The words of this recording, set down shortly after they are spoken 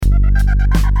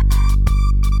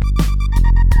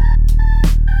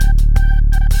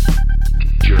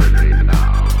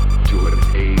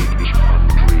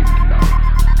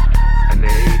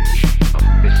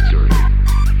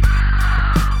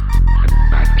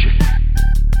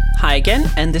I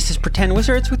again, and this is Pretend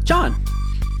Wizards with John.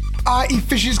 I eat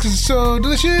fishes because it's so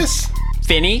delicious.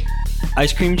 Finny.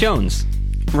 Ice Cream Jones.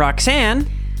 Roxanne.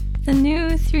 The new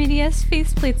 3DS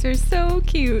faceplates are so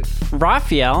cute.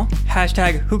 Raphael.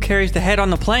 Hashtag who carries the head on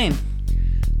the plane?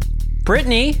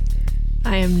 Brittany.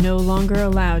 I am no longer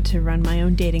allowed to run my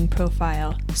own dating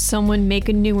profile. Someone make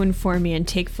a new one for me and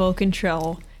take full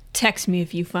control. Text me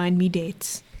if you find me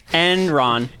dates. And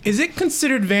Ron. Is it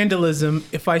considered vandalism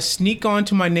if I sneak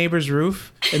onto my neighbor's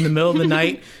roof in the middle of the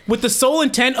night with the sole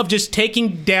intent of just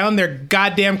taking down their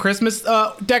goddamn Christmas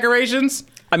decorations?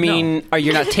 I mean, are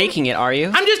you not taking it, are you?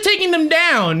 I'm just taking them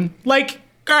down. Like,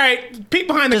 all right, peek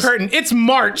behind the curtain. It's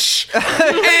March.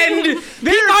 And Peek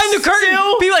behind the curtain.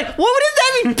 Be like, what does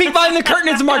that mean? Peek behind the curtain.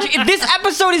 It's March. This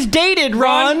episode is dated,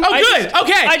 Ron. Oh, good.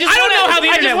 Okay. I don't know how the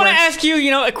internet I just want to works. ask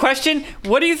you, a question.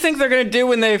 What do you think they're going to do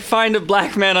when they find a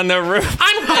black man on their roof?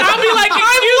 I'll be like, I'm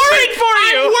worried for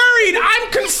you. I'm worried.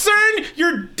 I'm concerned.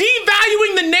 You're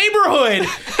devaluing the neighborhood.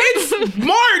 It's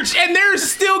March, and there's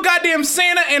still goddamn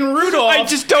Santa and Rudolph. I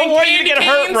just don't want you to get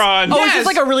hurt, Ron. Oh, is this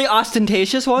like a really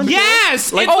ostentatious one?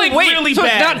 Yes. Like, it's like really so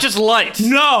bad. it's not just lights.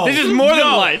 No. This is more than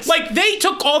lights. Like, they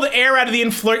took all the air out of the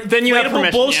Then you have inflatable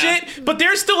permission, bullshit, but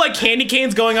there's still, like, candy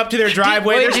canes going up to their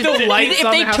driveway. There's still lights If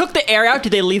on they the house. took the air out,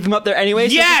 did they leave them up there anyway?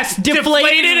 So Yes,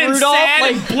 deflated and Rudolph, sad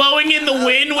like, and blowing in the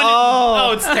wind.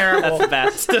 When it's terrible. That's the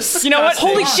best. It's disgusting. You know what?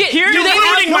 Holy shit. Here, You're do they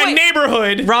ruining have my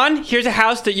neighborhood. Ron, here's a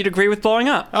house that you'd agree with blowing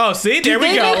up. Oh, see? There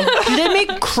we go. Do they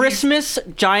make Christmas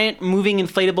giant moving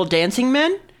inflatable dancing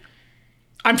men?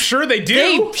 I'm sure they do.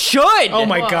 They should. Oh,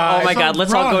 my God. Oh my God.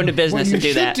 Let's all go into business and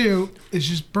do that. What you should do is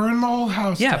just burn the whole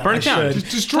house down. Yeah, burn it down. Just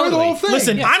destroy the whole thing.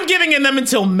 Listen, I'm giving them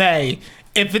until May.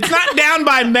 If it's not down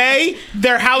by May,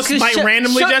 their house might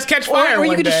randomly just catch fire Or you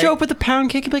one could just day. show up with a pound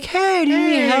cake and be like, hey, do you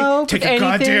need help? Take with your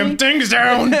goddamn anything? things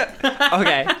down.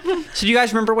 Okay. So do you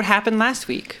guys remember what happened last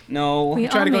week? No. We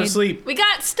Try all to go to made- sleep. We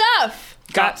got stuff.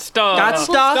 Got stuff. Got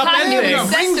stuff? Stuff and New things.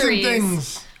 Rings and accessories.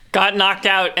 things. Got knocked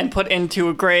out and put into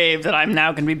a grave that I'm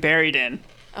now going to be buried in.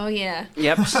 Oh yeah.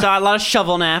 Yep. Saw a lot of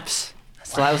shovel naps.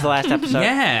 So that was the last episode.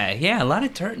 Yeah, a lot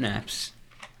of dirt naps.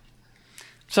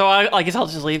 So I guess I'll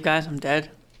just leave, guys. I'm dead.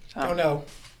 Oh, no.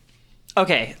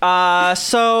 Okay.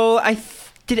 So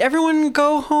did everyone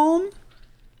go home?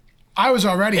 I was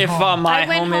already If home. my I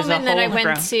went home home is a and then hole I in the went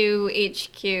ground. to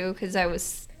HQ because I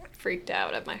was freaked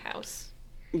out at my house.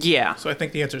 Yeah. So I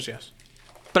think the answer is yes.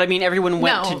 But I mean, everyone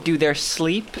went No. to do their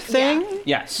sleep thing?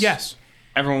 Yes. Yes.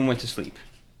 Everyone went to sleep.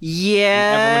 Yeah.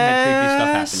 Everyone had creepy stuff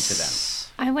happen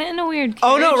to them. I went in a weird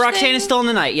Oh no, carriage Roxanne thing. is still in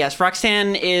the night. Yes,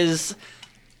 Roxanne is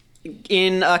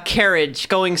in a carriage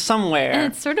going somewhere.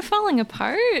 And it's sort of falling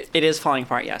apart. It is falling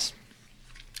apart, yes.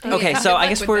 Oh, Okay, yeah. so Good I luck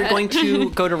guess with we're that. going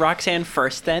to go to Roxanne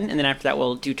first then, and then after that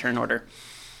we'll do turn order.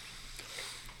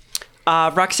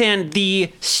 Roxanne,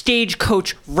 the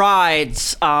stagecoach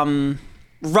rides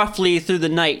roughly through the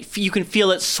night. You can feel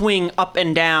it swing up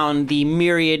and down the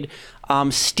myriad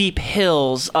steep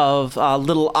hills of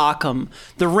Little Ockham.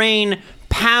 The rain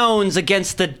pounds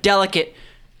against the delicate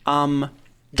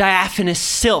diaphanous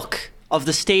silk of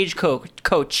the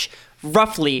stagecoach,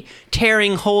 roughly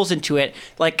tearing holes into it.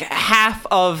 Like half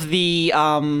of the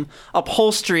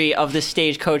upholstery of the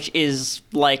stagecoach is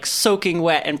like soaking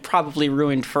wet and probably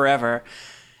ruined forever.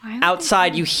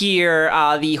 Outside, you hear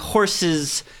the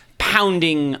horses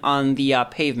pounding on the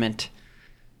pavement.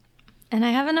 And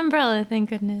I have an umbrella, thank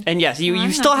goodness. And yes, you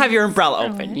I'm still not have your gonna umbrella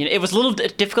throw open. it. You know, it was a little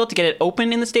difficult to get it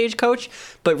open in the stagecoach,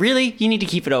 but really, you need to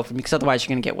keep it open because otherwise you're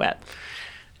going to get wet.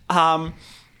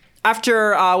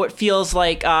 After what feels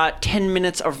like 10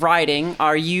 minutes of riding,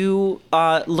 are you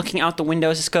looking out the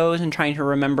window as this goes and trying to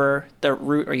remember the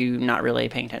route, or are you not really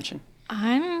paying attention?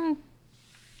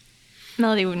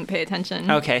 Melody wouldn't pay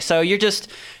attention. Okay, so you're just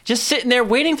sitting there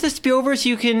waiting for this to be over so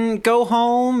you can go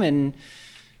home and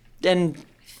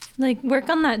Like, work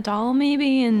on that doll,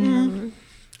 maybe, and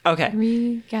okay.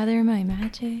 regather my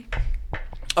magic.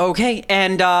 Okay,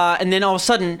 and then all of a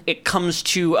sudden it comes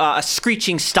to a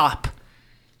screeching stop.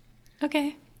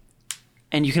 Okay.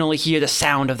 And you can only hear the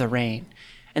sound of the rain.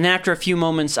 And then after a few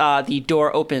moments, the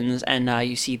door opens and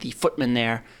you see the footman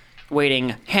there, waiting,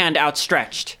 hand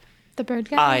outstretched, The bird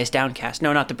guy? eyes downcast.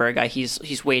 No, not the bird guy.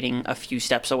 He's waiting a few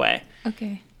steps away.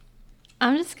 Okay.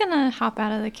 I'm just gonna hop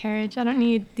out of the carriage. I don't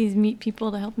need these meat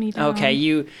people to help me down. Okay,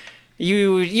 you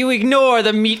ignore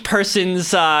the meat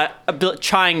person's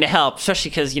trying to help, especially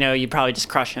because you probably just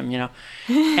crush him,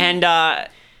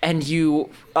 and you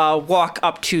walk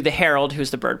up to the herald,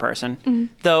 who's the bird person.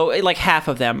 Though like half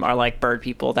of them are like bird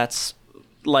people. That's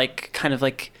like kind of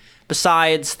like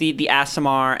besides the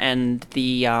Aasimar and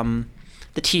the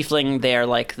tiefling, they're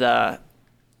like the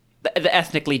the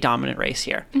ethnically dominant race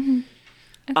here. Okay.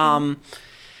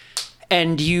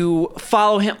 And you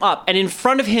follow him up, and in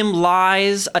front of him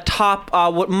lies atop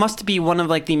what must be one of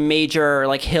like the major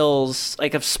like hills,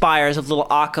 like of spires of Little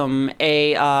Occam,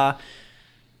 a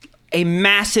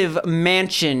massive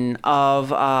mansion of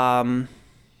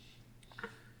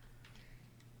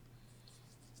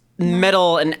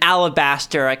metal and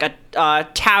alabaster, like a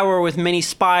tower with many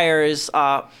spires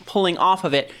pulling off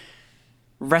of it,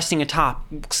 resting atop,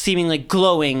 seemingly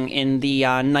glowing in the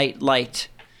night light.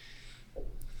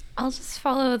 I'll just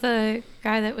follow the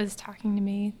guy that was talking to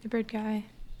me, the bird guy,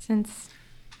 since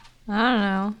I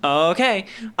don't know. Okay.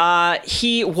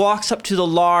 He walks up to the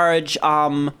large,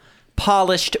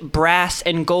 polished brass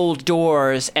and gold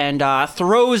doors and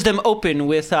throws them open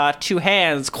with 2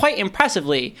 hands, quite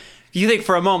impressively. You think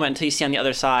for a moment until you see on the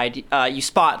other side, you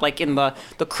spot, like in the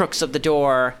crooks of the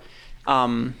door,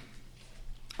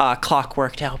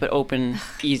 clockwork to help it open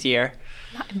easier.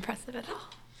 Not impressive at all.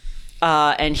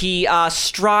 And he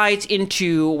strides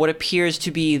into what appears to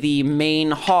be the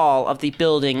main hall of the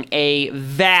building, a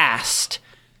vast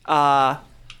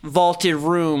vaulted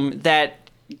room that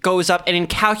goes up an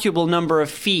incalculable number of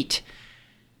feet,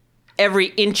 every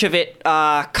inch of it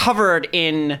covered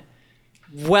in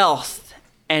wealth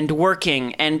and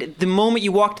working. And the moment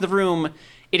you walk to the room,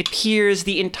 it appears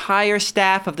the entire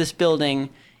staff of this building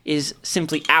is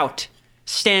simply out,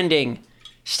 standing,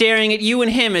 staring at you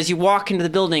and him as you walk into the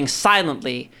building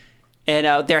silently,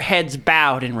 and their heads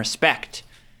bowed in respect.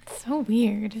 So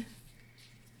weird.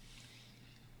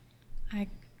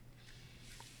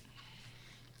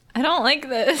 I don't like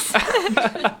this.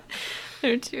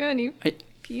 There are too many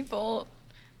people.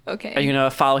 Okay. Are you going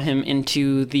to follow him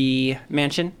into the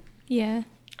mansion? Yeah.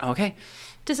 Okay.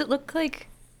 Does it look like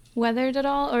weathered at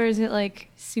all, or is it like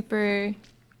super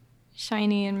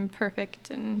shiny and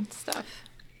perfect and stuff?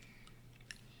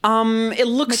 It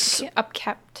looks... Like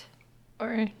upkept,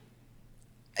 or...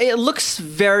 It looks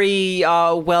very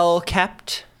well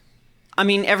kept. I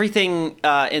mean, everything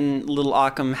in Little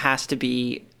Occam has to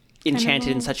be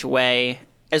enchanted in such a way,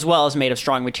 as well as made of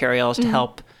strong materials to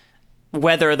help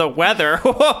weather the weather.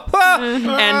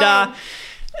 And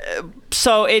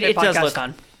so it does look...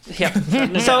 on. Yeah.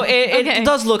 So it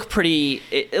does look pretty...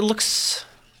 It looks...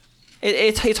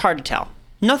 It's hard to tell.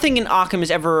 Nothing in Occam is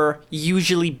ever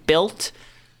usually built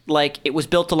like it was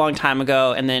built a long time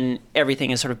ago, and then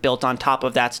everything is sort of built on top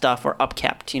of that stuff or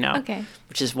upkept, you know. Okay.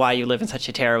 Which is why you live in such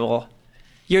a terrible...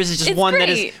 Yours is just It's one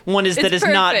great. that is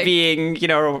not perfect. being, you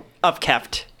know,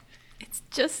 upkept. It's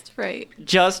just right.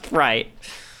 Just right.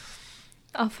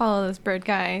 I'll follow this bird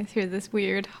guy through this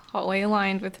weird hallway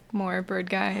lined with more bird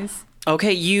guys.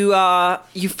 Okay, you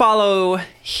follow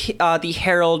the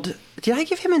Herald. Did I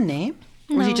give him a name?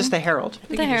 Or was he No. just the Herald?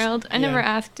 The Herald. I never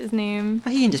asked his name.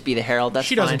 He can just be the Herald. That's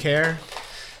She fine. doesn't care.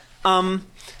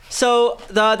 So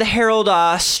the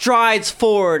Herald strides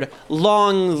forward,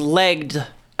 long-legged,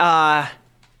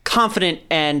 confident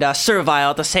and servile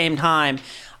at the same time,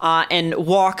 and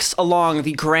walks along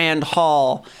the grand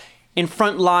hall. In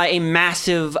front lie a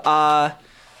massive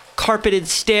carpeted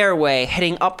stairway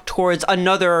heading up towards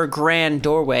another grand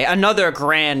doorway, another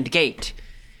grand gate.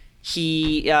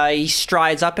 He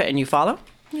strides up it, and you follow?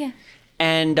 Yeah.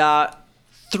 And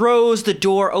throws the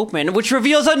door open, which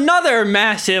reveals another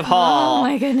massive hall. Oh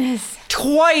my goodness.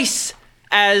 Twice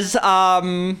as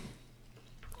opulent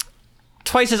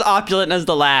as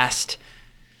the last.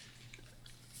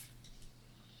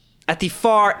 At the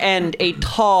far end, a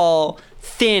tall,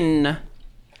 thin,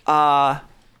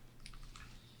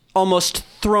 almost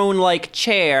throne-like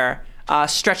chair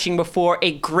stretching before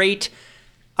a great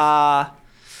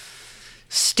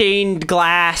stained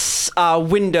glass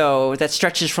window that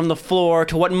stretches from the floor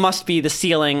to what must be the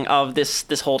ceiling of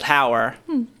this whole tower.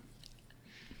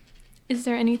 Is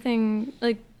there anything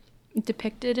like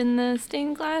depicted in the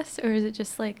stained glass, or is it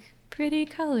just like pretty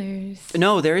colors?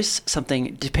 No, there is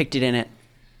something depicted in it.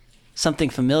 Something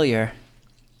familiar.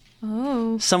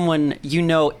 Oh. Someone you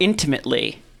know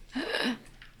intimately. And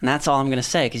that's all I'm going to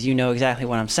say, because you know exactly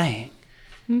what I'm saying.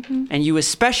 Mm-hmm. And you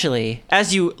especially,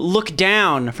 as you look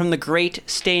down from the great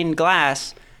stained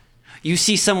glass, you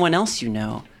see someone else you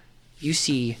know. You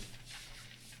see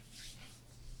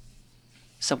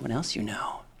someone else you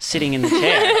know sitting in the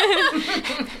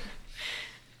chair.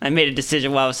 I made a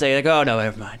decision while I was saying, like, oh, no,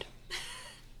 never mind.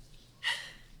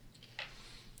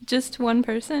 Just one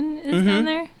person is down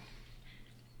there?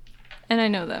 And I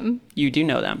know them. You do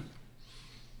know them.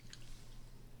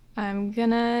 I'm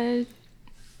gonna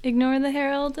ignore the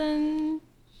Herald and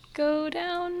go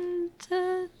down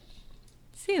to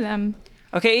see them.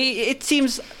 Okay, it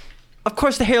seems of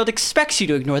course, the herald expects you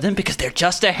to ignore them because they're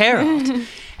just a herald.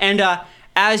 And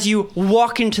as you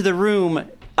walk into the room,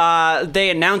 they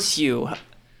announce you.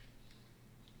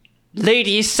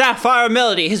 Lady Sapphire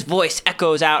Melody. His voice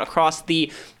echoes out across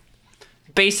the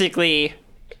basically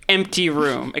empty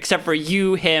room, except for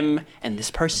you, him, and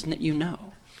this person that you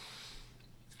know.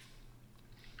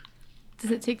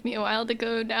 Does it take me a while to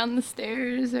go down the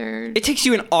stairs, or? It takes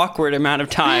you an awkward amount of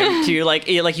time to like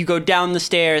you go down the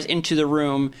stairs into the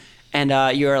room,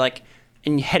 and you're like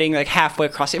and heading like halfway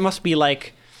across. It must be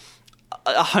like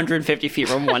 150 feet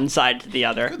from one side to the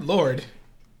other. Good Lord.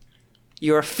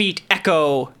 Your feet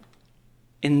echo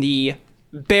in the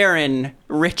barren,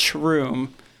 rich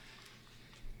room.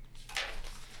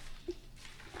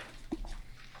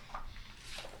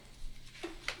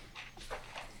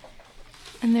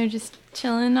 And they're just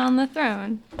chilling on the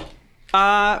throne.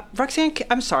 Roxanne,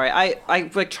 I'm sorry. I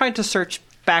like tried to search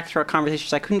back through our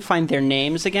conversations. I couldn't find their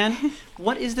names again.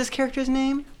 What is this character's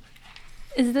name?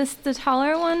 Is this the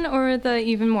taller one or the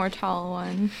even more tall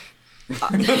one?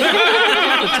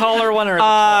 The taller one or the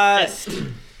tallest?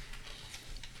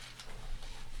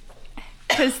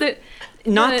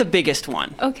 Not the biggest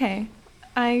one. Okay.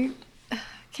 I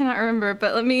cannot remember,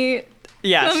 but let me...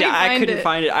 Yes, Let me I find couldn't it.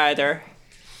 find it either.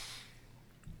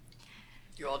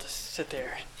 You all just sit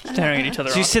there staring at each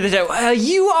other. So you sit there,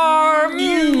 you are...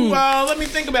 Let me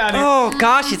think about it. Oh,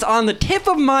 gosh, it's on the tip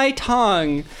of my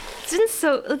tongue.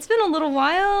 It's been a little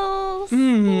while.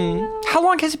 How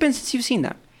long has it been since you've seen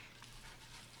them?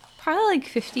 Probably like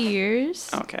 50 years.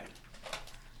 Okay.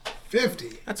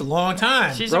 50. That's a long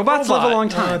time. She's Robots a robot. live a long Oh,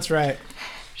 time. that's right.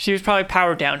 She was probably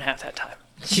powered down half that time.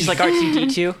 She's like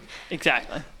R2-D2.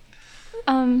 Exactly.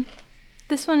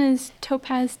 This one is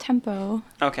Topaz Tempo.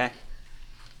 Okay.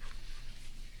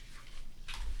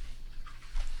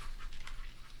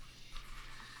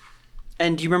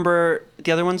 And do you remember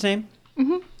the other one's name?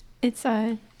 It's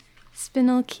a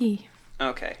Spinel Key.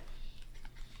 Okay.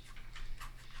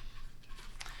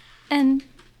 And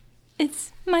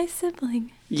it's my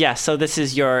sibling. Yeah, so this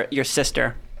is your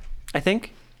sister, I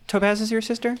think? Topaz is your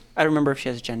sister? I don't remember if she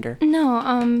has a gender.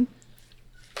 No,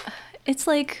 it's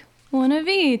like one of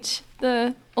each.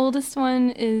 The oldest one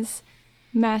is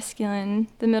masculine.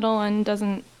 The middle one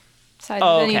doesn't side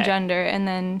with any okay. gender, and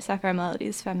then Sapphire Melody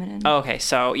is feminine. Oh, okay,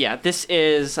 so yeah, this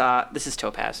is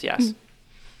Topaz, yes.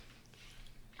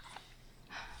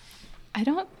 I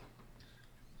don't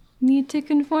need to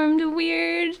conform to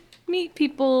weird meat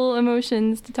people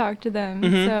emotions to talk to them.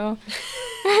 So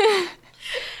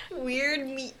Weird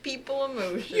meat people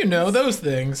emotions. You know, those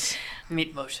things.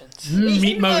 Meat motions.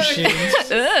 Meat motions.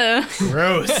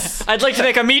 Gross. I'd like to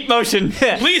make a meat motion.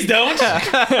 Please don't.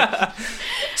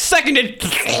 Seconded!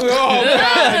 Oh,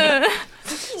 God.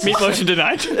 Meat motion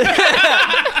denied.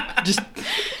 Just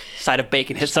side of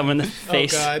bacon hit someone in the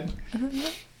face. Oh,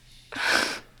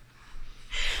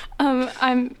 God.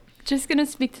 I'm just gonna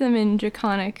speak to them in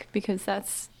Draconic because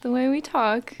that's the way we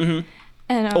talk. Mhm.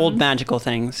 And Old magical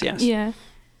things, yes. Yeah.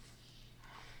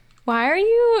 Why are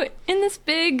you in this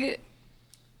big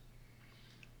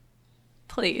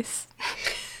place?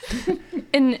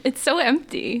 And it's so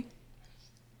empty.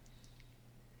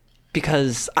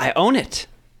 Because I own it.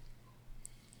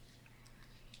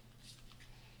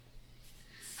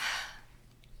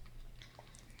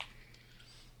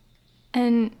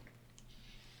 And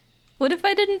what if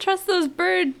I didn't trust those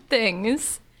bird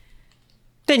things?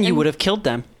 Then you would have killed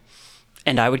them.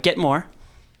 And I would get more.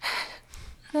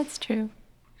 That's true.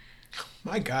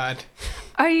 My God.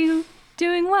 Are you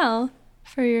doing well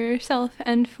for yourself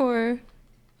and for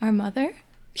our mother?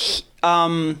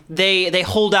 They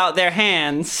hold out their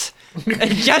hands. A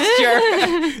gesture.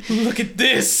 Look at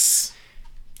this.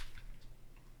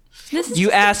 This is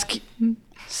You ask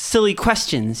silly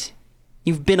questions.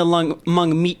 You've been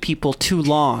among meat people too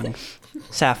long,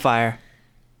 Sapphire.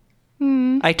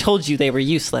 I told you they were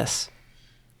useless.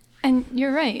 And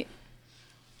you're right.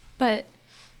 But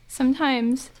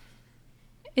sometimes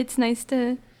it's nice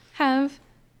to have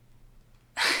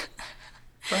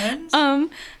Friends?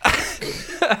 like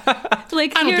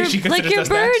I don't your think she like considers your us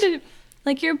that. bird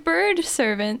like your bird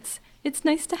servants. It's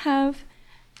nice to have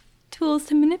tools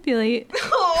to manipulate.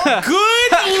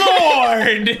 Good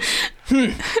Lord.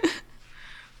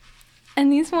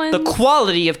 And these ones The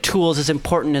quality of tools is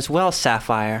important as well,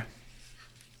 Sapphire.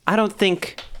 I don't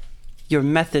think your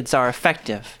methods are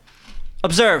effective.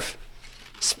 Observe.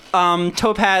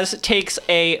 Topaz takes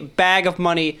a bag of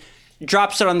money,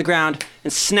 drops it on the ground,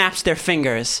 and snaps their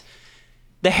fingers.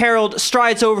 The herald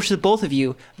strides over to the both of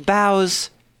you, bows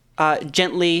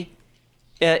gently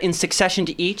in succession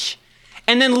to each,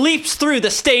 and then leaps through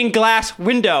the stained glass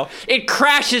window. It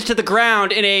crashes to the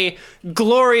ground in a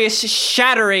glorious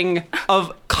shattering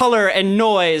of color and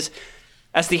noise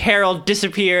as the herald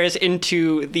disappears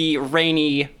into the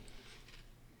rainy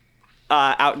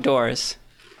outdoors.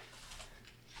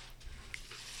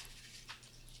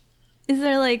 Is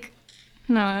there like...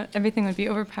 No, everything would be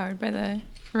overpowered by the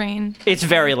rain. It's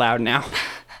very loud now.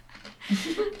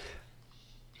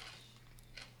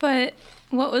 But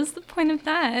what was the point of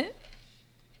that?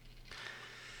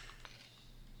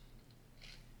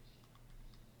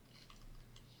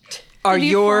 Are Did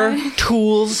you your fly?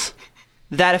 tools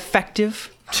that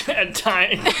effective? At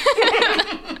time.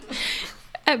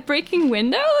 At breaking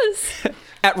windows?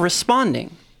 At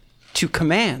responding to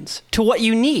commands, to what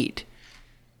you need?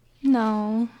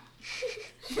 No.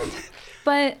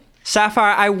 But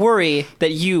Sapphire, I worry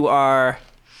that you are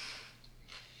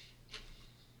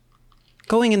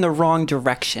going in the wrong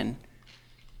direction.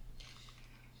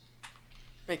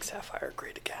 Make Sapphire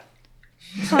great again.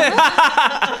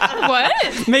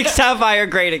 what? Make Sapphire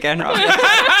great again, Robin.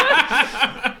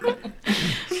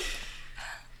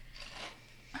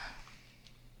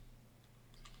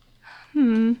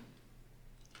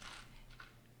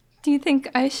 Do you think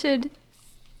I should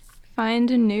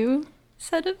find a new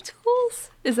set of tools?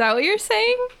 Is that what you're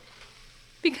saying?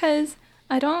 Because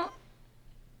I don't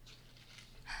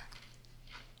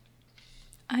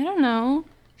know.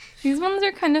 These ones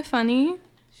are kind of funny.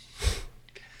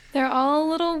 They're all a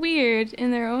little weird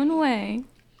in their own way.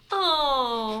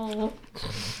 Oh.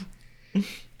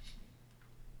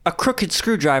 A crooked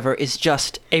screwdriver is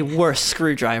just a worse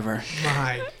screwdriver.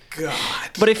 My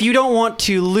God. But if you don't want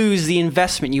to lose the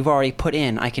investment you've already put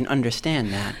in, I can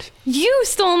understand that. You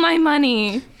stole my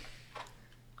money!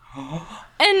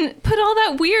 And put all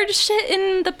that weird shit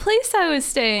in the place I was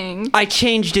staying. I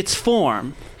changed its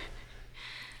form.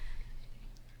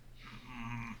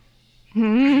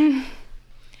 You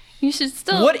should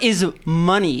still... What is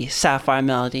money, Sapphire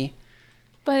Melody?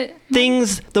 But...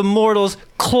 Things the mortals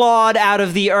clawed out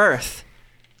of the earth.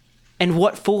 And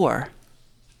what for?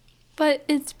 But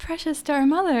it's precious to our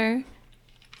mother.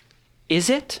 Is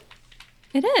it?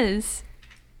 It is.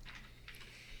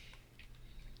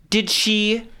 Did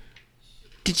she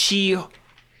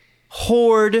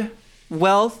hoard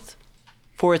wealth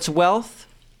for its wealth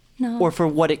No. or for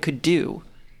what it could do?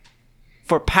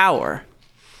 For power?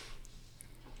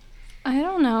 I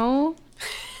don't know.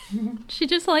 She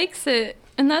just likes it.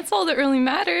 And that's all that really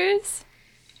matters.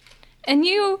 And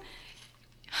you...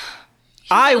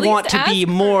 I at want least to be ask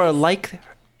more like...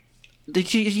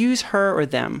 Did you use her or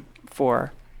them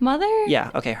for... Mother?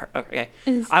 Yeah, okay, her, okay.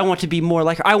 Is- I want to be more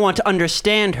like her. I want to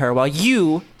understand her, while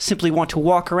you simply want to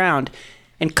walk around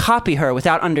and copy her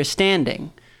without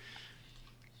understanding.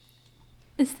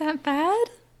 Is that bad?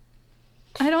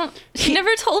 I don't... She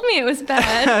never told me it was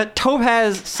bad.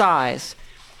 Topaz sighs.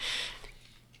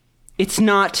 It's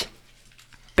not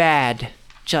bad,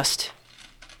 just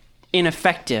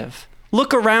ineffective.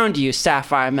 Look around you,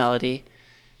 Sapphire Melody.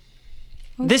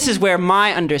 This is where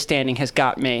my understanding has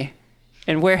got me.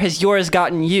 And where has yours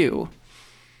gotten you?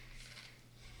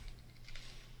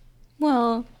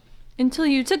 Well, until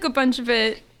you took a bunch of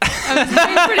it, I was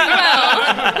doing pretty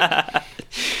well.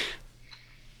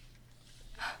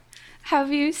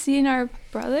 Have you seen our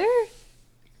brother?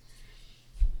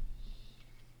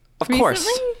 Of course.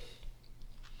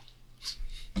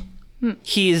 Recently?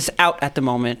 He's out at the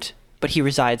moment, but he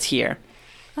resides here.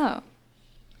 Oh.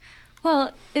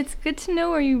 Well, it's good to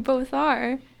know where you both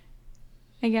are,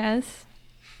 I guess.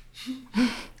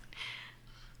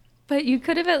 But you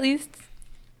could have at least...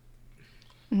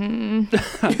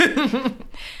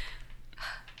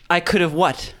 I could have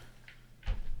what?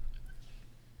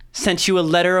 Sent you a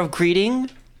letter of greeting?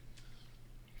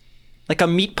 Like a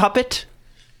meat puppet?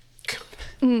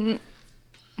 Would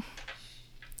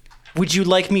you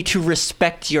like me to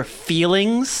respect your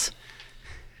feelings?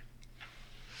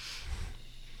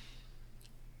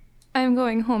 I'm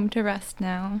going home to rest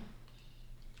now.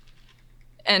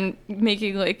 And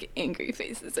making, like, angry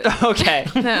faces at Okay.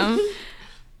 them.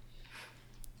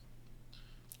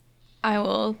 I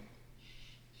will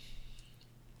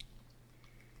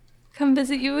come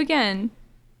visit you again,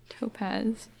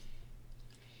 Topaz.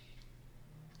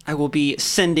 I will be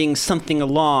sending something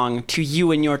along to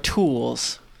you and your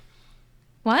tools.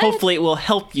 What? Hopefully it will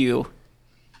help you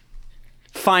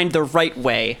find the right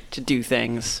way to do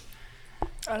things.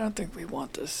 I don't think we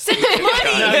want this.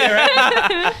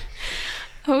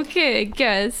 Okay, I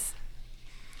guess.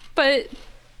 But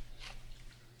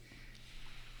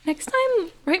next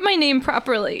time, write my name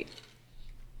properly.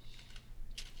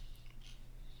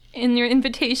 In your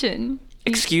invitation.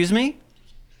 Excuse me?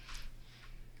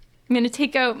 I'm gonna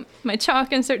take out my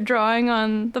chalk and start drawing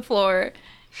on the floor.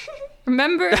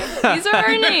 Remember, these are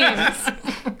our names.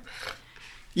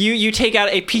 You take out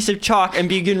a piece of chalk and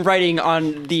begin writing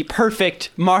on the perfect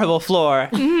marble floor.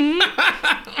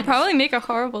 Probably make a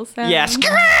horrible sound. Yes.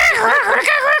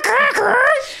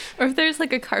 Or if there's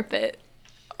like a carpet,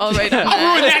 I'll write on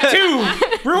I'll ruin that.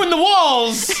 that too. Ruin the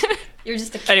walls. You're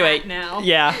just a cat Anyway, now.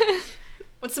 yeah.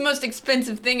 What's the most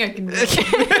expensive thing I can do?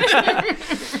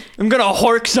 I'm gonna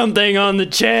hork something on the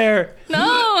chair.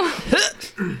 No!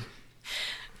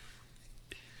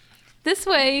 This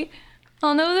way,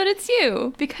 I'll know that it's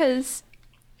you, because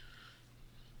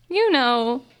you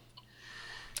know.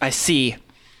 I see.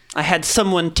 I had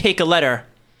someone take a letter.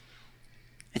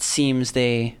 It seems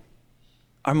they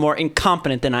are more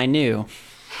incompetent than I knew.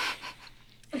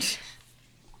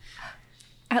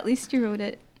 At least you wrote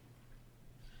it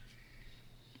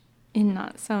in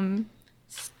not some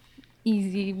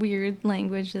easy, weird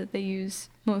language that they use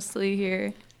mostly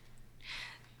here.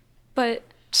 But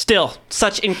Still,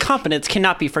 such incompetence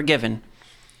cannot be forgiven.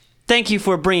 Thank you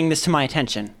for bringing this to my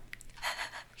attention.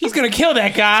 He's gonna kill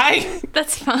that guy.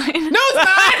 that's fine. No, it's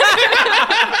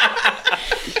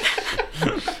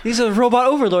not. These are robot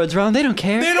overlords, Ron. They don't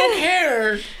care. They don't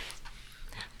care.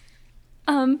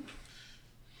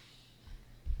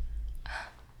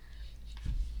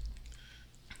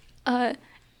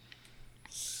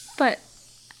 But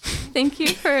thank you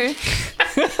for. A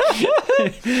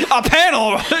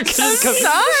panel! Sorry.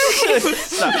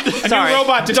 Sorry.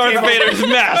 Robot just Darth came Vader's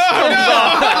mess.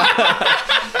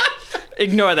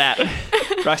 Ignore that.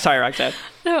 Sorry, Roxanne.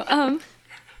 No,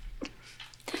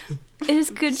 it is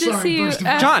good to Sorry, see you. burst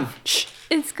of- John! Shh.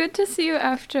 It's good to see you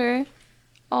after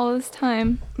all this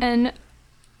time, and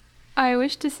I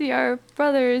wish to see our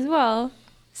brother as well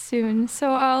soon.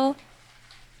 So I'll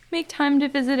make time to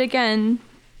visit again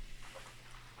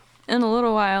in a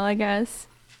little while, I guess.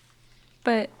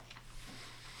 But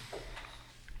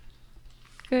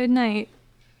good night,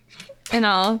 and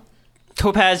I'll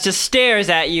Topaz just stares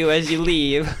at you as you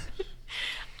leave.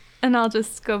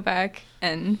 just go back,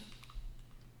 and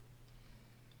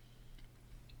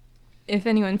if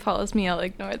anyone follows me, I'll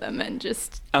ignore them and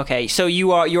just. Okay, so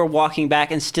you're walking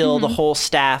back, and still the whole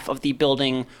staff of the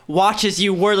building watches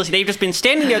you wordlessly. They've just been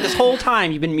standing there this whole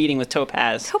time you've been meeting with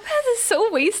Topaz. Topaz is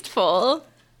so wasteful.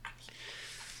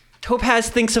 Topaz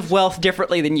thinks of wealth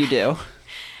differently than you do.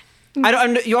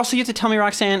 You also have to tell me,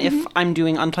 Roxanne, if I'm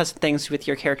doing unpleasant things with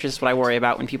your characters is what I worry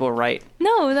about when people write.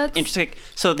 No, that's Interesting.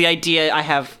 So the idea I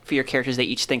have for your characters, they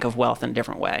each think of wealth in a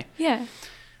different way. yeah.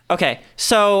 Okay,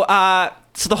 so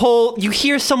the whole, you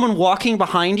hear someone walking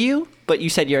behind you, but you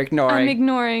said you're ignoring. I'm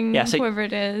ignoring Yeah, so- whoever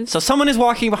it is. So someone is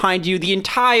walking behind you. The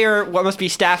entire, what must be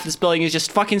staff of this building is just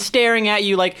fucking staring at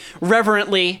you, like,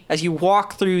 reverently as you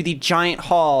walk through the giant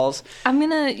halls. I'm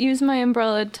gonna use my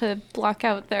umbrella to block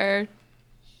out their.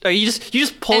 You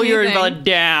just pull your Anything. umbrella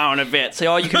down a bit, so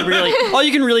all you can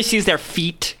really see is their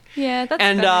feet. Yeah, that's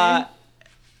And better.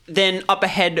 then up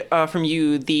ahead from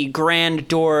you, the grand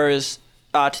doors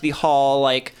to the hall,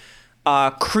 like,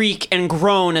 creak and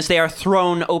groan as they are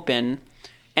thrown open.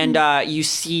 And you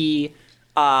see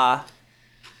the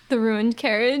ruined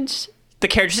carriage. the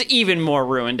carriage is even more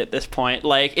ruined at this point.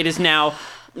 Like, it is now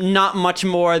not much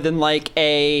more than, like,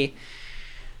 a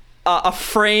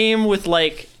frame with,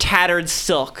 like, tattered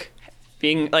silk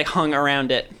being, like, hung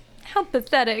around it. How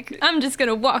pathetic. I'm just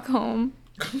gonna walk home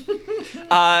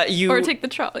You or take the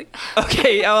trolley.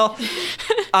 Okay, well,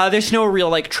 there's no real,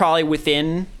 like, trolley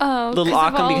within Oh, Little 'cause of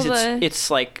Ockham all because the-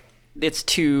 it's like it's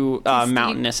too steep.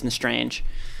 mountainous and strange.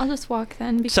 I'll just walk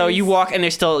then. Because So you walk, and you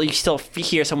still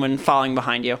hear someone following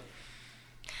behind you.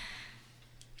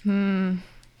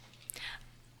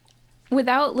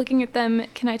 Without looking at them,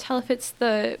 can I tell if it's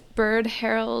the bird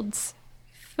herald's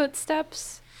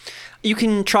footsteps? You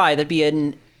can try. That'd be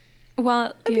a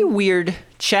Well, weird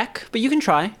check, but you can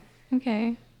try.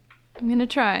 okay. I'm gonna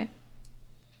try.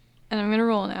 And I'm gonna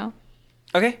roll now.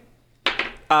 Okay.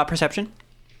 Perception.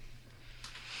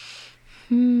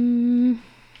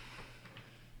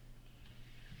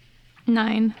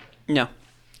 9. No,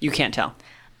 you can't tell.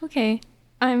 Okay.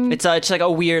 I'm It's like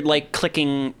a weird, like,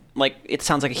 clicking, like, it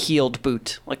sounds like a heeled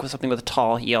boot, like with something with a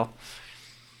tall heel.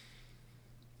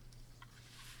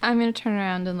 gonna turn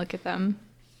around and look at them.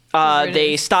 Where it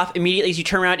They is. stop immediately as you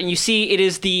turn around, and you see it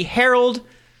is the herald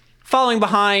following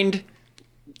behind.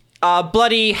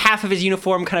 Bloody, half of his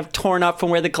uniform kind of torn up from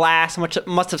where the glass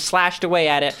must have slashed away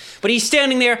at it. But he's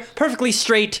standing there, perfectly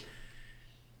straight,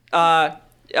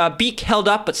 beak held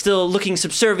up, but still looking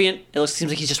subservient.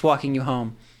 Seems like he's just walking you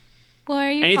home. Well,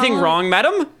 are you Anything following- wrong,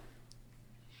 madam?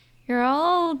 You're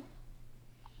all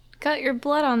got your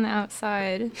blood on the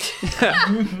outside.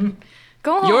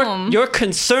 Go home. Your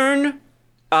concern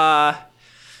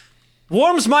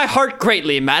warms my heart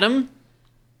greatly, madam.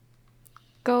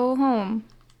 Go home.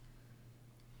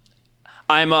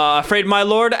 I'm afraid my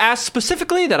lord asked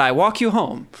specifically that I walk you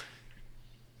home.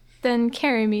 Then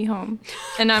carry me home.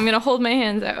 And I'm going to hold my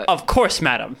hands out. Of course,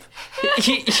 madam.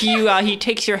 He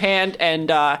takes your hand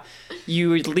and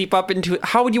you leap up into it.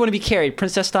 How would you want to be carried?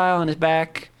 Princess style on his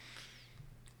back?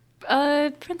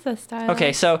 Princess style.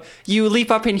 Okay, so you leap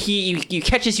up and he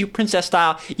catches you princess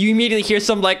style. You immediately hear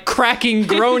some like cracking,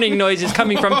 groaning noises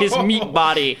coming from his meat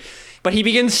body. But he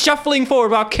begins shuffling forward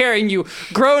while carrying you,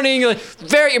 groaning,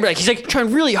 he's like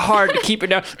trying really hard to keep it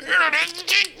down.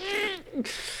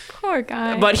 Poor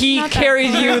guy. But he Not that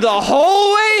carries you the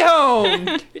whole way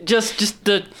home.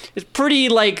 It's pretty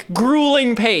like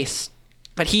grueling pace.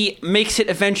 But he makes it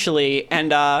eventually and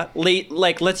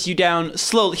lets you down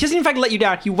slowly. He doesn't in fact let you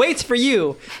down. He waits for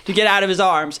you to get out of his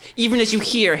arms, even as you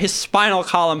hear his spinal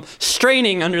column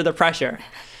straining under the pressure.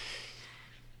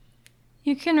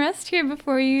 You can rest here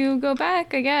before you go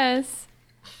back, I guess.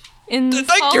 In this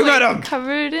Thank you, hallway madam.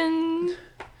 Covered in...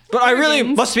 But I really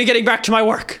organs. must be getting back to my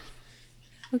work.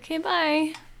 Okay,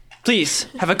 bye. Please,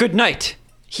 have a good night.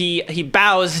 He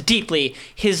bows deeply,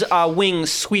 his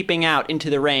wings sweeping out into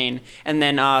the rain, and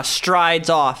then strides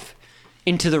off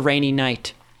into the rainy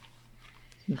night,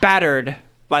 battered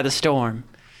by the storm.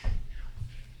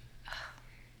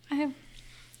 I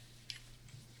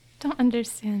don't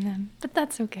understand them, but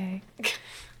that's okay.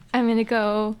 I'm gonna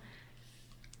go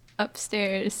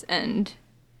upstairs and...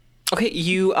 Okay,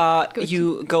 you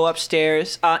go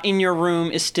upstairs. In your room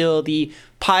is still the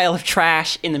pile of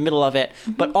trash in the middle of it,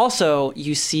 but also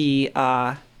you see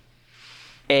a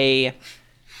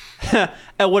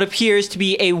what appears to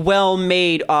be a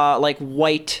well-made like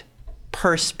white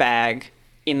purse bag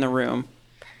in the room.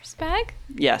 Purse bag?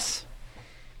 Yes.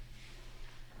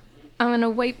 I'm gonna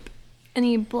wipe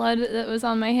any blood that was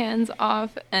on my hands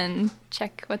off and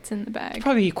check what's in the bag.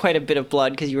 Probably quite a bit of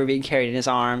blood because you were being carried in his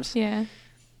arms. Yeah.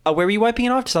 Where were you wiping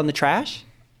it off? Just on the trash?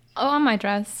 Oh, on my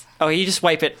dress. Oh, you just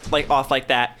wipe it off like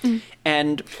that,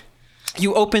 and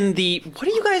you open the. What are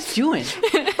you guys doing?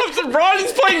 Ron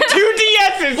is playing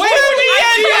 2DSs. I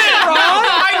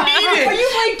need it. Are you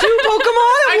playing 2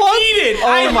 Pokemon at once? I need it. Oh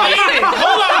I my- need it.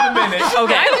 Hold on a minute.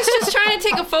 Okay. I was just trying to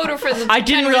take a photo for the. I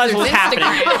didn't realize what was happening.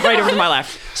 Instagram. Right over to my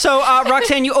left. So,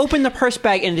 Roxanne, you open the purse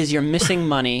bag and it is your missing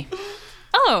money.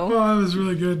 Oh, Oh, that was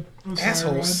really good. I'm sorry,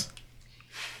 Assholes. Rod.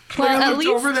 well, I at looked least...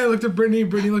 over, then I looked at Brittany,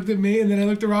 Brittany looked at me, and then I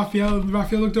looked at Raphael, and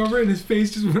Raphael looked over, and his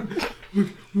face just went,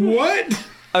 what?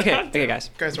 Okay, guys.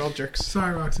 You guys are all jerks.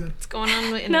 Sorry, Roxanne. What's going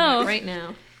on with No. internet right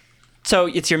now? So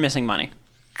it's your missing money.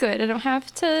 Good, I don't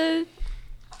have to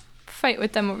fight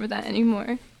with them over that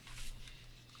anymore.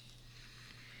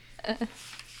 I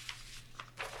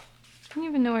don't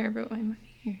even know where I wrote my money.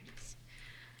 Here it is.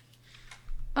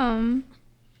 I'm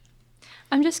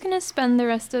just gonna spend the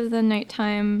rest of the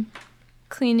nighttime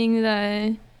cleaning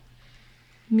the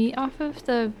meat off of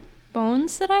the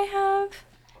bones that I have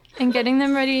and getting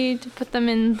them ready to put them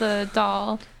in the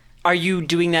doll. Are you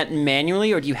doing that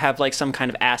manually, or do you have like some kind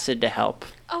of acid to help,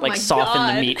 Oh like my soften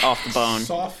the God. meat off the bone,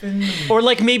 Soften. or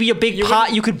like maybe a big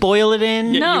pot you could boil it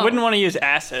in? No. You wouldn't want to use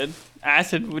acid.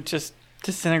 Acid would just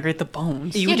disintegrate the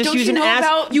bones. You Yeah, would just don't use you an know acid.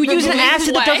 about You use an removing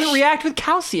acid that doesn't flesh? react with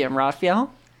calcium,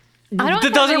 Raphael. I don't That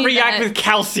have doesn't any react that- with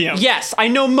calcium. Yes, I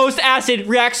know most acid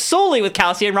reacts solely with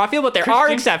calcium, Raphael, but there are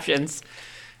exceptions.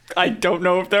 I don't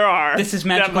know if there are. This is That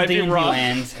magical might be D&D wrong.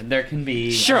 land. There can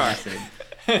be Sure. acid.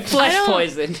 Flesh don't-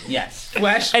 poison. Yes.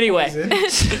 Flesh. Anyway.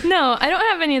 poison. No, I don't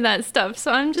have any of that stuff,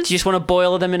 so I'm just... Do you just want to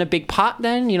boil them in a big pot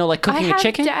then? You know, like I cooking have a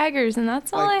chicken? daggers, and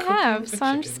that's all Like I cooking have. a So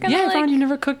I'm chicken. just gonna Yeah, like. Ron, you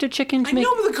never cooked a chicken to I make.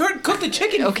 know but cook the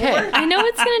chicken. Okay. before. I know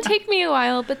it's gonna take me a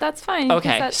while, but that's fine. 'cause Okay,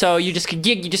 that's- so you just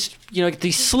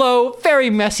the slow, very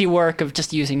messy work of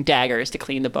just using daggers to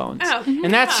clean the bones, Oh,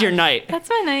 and that's your night. that's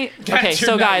my night. Okay, That's your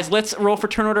so night. guys, let's roll for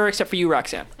turn order, except for you,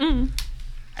 Roxanne.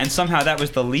 And somehow that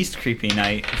was the least creepy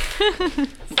night.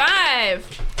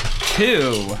 5.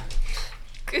 2.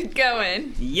 Good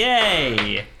going.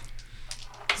 Yay.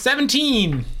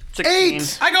 17. 16.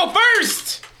 8. I go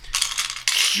first.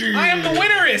 I am the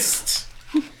winnerist.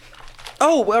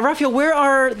 Oh, Raphael, where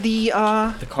are the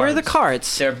where are the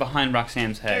cards? They're behind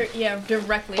Roxanne's head. Yeah,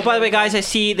 directly. Oh, by the way, guys, I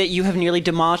see that you have nearly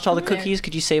demolished all the There. cookies.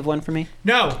 Could you save one for me?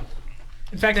 No.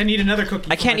 In fact, I need another cookie.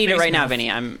 I can't for my eat it face right now, mask.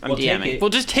 Vinny. I'm We'll take DMing. it. Well,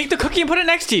 just take the cookie and put it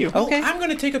next to you. Okay. I'm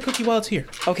gonna take a cookie while it's here.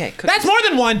 Okay. That's more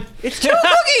than one. It's 2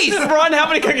 cookies. Ron, how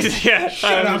many cookies? Yeah.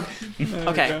 Shut up.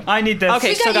 Okay. I need this. Okay,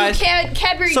 We so got guys, you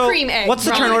Cadbury so cream egg. what's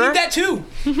the Ron. turn I order? need that too.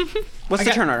 What's I the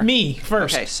got turn order? Me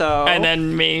first. Okay, so And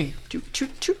then me. Two, two,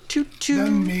 two, two, two.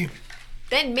 Then me.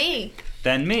 Then me.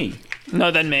 Then me.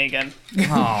 No, then me again.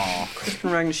 Oh.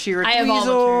 Rang Shearer, I have all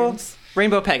the Dweezil, turns.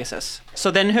 Rainbow Pegasus.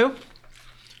 So then who?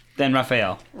 Then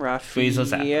Raphael. Raphael.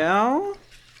 Zap.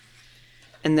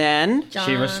 And then,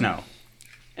 Shearer Snow.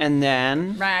 and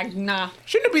then, Ragna.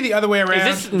 Shouldn't it be the other way around?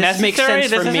 Is this That makes necessary?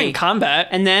 sense This for isn't me. combat.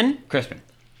 and then, Crispin.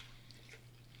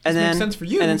 and This then, makes sense for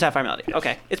you. and then Sapphire Melody.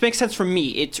 Okay, it makes sense for me.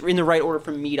 It's in the right order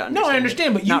for me to understand. No, I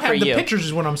understand, but you Not have for the you. pictures,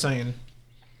 is what I'm saying.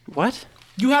 What?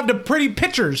 You have the pretty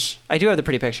pictures. I do have the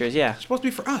pretty pictures. Yeah. It's supposed to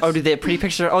be for us. Oh, do they have pretty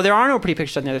pictures? Oh, there are no pretty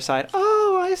pictures on the other side.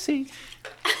 Oh, I see.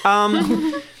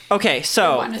 Okay, I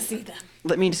so want to see them.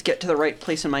 let me just get to the right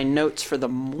place in my notes for the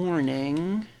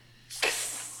morning.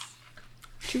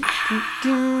 Do, do,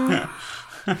 do.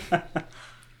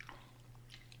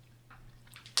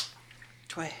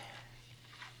 Do I?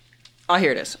 Oh,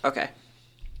 here it is. Okay.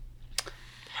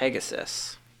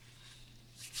 Pegasus.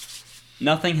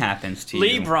 Nothing happens to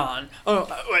you. Lebron. Oh,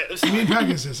 wait. I mean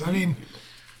Pegasus. I mean,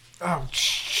 oh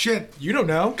shit. You don't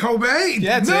know. Kobe.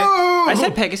 Yeah, that's no. I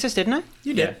said Pegasus, didn't I?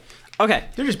 You did. Okay.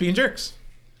 They're just being jerks.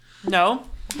 No,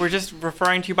 we're just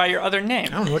referring to you by your other name.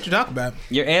 I don't know what you're talking about.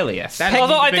 Your alias. That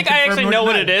Although hasn't I been think I confirmed actually nor know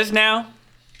what denied. it is now.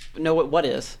 No, what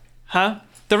is? Huh?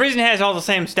 The reason he has all the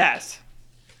same stats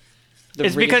The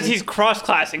is because reason- he's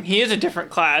cross-classing. He is a different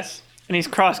class, and he's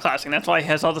cross-classing. That's why he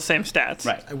has all the same stats.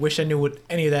 Right. I wish I knew what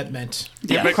any of that meant.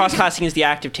 Yeah, but cross-classing is the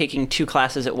act of taking 2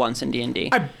 classes at once in D&D.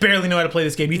 I barely know how to play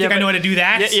this game. You think Yeah, I know but- how to do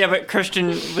that? Yeah, but Christian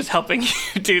was helping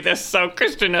you do this, so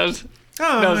Christian knows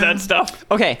Oh, that stuff.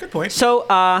 Okay. Good point.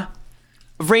 So,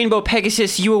 Rainbow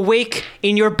Pegasus, you awake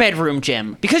in your bedroom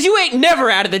gym because you ain't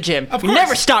never out of the gym. Of You course.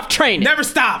 never stop training. Never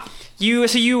stop. You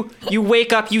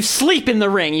wake up. You sleep in the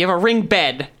ring. You have a ring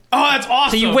bed. Oh, that's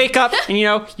awesome. So you wake up and you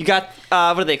got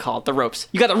what are they called? The ropes.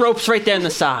 You got the ropes right there in the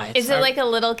side. Is it like a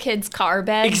little kid's car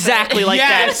bed? Exactly like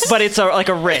Yes. that, but it's like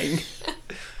a ring.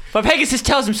 But Pegasus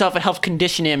tells himself it helps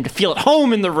condition him to feel at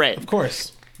home in the ring. Of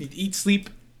course. You eat, sleep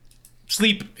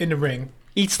in the ring.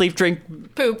 Eat, sleep, drink,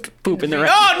 Poop. poop in the ring.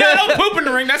 Oh, no, don't poop in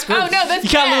the ring. That's gross. Oh no, that's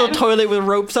You got a bad. little toilet with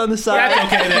ropes on the side.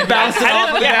 That's okay then. Bounce it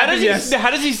off. How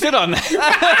does he sit on that?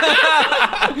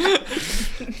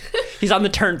 He's on the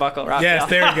turnbuckle, Raphael. Yes,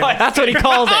 there we go. That's what he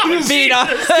calls it. Beat up.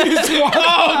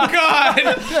 Oh,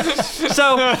 God.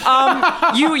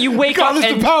 So, you wake up Call this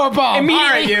and the power bomb. All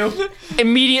right, immediately, you.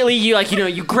 immediately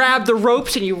you grab the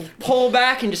ropes and you pull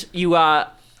back and just you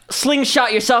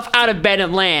slingshot yourself out of bed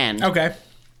and land. Okay.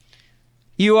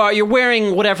 You're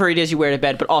wearing whatever it is you wear to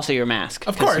bed, but also your mask.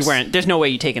 Of 'Cause course. there's no way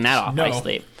you're taking that off No. while you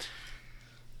sleep.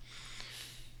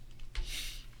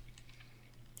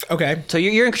 Okay. So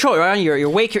you're in control. You're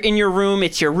awake. You're in your room.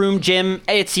 It's your room gym.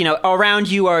 It's around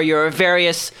you are your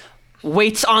various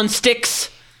weights on sticks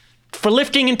for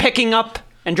lifting and picking up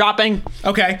and dropping.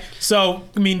 Okay. So,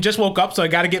 I mean, just woke up, so I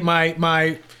got to get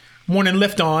my morning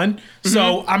lift on.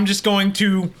 So I'm just going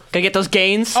to. Gotta get those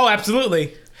gains. Oh,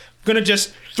 absolutely. Gonna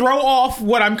just throw off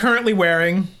what I'm currently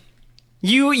wearing.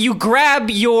 You grab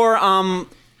your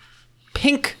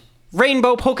pink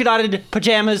rainbow polka dotted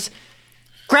pajamas,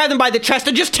 grab them by the chest,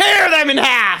 and just tear them in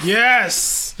half.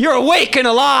 Yes. You're awake and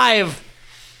alive.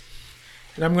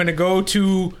 And I'm gonna go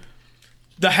to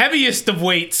the heaviest of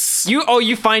weights.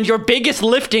 You find your biggest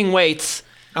lifting weights.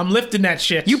 I'm lifting that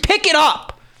shit. You pick it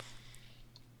up.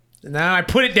 And now I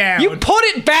put it down. You put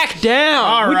it back down.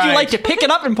 All Would you right. like to pick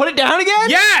it up and put it down again?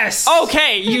 Yes.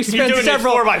 Okay, you spend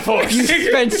several 4x4. you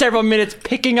spend several minutes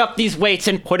picking up these weights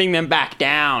and putting them back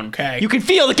down. Okay. You can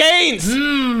feel the gains.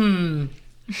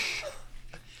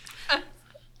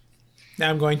 Now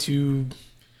I'm going to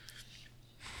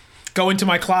go into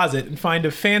my closet and find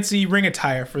a fancy ring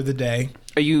attire for the day.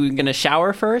 Are you gonna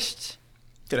shower first?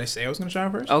 Did I say I was gonna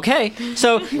shower first? Okay,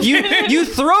 so you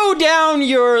throw down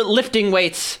your lifting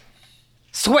weights,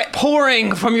 sweat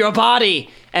pouring from your body,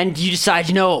 and you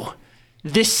decide, no,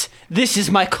 this is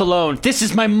my cologne, this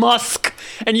is my musk,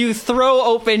 and you throw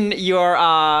open your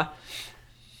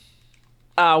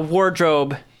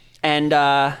wardrobe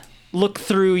and look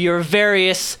through your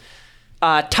various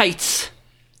tights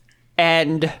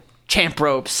and champ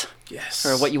robes Yes.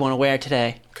 for what you want to wear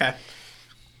today. Okay.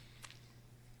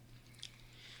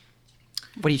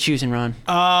 What are you choosing, Ron?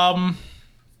 I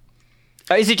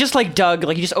Is it just like Doug?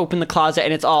 Like you just open the closet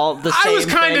and it's all the same I was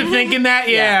kind of thing? thinking that.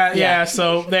 Yeah. Yeah.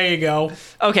 So there you go.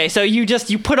 Okay, so you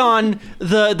put on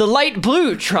the light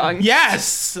blue trunk.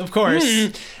 Yes, of course.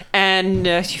 And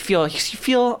you feel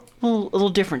a little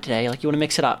different today. Like you want to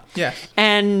mix it up. Yeah.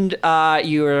 And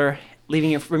you're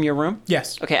leaving from your room.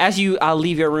 Yes. Okay. As you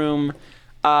leave your room,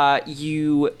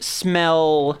 you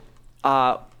smell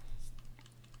what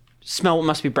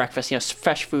must be breakfast.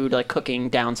 Fresh food like cooking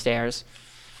downstairs.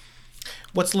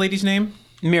 What's the lady's name?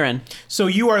 Mirren. So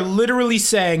you are literally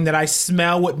saying that I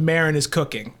smell what Marin is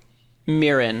cooking.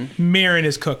 Mirren. Marin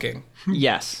is cooking.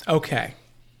 Yes. Okay.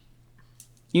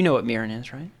 You know what Mirren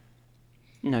is, right?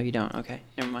 No, you don't. Okay,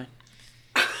 never mind.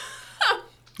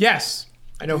 Yes.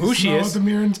 I know who she Smell is. what the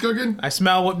Mirren's cooking? I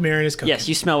smell what Marin is cooking. Yes,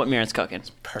 you smell what Mirren's cooking.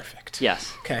 Perfect.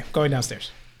 Yes. Okay, going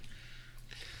downstairs.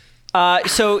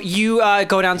 So you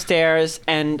go downstairs,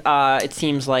 and it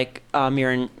seems like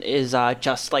Mirren is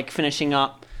just like finishing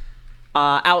up.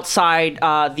 Outside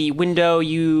the window,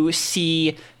 you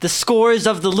see the scores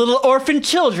of the little orphan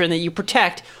children that you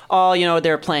protect. All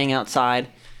they're playing outside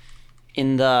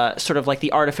in the sort of like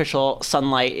the artificial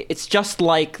sunlight. It's just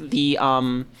like the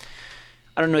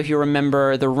I don't know if you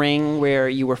remember the ring where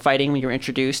you were fighting when you were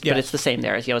introduced, but Yes. it's the same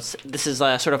there. This is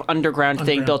a sort of underground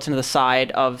thing built into the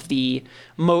side of the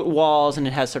moat walls, and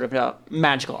it has sort of a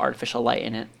magical artificial light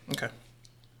in it. Okay.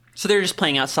 So they're just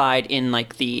playing outside in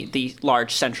like the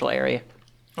large central area.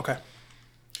 Okay.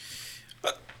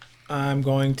 I'm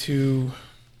going to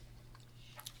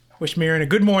wish Marin a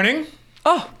good morning.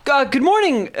 Oh, good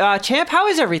morning, champ. How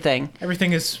is everything?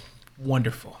 Everything is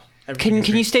wonderful. Everything is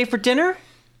Can you great. stay for dinner?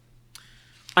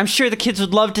 I'm sure the kids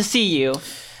would love to see you.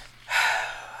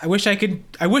 I wish I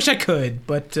could,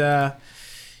 but the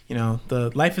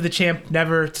life of the champ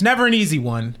it's never an easy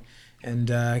one. And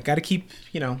got to keep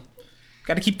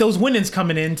those winnings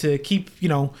coming in to keep,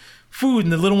 food in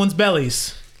the little ones'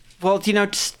 bellies. Well,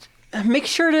 just make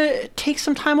sure to take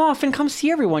some time off and come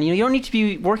see everyone. You don't need to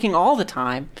be working all the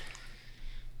time.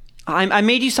 I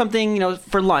made you something,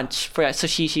 for lunch. So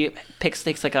she takes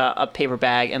like a paper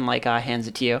bag and like hands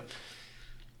it to you.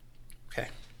 Okay.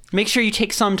 Make sure you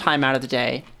take some time out of the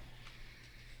day.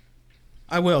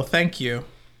 I will, thank you.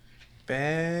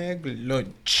 Bag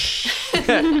lunch.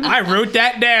 I wrote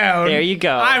that down. There you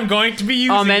go. I'm going to be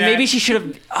using Oh man, that. maybe she should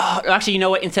have. Actually, you know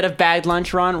what? Instead of bagged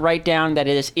lunch, Ron, write down that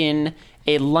it is in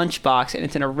a lunchbox and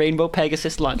it's in a Rainbow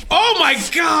Pegasus lunch. Oh my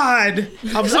god!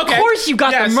 Of course you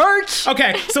got the merch.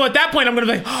 Okay, so at that point I'm gonna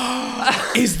be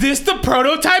like, is this the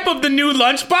prototype of the new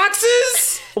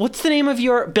lunchboxes? What's the name of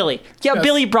your Billy? Yeah, Yes.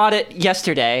 Billy brought it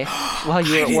yesterday while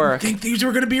you were I at didn't work. think these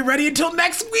were gonna be ready until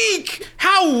next week.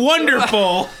 How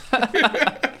wonderful!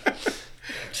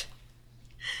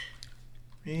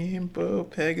 Rainbow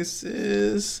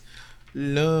Pegasus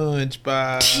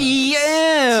lunchbox.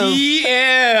 TM.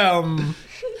 TM.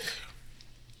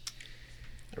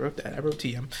 I wrote that. I wrote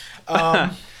TM.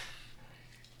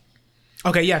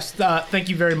 Okay. Yes. Thank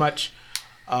you very much.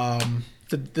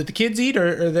 Did the kids eat?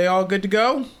 Are they all good to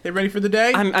go? They ready for the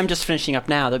day? I'm just finishing up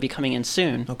now. They'll be coming in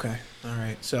soon. Okay. All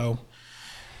right. So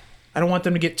I don't want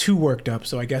them to get too worked up.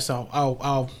 So I guess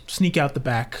I'll sneak out the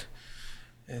back.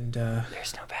 And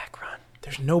There's no back, Ron.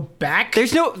 there's no back.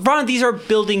 There's no Ron. These are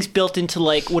buildings built into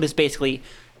like what is basically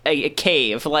a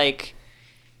cave, like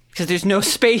because there's no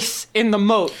space in the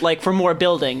moat like for more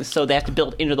buildings, so they have to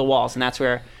build into the walls, and that's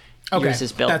where yours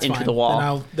is built that's into fine. the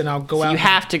wall. Then I'll go So out. you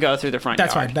have to go through the front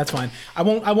That's yard. fine. That's fine. I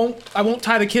won't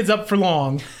tie the kids up for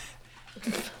long.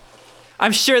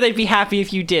 I'm sure they'd be happy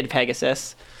if you did,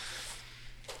 Pegasus.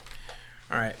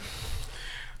 All right.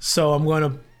 So I'm going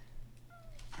to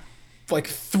like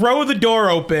throw the door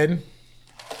open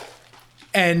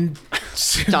and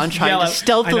Don trying yell to out-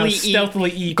 stealthily, I know,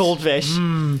 stealthily eat goldfish.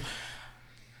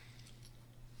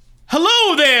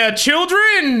 Hello there,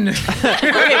 children.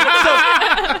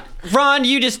 Ron,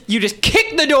 you just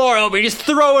kick the door open, you just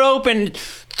throw it open,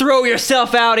 throw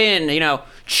yourself out in,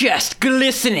 just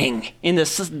glistening in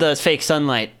the fake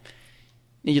sunlight.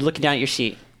 You're looking down at your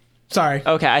sheet. Sorry.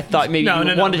 Okay, I thought maybe No,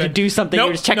 you no, wanted to good. do something. Nope, You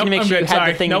were just checking nope, to make I'm sure you good. had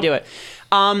Sorry. the thing Nope. to do it.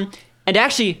 And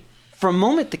actually, for a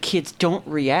moment, the kids don't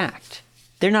react.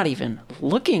 They're not even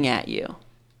looking at you.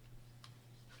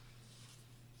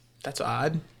 That's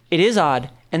odd. It is odd.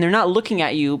 And they're not looking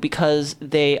at you because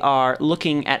they are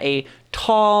looking at a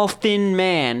tall, thin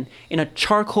man in a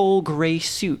charcoal gray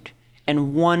suit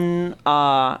and one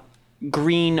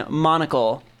green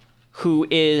monocle who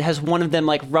has one of them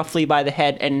like roughly by the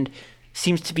head and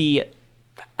seems to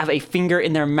have a finger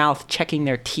in their mouth checking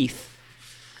their teeth.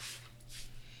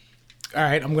 All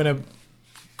right, I'm going to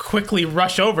quickly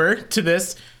rush over to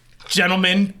this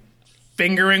gentleman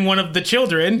fingering one of the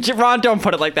children. Ron, don't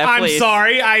put it like that, I'm please.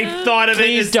 sorry. I thought of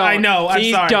Please it as... don't. I know.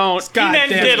 Please I'm sorry. don't. God He meant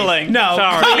damn it. diddling. No.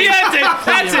 Sorry. Oh, yeah, that's it.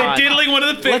 That's Ron. it. Diddling one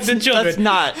of the pigs and children. Let's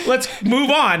not. Let's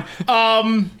move on.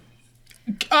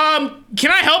 Can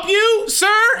I help you,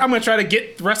 sir? I'm gonna try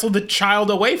to wrestle the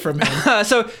child away from him.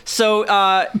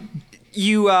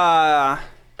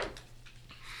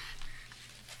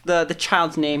 The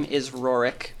child's name is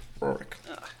Rorik. Rorik.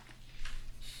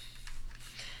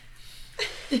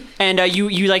 And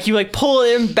you pull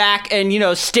him back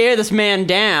and stare this man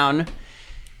down.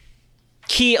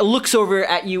 He looks over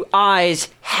at you, eyes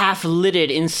half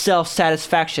lidded in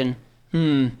self-satisfaction.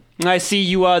 I see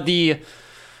you are the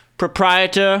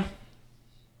proprietor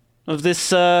of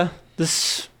this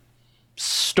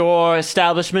store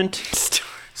establishment.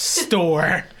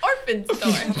 Store. Orphan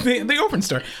store. The orphan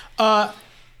store.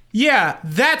 Yeah,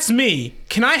 that's me.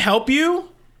 Can I help you?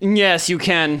 Yes, you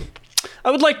can.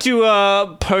 I would like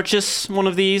to purchase one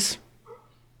of these.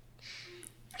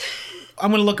 I'm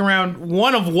gonna look around.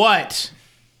 One of what?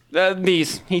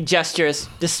 These. He gestures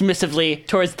dismissively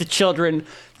towards the children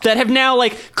that have now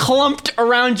clumped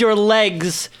around your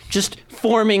legs, just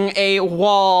forming a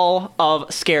wall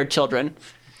of scared children.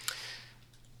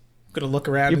 I'm gonna look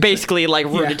around. You're basically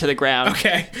rooted to the ground.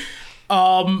 Okay.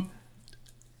 The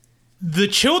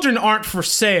children aren't for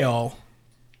sale.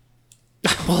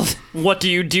 Well, what do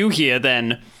you do here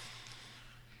then?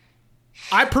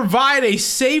 I provide a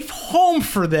safe home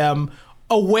for them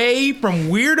away from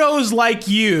weirdos like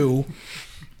you.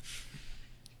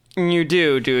 You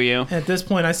do you? At this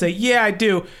point, I say, yeah, I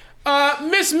do.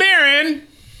 Miss Marin,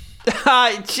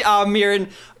 Mirren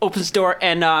opens the door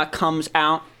and comes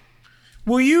out.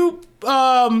 will you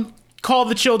call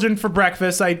the children for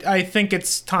breakfast? I think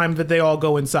it's time that they all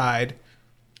go inside.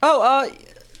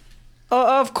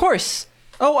 Of course.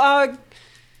 I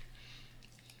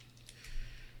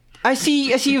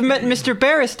see you've met Mr.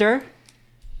 Barrister.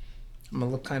 I'm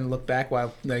gonna look back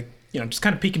while just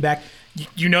kind of peeking back.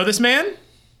 You know this man?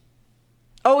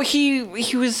 Oh, he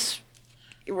was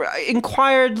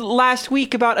inquired last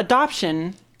week about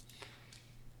adoption.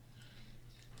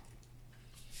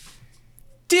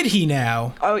 Did he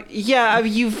now? Oh, yeah,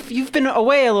 you've been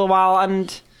away a little while,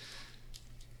 and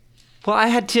well, I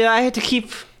had to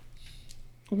keep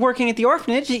working at the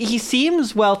orphanage. He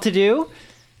seems well-to-do.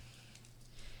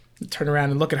 Turn around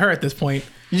and look at her at this point.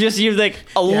 You're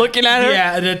looking at her.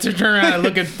 Yeah, and then to turn around and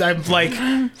look at. I'm like,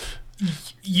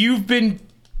 you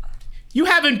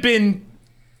haven't been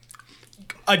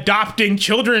adopting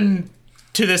children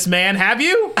to this man, have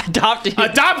you? Adopting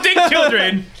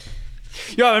children.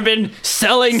 You haven't been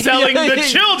selling The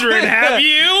children, have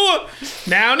you?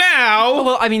 Now.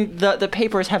 Well, I mean, the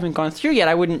papers haven't gone through yet.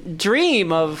 I wouldn't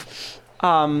dream of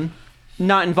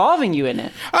not involving you in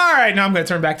it. All right, now I'm going to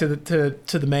turn back to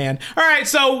the man. All right,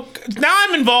 so now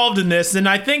I'm involved in this, and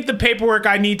I think the paperwork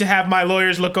I need to have my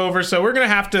lawyers look over, so we're going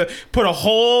to have to put a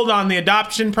hold on the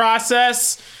adoption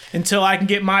process until I can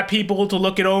get my people to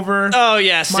look it over. Oh,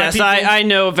 yes, people. I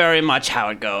know very much how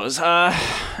it goes.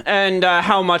 And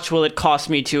how much will it cost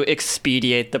me to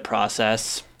expedite the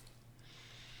process?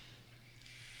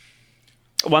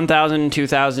 1,000,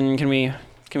 2,000, can we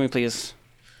please...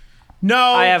 No.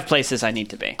 I have places I need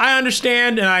to be. I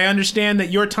understand, and I understand that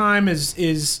your time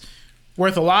is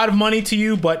worth a lot of money to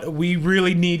you, but we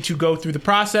really need to go through the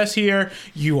process here.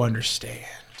 You understand.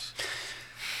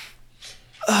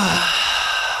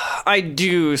 I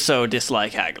do so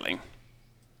dislike haggling.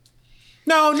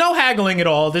 No haggling at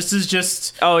all. This is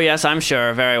just... Oh, yes, I'm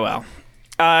sure. Very well.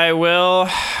 I will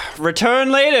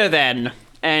return later then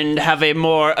and have a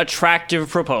more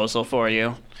attractive proposal for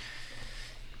you.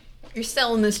 You're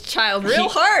selling this child real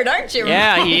hard, aren't you?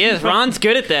 Yeah, he is. Ron's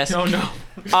good at this. Oh, no.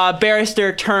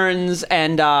 Barrister turns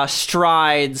and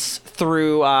strides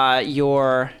through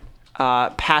your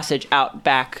passage out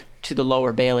back to the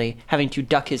lower bailey, having to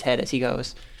duck his head as he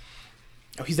goes.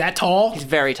 Oh, he's that tall? He's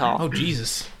very tall. Oh,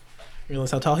 Jesus. I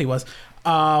realized how tall he was.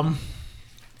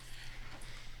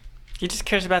 He just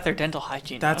cares about their dental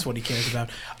hygiene. That's what he cares about.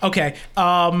 Okay.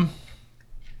 At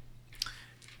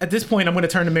this point, I'm going to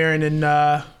turn to Marin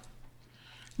and...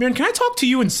 Marin, can I talk to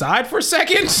you inside for a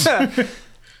second?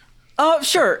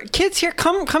 Sure. Kids, here,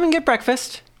 come and get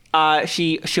breakfast.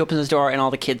 She opens his door and all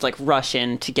the kids rush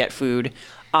in to get food.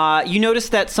 You notice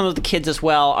that some of the kids as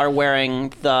well are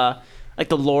wearing the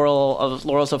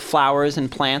laurels of flowers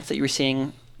and plants that you were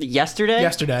seeing yesterday.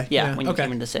 Yeah, when you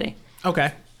came into the city.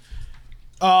 Okay.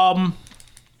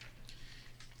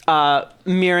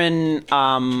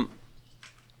 Mirren,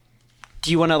 do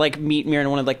you want to meet Mirren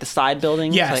in one of the side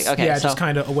buildings? Yes. Okay. Yeah, just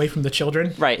kind of away from the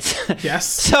children. Right. Yes.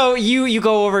 So you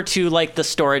go over to the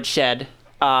storage shed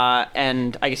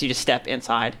and I guess you just step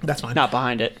inside. That's fine. Not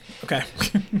behind it. Okay.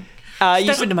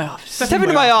 You Step into my office. step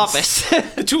into my office.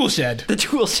 The tool shed. The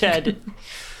tool shed.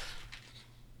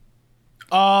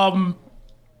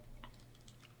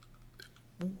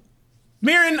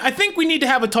 Mirren, I think we need to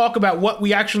have a talk about what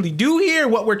we actually do here,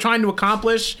 what we're trying to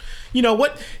accomplish. You know,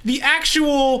 what the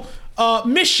actual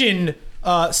mission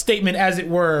statement, as it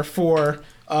were, for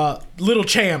Little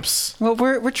Champs. Well,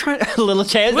 we're trying Little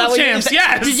Champs. Little Champs,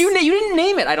 yes. Did you didn't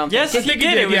name it? I don't Yes, think. you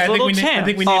did. It was Little I Champs.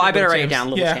 think we Oh, named I it better Little write it Champs. down.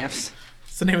 Little Yeah. Champs.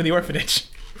 It's the name of the orphanage.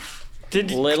 Did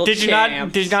you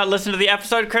Champs. not listen to the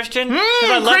episode, Christian?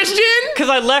 Christian? Because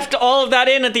I left all of that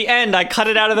in at the end. I cut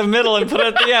it out of the middle and put it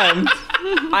at the end.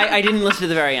 I didn't listen to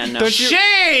the very end. No. Don't you-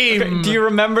 Shame! Do you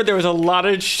remember there was a lot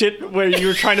of shit where you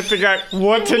were trying to figure out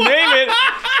what to name it?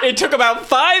 It took about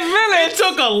 5 It minutes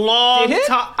took a long Did it?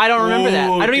 time. I don't remember that.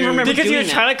 I don't even remember because you were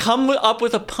doing trying to come up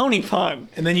with a pony pun.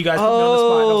 And then you guys put me on the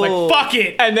spot. And I was Oh. like, fuck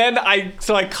it. And then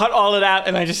I cut all of that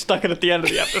and I just stuck it at the end of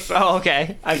the episode. Oh,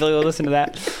 okay. I really will listen to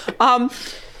that.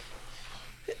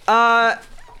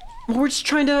 We're just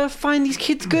trying to find these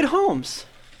kids good homes.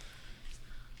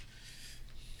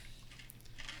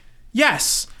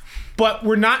 Yes, but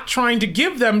we're not trying to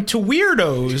give them to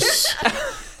weirdos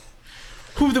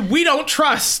who we don't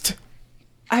trust.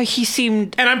 He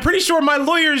seemed. And I'm pretty sure my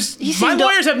lawyers seemed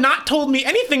have not told me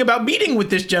anything about meeting with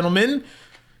this gentleman,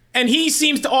 and he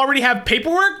seems to already have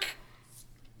paperwork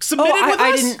submitted with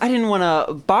us. I didn't want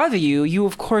to bother you. You,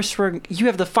 of course, you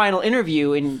have the final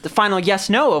interview and the final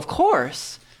yes/no, of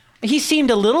course. He seemed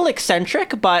a little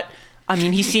eccentric, but I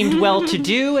mean, he seemed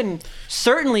well-to-do and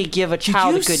certainly give a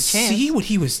child a good chance. See what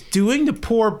he was doing to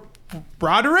poor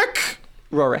Roderick?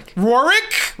 Rorik.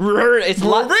 It's a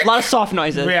lot of soft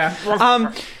noises. Yeah.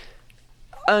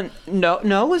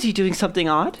 No. Was he doing something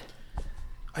odd?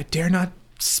 I dare not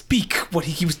speak what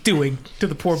he was doing to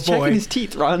the poor boy. Checking his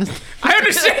teeth, Ron. I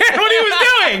understand what he was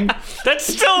doing. That's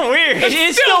still weird. It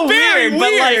is still still very weird,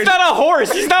 but like weird. He's not a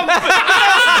horse. He's not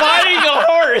fighting a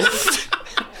horse.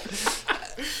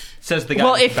 Says the guy.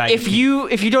 well, with the if baggy if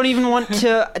teeth. you don't even want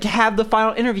to have the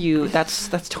final interview, that's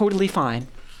totally fine.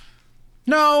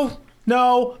 No.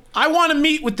 I want to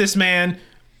meet with this man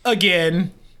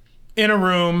again in a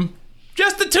room.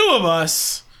 Just the two of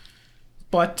us.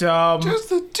 But Just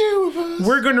the two of us.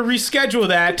 we're going to reschedule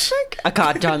that.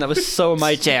 God darn, that was so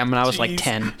my jam when I was like Jeez.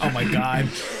 10. Oh my god.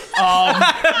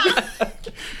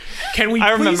 Can we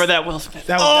I remember please- that Will Smith.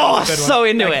 That was a good one. so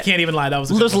into I it. can't even lie. That was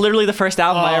a It good was one. literally the first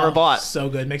album I ever bought. So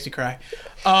good. Makes me cry.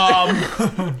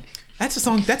 That's a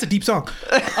song. That's a deep song.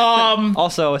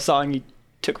 Also, a song you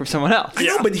took from someone else. I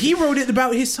know, but he wrote it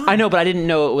about his son. I know, but I didn't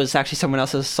know it was actually someone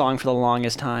else's song for the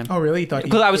longest time. Oh, really? You thought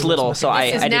Because I was little, so I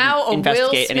This is didn't now a Will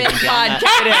investigate Smith anything beyond podcast.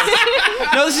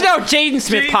 that. No, this is now a Jaden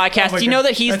Smith Jaden- podcast. oh my Do you know God.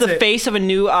 that he's That's the it. face of a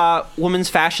new woman's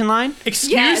fashion line?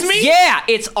 Excuse Yes. me? Yeah,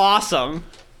 it's awesome.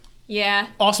 Yeah.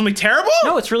 Awesomely terrible?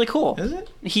 No, it's really cool. Is it?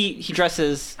 He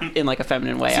dresses in like a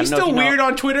feminine way. I He's don't know still if you know. weird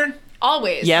on Twitter?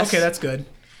 Always. Yes. Okay, that's good.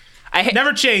 I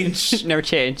Never changed. never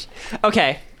change.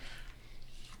 Okay.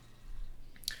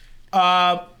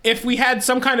 If we had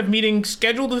some kind of meeting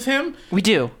scheduled with him, We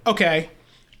do. okay.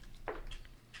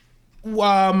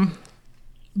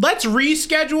 Let's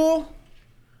reschedule.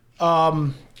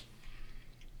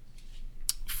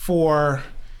 For,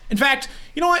 in fact,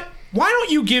 you know what? Why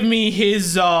don't you give me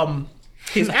his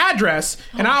address,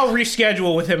 and I'll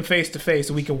reschedule with him face to face,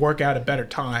 so we can work out a better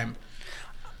time.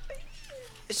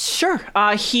 Sure.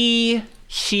 She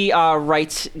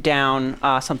writes down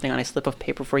something on a slip of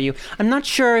paper for you. I'm not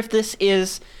sure if this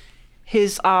is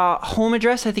his home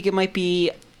address. I think it might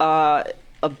be a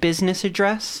business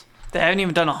address. They haven't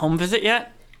even done a home visit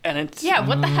yet, and it's Yeah,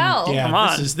 what the hell? Yeah, Come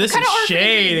on. this What is kind of orphanage are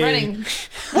shady. you running?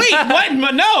 Wait, what?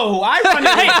 No, I run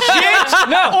a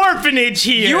legit orphanage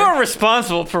here. you are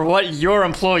responsible for what your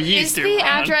employees Is do. the Ron.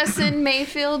 address in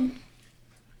Mayfield?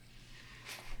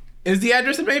 Is the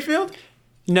address in Mayfield?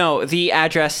 No, the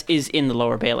address is in the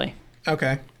Lower Bailey.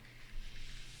 Okay.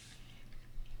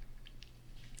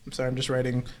 I'm sorry, I'm just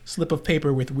writing slip of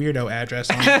paper with weirdo address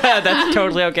on it. That's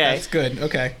totally okay. That's good.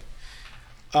 Okay.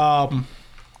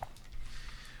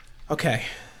 Okay.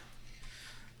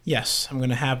 Yes, I'm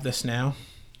gonna have this now.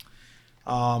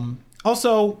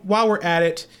 Also, while we're at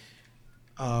it,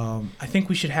 I think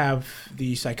we should have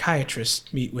the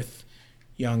psychiatrist meet with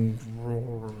young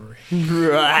Rory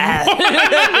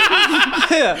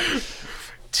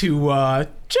to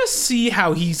just see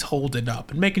how he's holding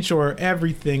up and making sure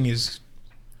everything is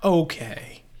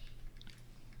okay.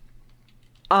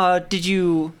 Did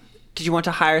you want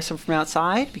to hire someone from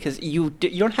outside? Because you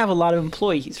don't have a lot of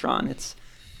employees, Ron.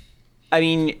 I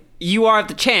mean, you are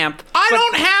the champ. I but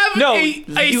don't have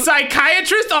no, a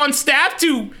psychiatrist on staff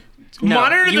to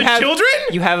monitor you the have- children?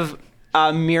 You have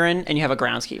Mirren and you have a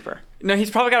groundskeeper. No,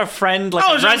 he's probably got a friend, like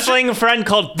Oh, a wrestling friend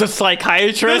called the The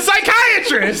psychiatrist.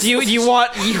 psychiatrist! You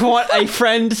want a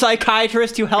friend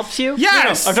psychiatrist who helps you?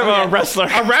 Yes! I'm talking about a wrestler.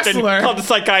 A wrestler. Called the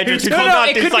psychiatrist. Who's No, called no, not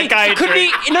it the could be. psychiatrist. It could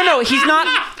be. No, he's not.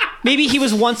 Maybe he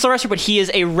was once a wrestler, but he is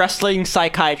a wrestling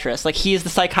psychiatrist. Like he is the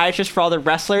psychiatrist for all the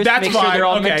wrestlers. That's to make fine. sure they're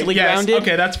all okay, mentally yes. grounded.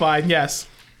 Okay, that's fine. Yes.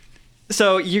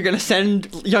 So you're gonna send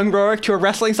young Rorik to a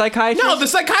wrestling psychiatrist? No, the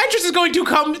psychiatrist is going to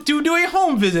come to do a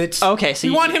home visit. Okay, so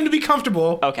we you- want him to be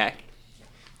comfortable. Okay.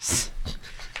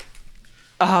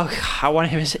 Oh, I want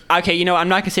him to say... Okay, you know, I'm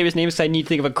not going to say his name because I need to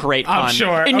think of a great pun. I'm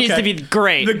sure. It needs Okay. to be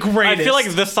great. The greatest. I feel like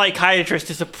the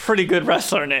psychiatrist is a pretty good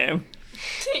wrestler name.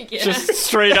 Yeah. Just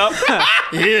straight up.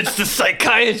 It's the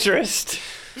psychiatrist.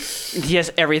 He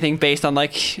has everything based on,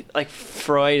 like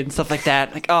Freud and stuff like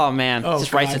that. Like, oh, man. Oh, it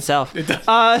just writes God. itself. It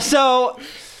does.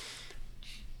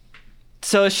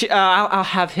 So I'll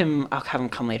have him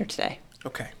come later today.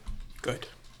 Okay, good.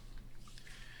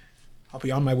 I'll be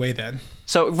on my way then.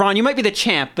 So, Ron, you might be the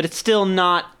champ, but it's still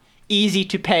not easy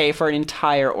to pay for an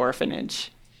entire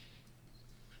orphanage.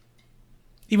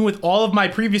 Even with all of my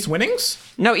previous winnings?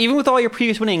 No, even with all your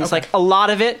previous winnings, Okay. like a lot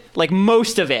of it, like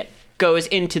most of it, goes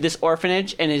into this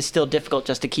orphanage, and it is still difficult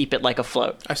just to keep it like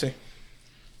afloat. I see.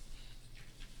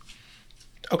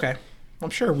 Okay. I'm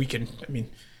sure we can. I mean,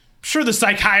 I'm sure the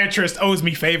psychiatrist owes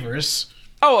me favors.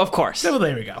 Oh, of course. So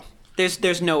there we go.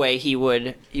 There's no way he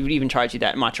would even charge you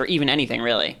that much, or even anything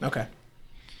really. Okay.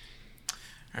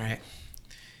 All right.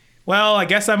 Well, I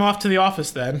guess I'm off to the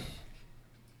office then.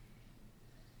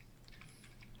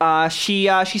 She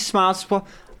smiles. Well,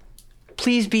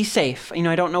 please be safe. You know,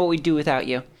 I don't know what we'd do without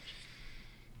you.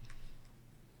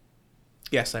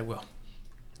 Yes, I will.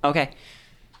 Okay.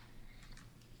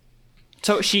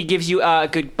 So she gives you a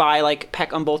goodbye, like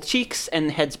peck on both cheeks,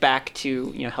 and heads back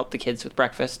to help the kids with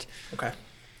breakfast. Okay.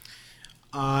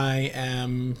 I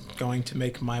am going to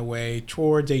make my way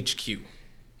towards HQ.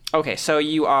 Okay, so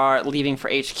you are leaving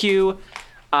for HQ.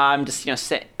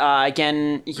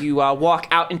 Again, you walk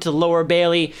out into Lower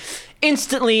Bailey,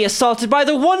 instantly assaulted by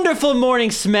the wonderful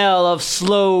morning smell of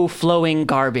slow-flowing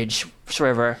garbage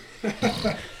river.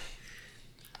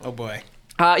 Oh boy.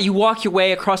 You walk your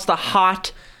way across the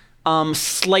hot,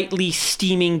 slightly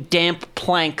steaming, damp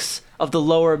planks of the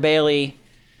Lower Bailey.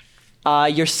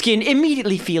 Your skin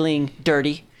immediately feeling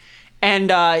dirty, and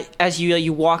as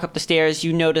you walk up the stairs,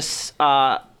 you notice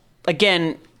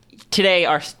again today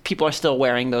people are still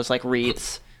wearing those like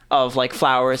wreaths of like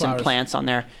flowers and plants on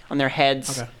their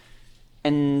heads, Okay.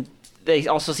 and they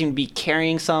also seem to be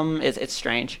carrying some. It's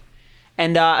strange,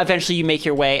 and eventually you make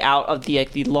your way out of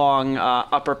the long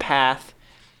upper path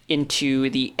into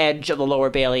the edge of the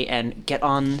Lower Bailey and get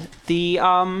on the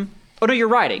Oh no, you're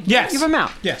riding. Yes. You have a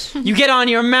mount. Yes. You get on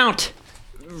your mount.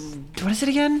 What is it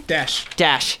again?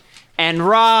 Dash. And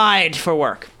ride for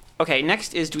work. Okay,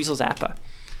 next is Dweezil Zappa.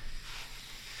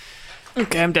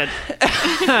 Okay, I'm dead.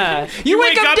 You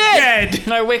wake up dead.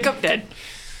 And I wake up dead.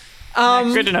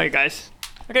 Good to know you guys.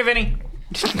 Okay, Vinny.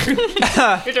 Your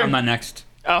turn. I'm not next.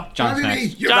 Oh, John's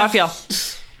next. Raphael.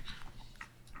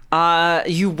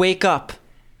 You wake up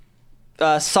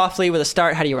softly with a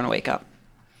start. How do you want to wake up?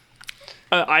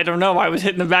 I don't know. I was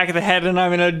hit in the back of the head and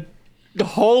I'm in a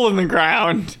hole in the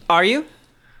ground. Are you?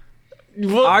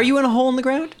 Well, Are you in a hole in the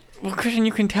ground? Well, Christian,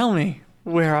 you can tell me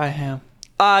where I am.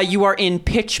 You are in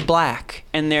pitch black,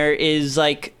 and there is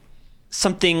like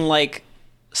something like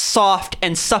soft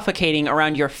and suffocating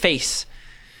around your face.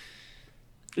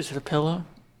 Is it a pillow?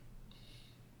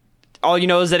 All you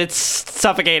know is that it's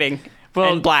suffocating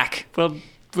and black.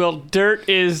 Well, dirt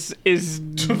is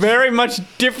very much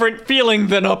different feeling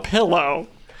than a pillow.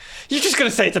 You're just gonna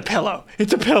say it's a pillow.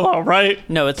 It's a pillow, right?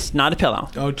 No, it's not a pillow.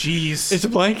 Oh, jeez. It's a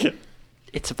blanket.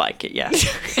 It's a blanket, yes.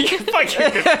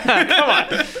 Come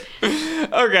on.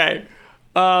 Okay.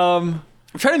 I'm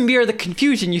trying to mirror the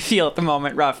confusion you feel at the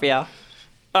moment, Raphael.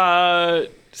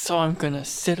 So I'm gonna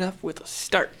sit up with a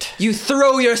start. You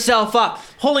throw yourself up,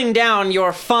 holding down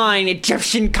your fine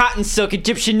Egyptian cotton silk,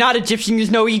 Egyptian, not Egyptian, there's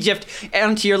no Egypt,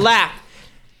 onto your lap.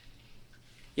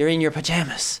 You're in your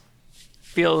pajamas.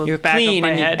 Feel the You're back clean, of my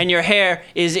and, head. and your hair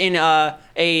is in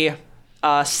a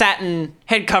satin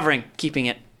head covering, keeping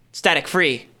it static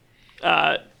free.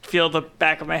 Feel the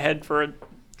back of my head for a,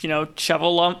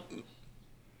 shovel lump.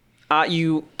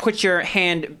 You put your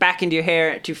hand back into your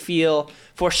hair to feel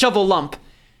for shovel lump.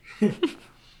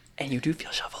 And you do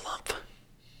feel shovel lump.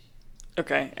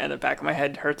 Okay, and the back of my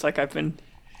head hurts like I've been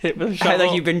hit with a shovel.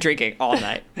 Like you've been drinking all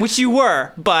night. Which you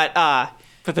were, but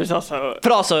But there's also...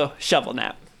 also shovel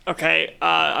nap. Okay,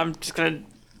 I'm just gonna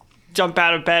jump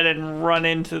out of bed and run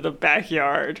into the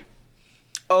backyard.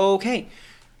 Okay.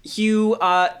 You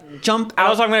jump And out.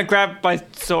 also, I'm gonna grab my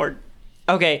sword.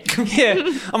 Okay. Yeah.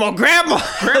 I'm gonna grab my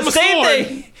my same sword.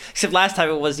 thing. Except last time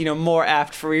it was, more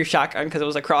apt for your shotgun because it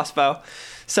was a crossbow.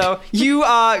 So you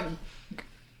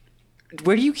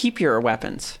where do you keep your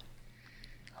weapons?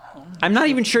 I'm not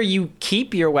even sure you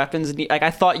keep your weapons. Like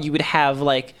I thought you would have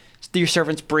like your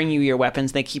servants bring you your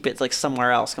weapons. They keep it like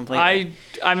somewhere else completely.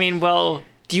 I mean, well,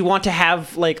 Do you want to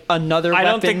have like another I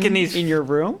weapon don't think in your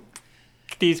room?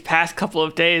 these past couple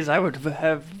of days, I would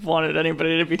have wanted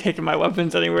anybody to be taking my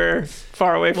weapons anywhere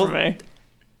far away from me.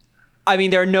 I mean,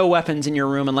 there are no weapons in your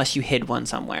room unless you hid one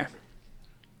somewhere.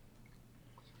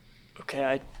 Okay,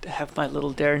 I have my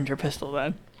little Derringer pistol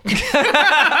then.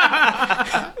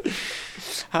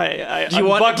 I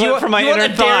unbuckle it from my inner a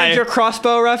thigh. Derringer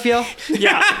crossbow, Raphael?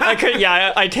 Yeah, I could.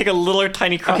 Yeah, I take a little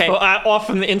tiny crossbow off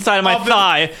from the inside of my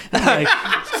thigh. Like,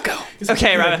 let's go.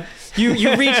 Okay, Raphael.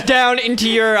 You reach down into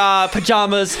your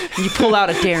pajamas and you pull out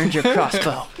a Derringer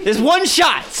crossbow. There's one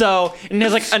shot, and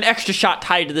there's like an extra shot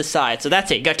tied to the side, so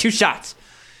that's it. You got 2 shots.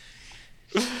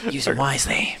 Use them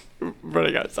wisely.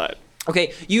 Running outside.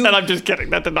 Okay, And I'm just kidding.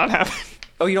 That did not happen.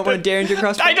 Oh, you don't want a Derringer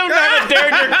crossbow? I don't have a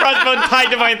Derringer crossbow tied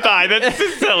to my thigh. That's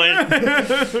just silly.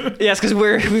 Yes, because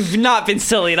we've not been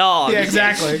silly at all. Yeah,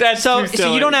 exactly. That's So too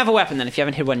silly. you don't have a weapon then if you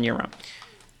haven't hid one in your room.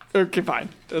 Okay, fine.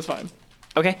 That's fine.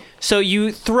 Okay, so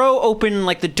you throw open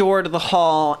like the door to the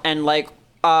hall and like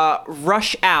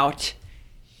rush out,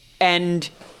 and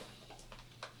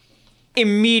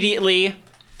immediately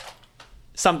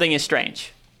something is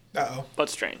strange. Uh-oh. But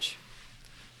strange.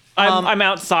 I'm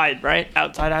outside, right?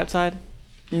 Outside.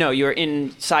 No, you're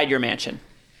inside your mansion.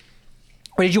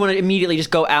 Or did you want to immediately just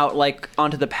go out like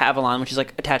onto the pavilion, which is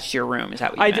like attached to your room? Is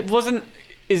that what you meant? wasn't.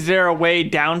 Is there a way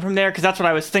down from there? Because that's what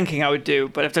I was thinking I would do.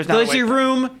 But if there's not, There's a way your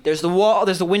room. There's the wall.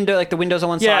 There's the window. Like the windows on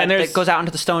one Yeah, side and there's- that goes out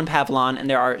into the stone pavilion, and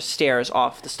there are stairs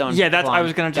off the stone. Yeah, that's. pavilion I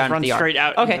was gonna just down to run the yard. straight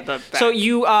out. Okay, Into the back. so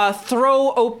you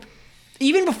throw open.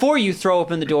 Even before you throw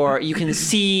open the door, you can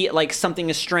see like something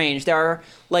is strange. There are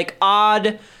like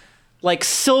odd, like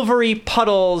silvery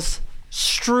puddles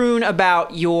strewn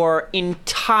about your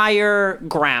entire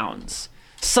grounds.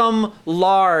 Some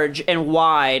large and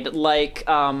wide, like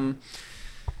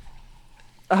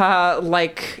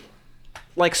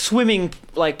swimming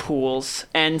like pools,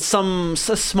 and some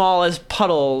as small as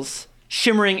puddles,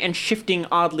 shimmering and shifting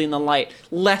oddly in the light.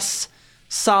 Less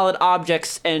solid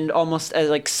objects and almost as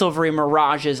like silvery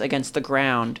mirages against the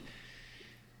ground.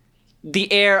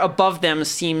 The air above them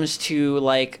seems to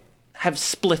like have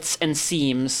splits and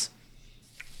seams.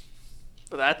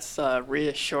 That's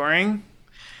reassuring.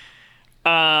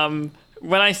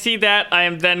 When I see that, I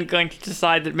am then going to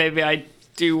decide that maybe I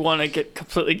do want to get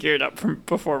completely geared up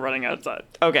before running outside.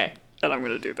 Okay. And I'm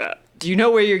going to do that. Do you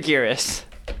know where your gear is?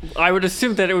 I would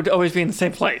assume that it would always be in the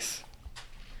same place.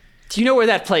 Do you know where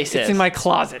that place is? It's in my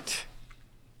closet.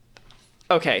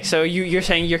 Okay, so you're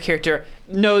saying your character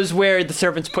knows where the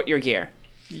servants put your gear.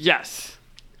 Yes.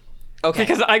 Okay.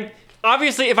 Because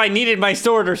obviously, if I needed my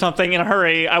sword or something in a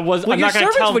hurry, I'm your not going to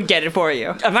servants tell. would get it for you.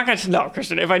 I'm not going to no,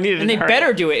 Christian. If I needed it, And they in a hurry,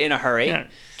 better do it in a hurry. Yeah,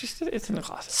 just it's in the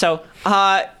closet. So,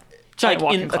 Giant like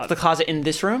walk-in in closet. the closet in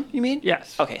this room, you mean?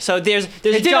 Yes. Okay, so there's a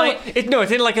It's giant...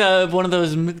 it's in like one of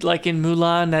those like in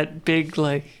Mulan, that big it's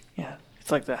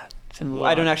like that. It's in Mulan.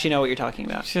 I don't actually know what you're talking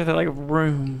about. She has that like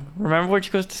room. Remember where she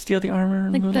goes to steal the armor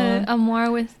in Like Mulan? the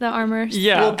armoire with the armor.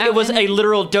 Yeah. Well, it was out in a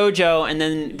literal dojo, and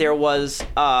then there was,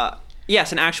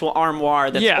 yes, an actual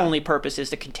armoire that's Yeah. only purpose is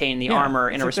to contain the Yeah, armor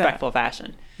in a it's like respectful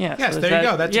fashion. Yeah. Yes, so there you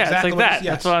go. That's yeah, exactly it's what like it that. is,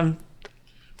 yes. That's what I'm.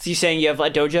 So you saying you have a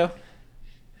dojo?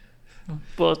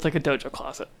 Well, it's like a dojo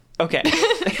closet. Okay.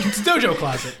 It's dojo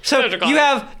closet. So Dojo closet. you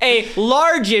have a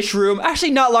large-ish room,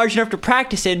 actually not large enough to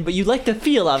practice in, but you like the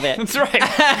feel of it. That's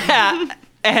right.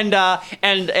 and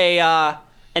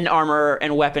an armor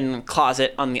and weapon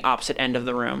closet on the opposite end of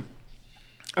the room.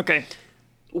 Okay.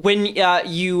 When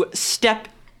you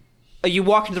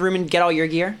walk into the room and get all your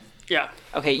gear. Yeah.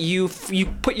 Okay, you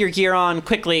put your gear on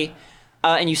quickly,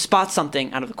 and you spot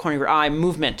something out of the corner of your eye.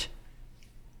 Movement.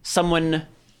 Someone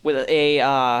with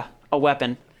a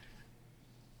weapon.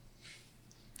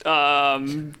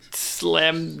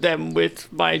 Slam them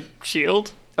with my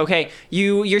shield. Okay,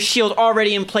 your shield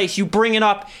already in place. You bring it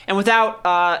up, and without.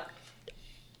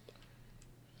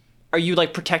 Are you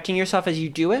like protecting yourself as you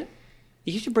do it?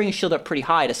 You should bring a shield up pretty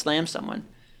high to slam someone.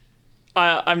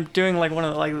 I'm doing like one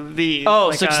of these. Oh,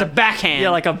 like so just a backhand. Yeah,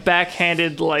 like a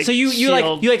backhanded like. So you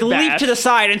shield leap bash. to the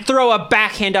side and throw a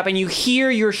backhand up, and you hear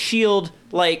your shield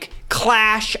like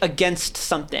clash against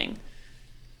something,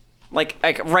 like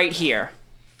right here.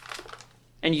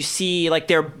 and you see like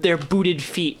their booted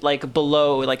feet like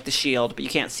below like the shield, but you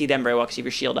can't see them very well because you have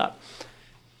your shield up.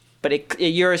 But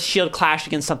your shield clashed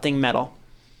against something metal.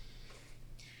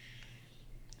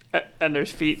 And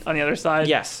there's feet on the other side?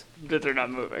 Yes. That they're not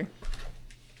moving.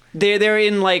 They're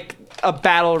in like a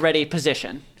battle-ready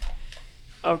position.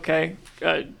 Okay.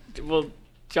 Well,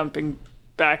 jumping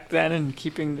back then and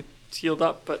keeping the shield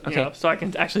up, but you Okay. know, so I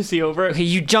can actually see over it. Okay,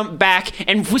 you jump back,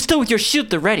 and still with your shield at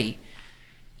the ready.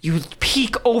 You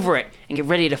peek over it and get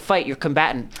ready to fight your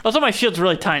combatant. Also, my shield's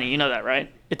really tiny. You know that,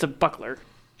 right? It's a buckler.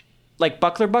 Like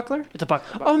buckler? It's a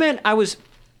buckler. Oh man,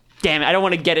 damn it, I don't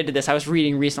want to get into this. I was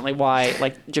reading recently why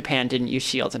like Japan didn't use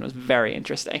shields, and it was very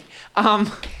interesting.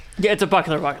 Yeah, it's a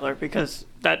buckler because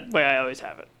that way I always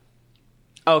have it.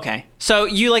 Okay. So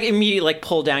you like immediately like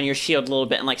pull down your shield a little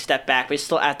bit and like step back, but it's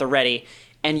still at the ready,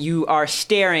 and you are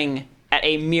staring at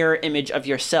a mirror image of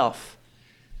yourself.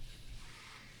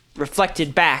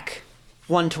 Reflected back,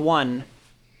 1-to-1.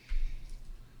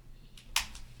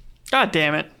 God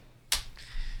damn it.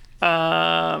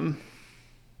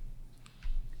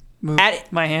 Move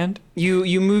At my hand.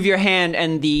 you move your hand,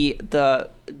 and the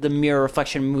mirror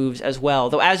reflection moves as well.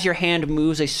 Though as your hand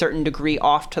moves a certain degree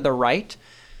off to the right,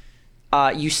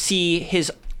 you see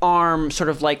his arm sort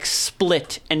of like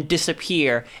split and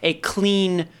disappear. A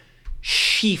clean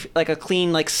sheath, like a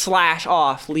clean like slash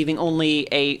off, leaving only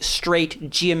a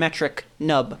straight geometric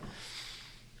nub.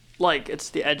 Like it's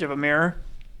the edge of a mirror.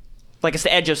 Like it's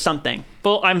the edge of something.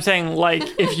 Well, I'm saying like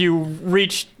if you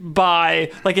reach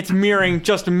by, like it's mirroring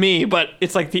just me, but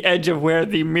it's like the edge of where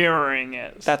the mirroring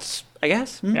is. That's, I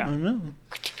guess. Yeah. I don't know.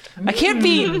 I can't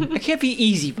be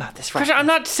easy about this, right? I'm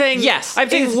not saying Yes, I'm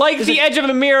saying is- like is the it- edge of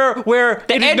the mirror where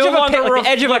The it is edge no of a longer the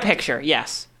edge of a picture.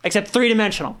 Yes, except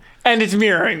 3-dimensional. and it's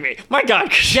mirroring me. My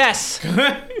God, Yes.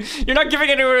 you're not giving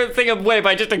anything away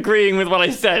by just agreeing with what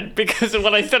I said because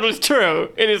what I said was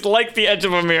true. It is like the edge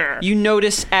of a mirror. You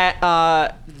notice at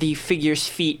the figure's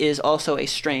feet is also a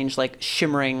strange, like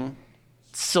shimmering,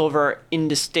 silver,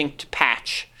 indistinct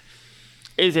patch.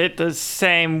 Is it the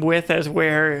same width as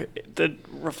where the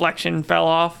reflection fell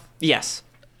off? Yes.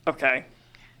 Okay.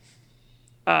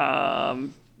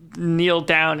 Kneel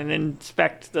down and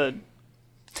inspect the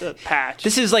patch.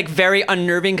 This is like very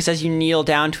unnerving because as you kneel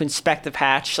down to inspect the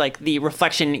patch, like the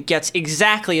reflection gets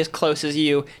exactly as close as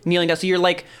you kneeling down. So you're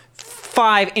like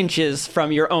 5 inches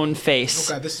from your own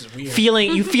face. Oh god, this is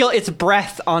weird. You feel its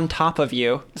breath on top of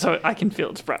you. So I can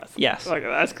feel its breath. Yes. Okay,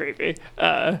 that's creepy.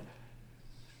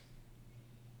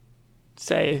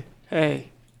 Say, hey.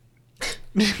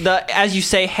 As you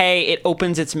say, hey, it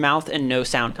opens its mouth and no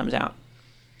sound comes out.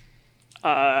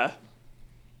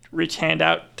 Reach hand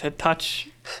out to touch.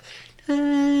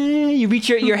 You reach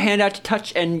your hand out to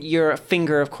touch, and your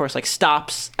finger, of course, like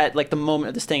stops at like the moment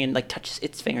of this thing and like touches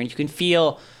its finger, and you can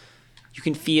feel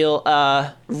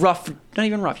rough. Not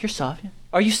even rough. You're soft.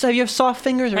 Have you have soft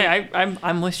fingers? Or? Hey, I'm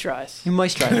moisturized. You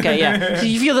moisturize. Okay, yeah. So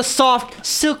you feel the soft,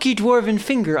 silky dwarven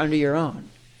finger under your own.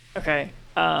 Okay.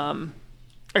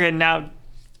 Okay, now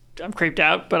I'm creeped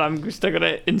out, but I'm still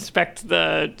gonna inspect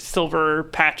the silver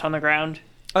patch on the ground.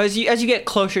 As you get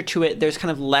closer to it, there's kind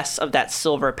of less of that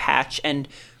silver patch and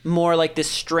more like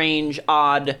this strange,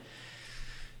 odd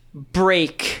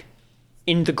break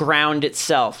in the ground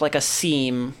itself, like a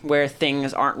seam where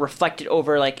things aren't reflected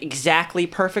over like exactly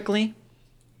perfectly,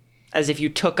 as if you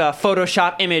took a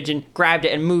Photoshop image and grabbed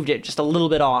it and moved it just a little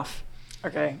bit off.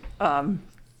 Okay.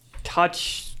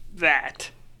 Touch that.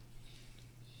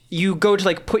 You go to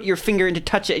like put your finger in to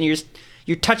touch it, and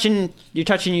you're touching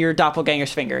your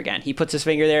doppelganger's finger again. He puts his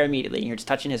finger there immediately, and you're just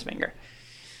touching his finger.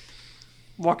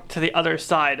 Walk to the other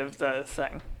side of the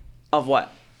thing. Of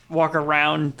what? Walk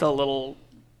around the little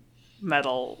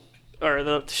metal or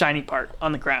the shiny part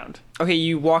on the ground. Okay,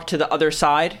 you walk to the other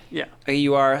side. Yeah.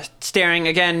 You are staring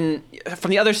again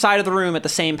from the other side of the room at the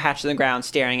same patch of the ground,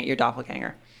 staring at your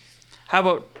doppelganger. How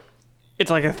about it's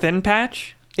like a thin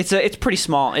patch? It's pretty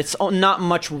small. It's not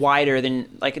much wider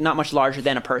than not much larger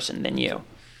than a person than you.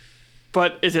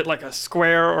 But is it like a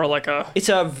square or like a? It's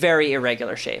a very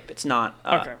irregular shape. It's not.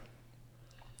 Okay.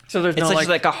 So there's It's no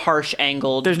like a harsh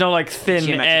angled. there's no like thin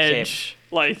geometric edge, shape.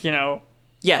 like you know.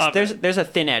 Yes, of it. there's a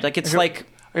thin edge. Like it's Okay, like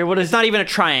Okay, what is it's not even a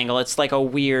triangle. It's like a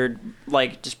weird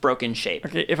like just broken shape.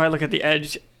 Okay, if I look at the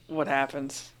edge, what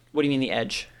happens? What do you mean the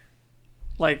edge?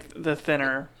 Like the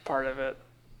thinner part of it.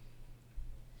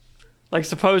 Like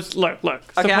suppose look. Okay,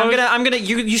 suppose, I'm gonna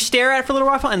you stare at it for a little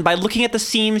while, and by looking at the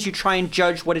seams, you try and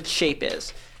judge what its shape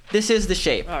is. This is the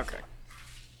shape. Okay.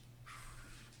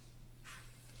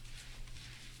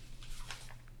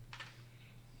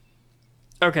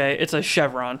 Okay, it's a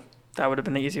chevron. That would have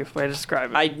been the easiest way to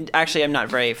describe it. I actually am not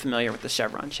very familiar with the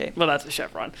chevron shape. Well, that's a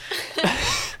chevron.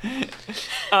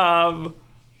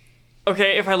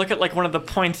 Okay, if I look at like one of the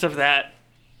points of that,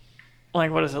 like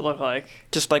what does it look like?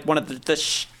 Just like one of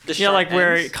the Yeah, sharp like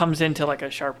where ends. it comes into like a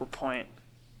sharper point.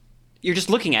 You're just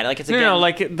looking at it like it's No,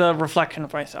 like the reflection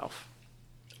of myself.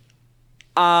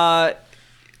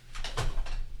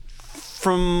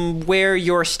 From where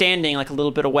you're standing, like a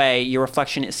little bit away, your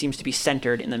reflection it seems to be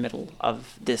centered in the middle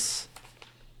of this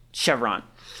chevron.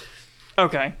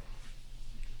 Okay.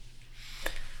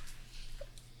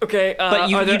 Okay, But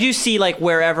you do see like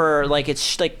wherever like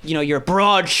it's like your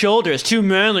broad shoulders too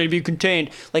manly to be contained.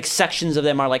 Like sections of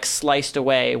them are like sliced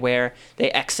away where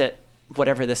they exit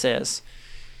whatever this is.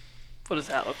 What does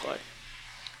that look like?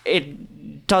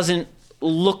 It doesn't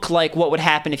look like what would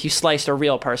happen if you sliced a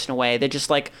real person away. They're just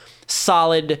like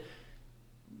solid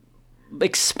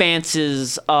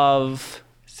expanses of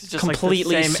It's just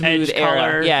completely like the same smooth edge area.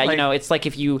 color. Yeah, like, it's like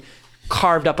if you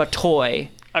carved up a toy.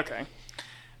 Okay.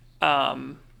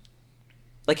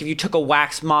 Like if you took a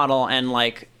wax model and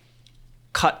like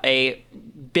cut a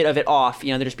bit of it off,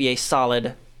 there'd just be a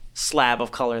solid slab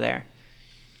of color there.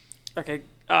 Okay.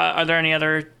 Are there any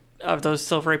other of those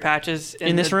silvery patches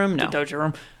In this room? No. The dojo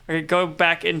room. Okay, go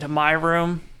back into my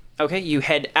room. Okay, you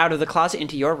head out of the closet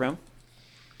into your room.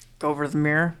 Go over to the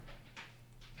mirror.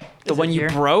 The Is one it you here?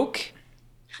 broke?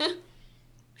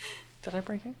 Did I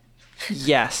break it?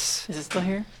 Yes. Is it still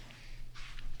here?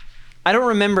 I don't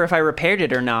remember if I repaired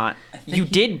it or not. You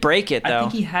did break it though. I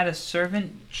think he had a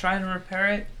servant try to repair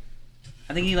it.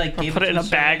 I think he like gave put it to in the a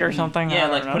bag servant or and- something? I Yeah,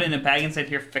 don't like know. put it in a bag and said,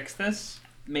 "Here, fix this."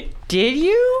 Did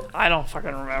you? I don't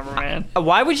fucking remember, man.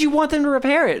 Why would you want them to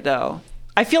repair it though?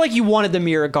 I feel like you wanted the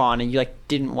mirror gone and you like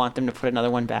didn't want them to put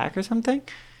another one back or something.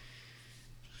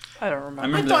 I don't remember. I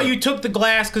remember thought that- you took the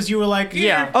glass because you were like,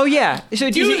 Yeah. Oh yeah. So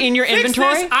is "Dude, it in your fix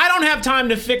inventory? this. I don't have time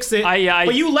to fix it.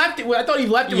 But you left it. I thought you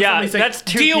left it with Yeah, somebody saying, that's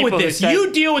two deal with people who this. said-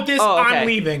 You deal with this. Oh, okay. I'm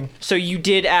leaving. So you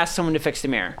did ask someone to fix the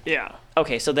mirror. Yeah.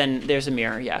 Okay, so then there's a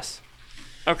mirror, yes.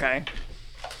 Okay.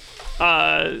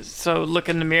 So look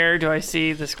in the mirror. Do I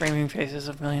see the screaming faces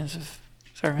of millions of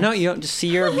servants? No, you don't just see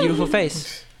your beautiful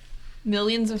face.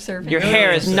 Millions of servants. Your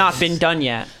hair has not been done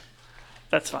yet.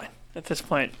 That's fine. At this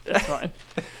point, that's fine.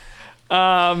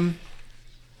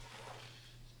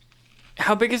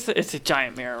 How big is it's a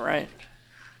giant mirror, right?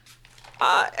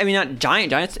 I mean, not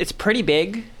giant. It's pretty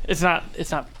big. It's not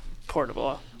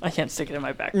portable. I can't stick it in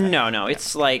my backpack. No.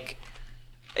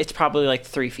 It's probably like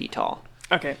 3 feet tall.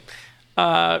 Okay.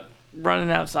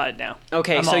 Running outside now.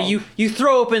 Okay, I'm so all- you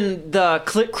throw open the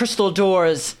crystal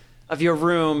doors of your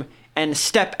room and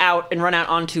step out and run out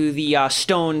onto the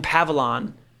stone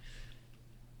pavilion.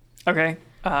 Okay.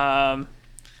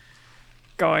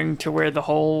 Going to where the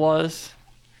hole was.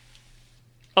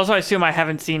 Also, I assume I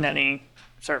haven't seen any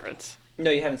servants. No,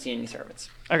 you haven't seen any servants.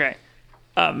 Okay.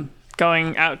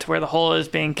 Going out to where the hole is,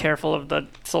 being careful of the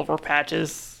silver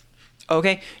patches.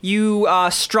 Okay, you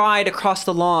stride across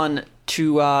the lawn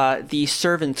to the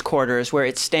servants' quarters where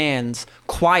it stands,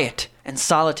 quiet and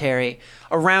solitary.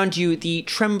 Around you, the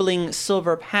trembling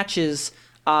silver patches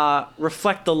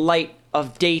reflect the light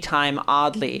of daytime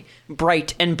oddly,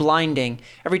 bright and blinding.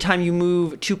 Every time you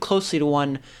move too closely to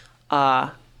one,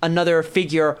 another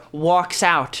figure walks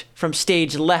out from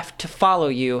stage left to follow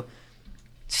you,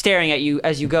 staring at you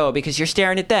as you go because you're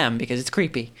staring at them because it's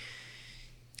creepy.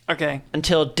 Okay.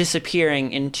 Until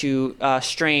disappearing into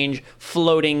strange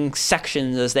floating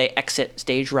sections as they exit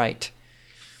stage right.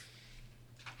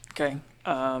 Okay.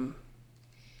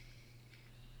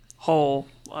 Hole.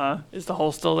 Is the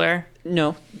hole still there?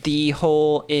 No, the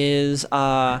hole is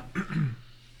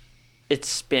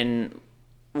it's been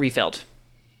refilled.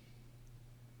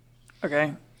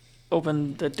 Okay.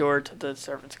 Open the door to the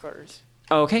servants' quarters.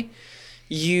 Okay.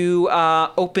 You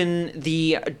open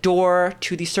the door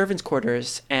to the servants'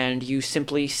 quarters, and you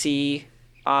simply see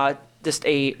just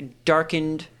a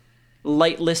darkened,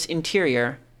 lightless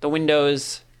interior. The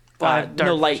windows, Well, I have dark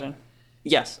no light. vision.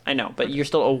 Yes, I know, but you're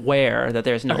still aware that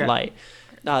there's no Okay. light.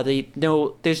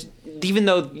 There's even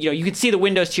though you can see the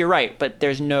windows to your right, but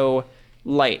there's no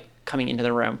light coming into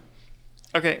the room.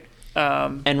 Okay.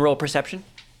 And roll perception.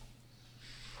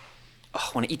 Oh,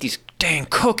 I want to eat these dang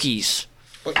cookies.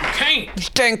 But you can't. These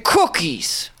dang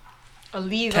cookies.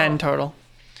 Illegal. 10 total.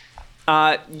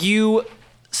 You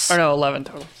Or no, 11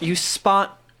 total. you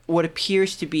spot what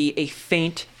appears to be a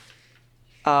faint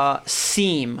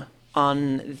seam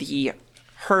on the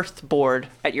hearth board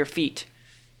at your feet.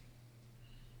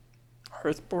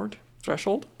 Hearthboard?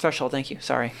 Threshold? Threshold, thank you.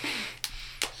 Sorry.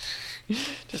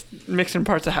 Just mixing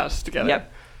parts of house together.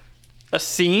 Yep. A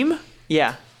seam?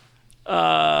 Yeah.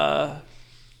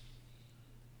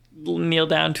 kneel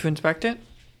down to inspect it?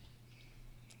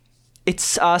 It's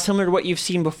similar to what you've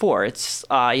seen before. It's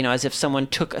as if someone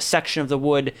took a section of the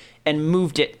wood and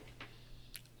moved it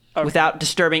without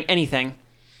disturbing anything.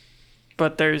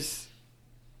 But there's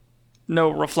no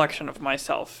reflection of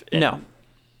myself in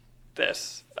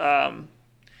this.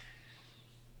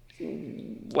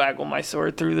 Waggle my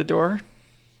sword through the door.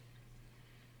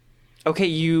 Okay,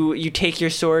 you take your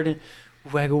sword and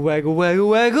waggle, waggle, waggle,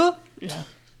 waggle. Yeah.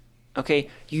 Okay,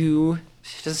 doesn't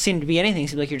seem to be anything. It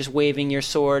seems like you're just waving your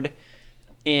sword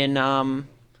in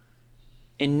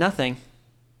nothing.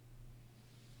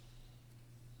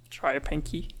 Try a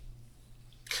pinky.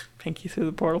 Pinky through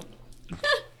the portal.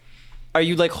 Are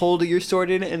you like holding your sword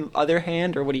in other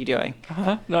hand, or what are you doing?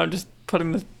 No, I'm just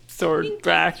putting the sword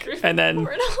back and then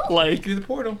like Through the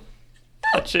portal.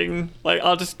 touching. Like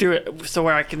I'll just do it so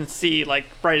where I can see like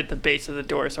right at the base of the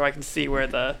door, so I can see where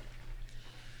the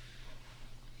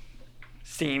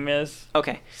seam is.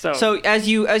 Okay. So as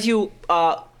you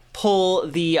pull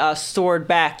the sword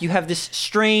back, you have this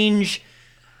strange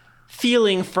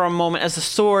feeling for a moment as the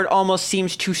sword almost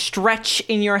seems to stretch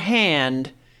in your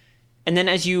hand, and then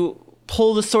as you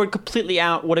pull the sword completely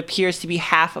out, what appears to be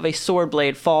half of a sword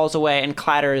blade falls away and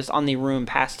clatters on the room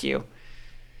past you.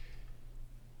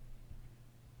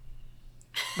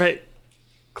 Wait,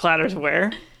 clatters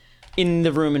where? In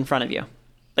the room in front of you.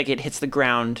 Like it hits the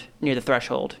ground near the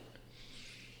threshold.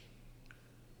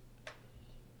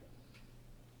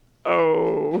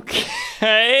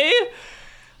 Okay.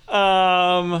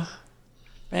 Man,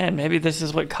 maybe this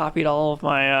is what copied all of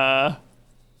my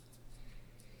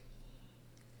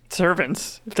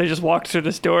servants. If they just walked through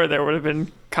this door, there would have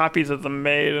been copies of them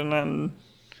made, and then.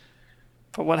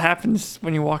 But what happens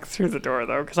when you walk through the door,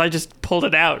 though? Because I just pulled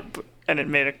it out, and it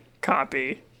made a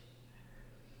copy.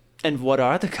 And what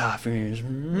are the copies?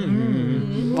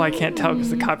 Well, I can't tell because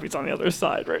the copy's on the other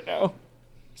side right now.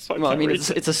 So Well, I can't mean, reach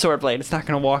it. it's a sword blade. It's not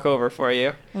going to walk over for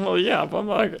you. Well, yeah, but I'm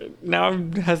like, now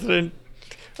I'm hesitant.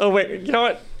 Oh, wait, you know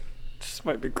what? This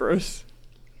might be gross.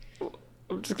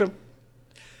 I'm just gonna.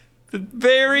 The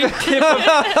very tip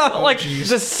of. Like, there's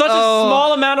such a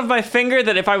small amount of my finger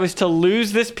that if I was to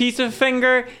lose this piece of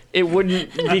finger, it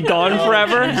wouldn't be gone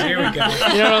forever. You Here we go.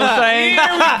 know what I'm saying?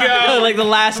 Like the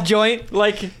last joint.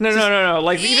 Like, no.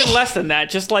 Like, even less than that.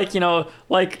 Just like,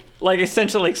 like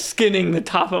essentially like skinning the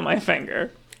top of my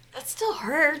finger. That still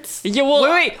hurts. Yeah, well.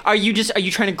 Wait. Are you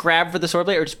trying to grab for the sword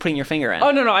blade or just putting your finger in? Oh,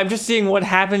 no. I'm just seeing what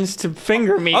happens to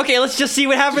finger meat. Okay, let's just see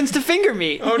what happens to finger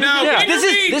meat. Oh no! Yeah. finger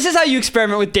meat! This is how you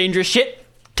experiment with dangerous shit.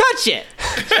 Touch it.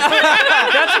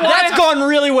 That's gone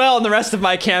really well in the rest of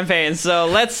my campaign. So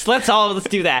let's do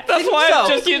that. That's why I'm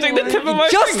just using the tip of my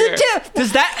just finger. the tip.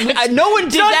 Does that? No one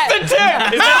did that. Just the tip!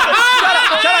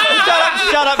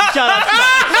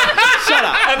 Shut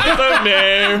up. Episode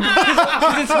name.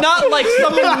 It's not like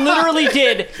someone literally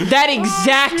did that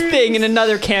exact thing in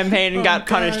another campaign and got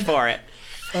punished for it.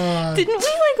 Didn't we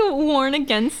like warn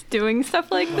against doing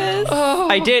stuff like this?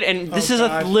 I did, and this is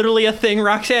God. literally a thing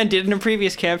Roxanne did in a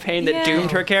previous campaign that Yeah.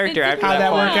 doomed her character It after did How'd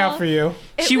that point. work out for you?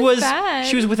 It She was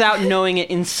bad. without knowing it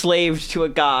enslaved to a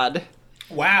god.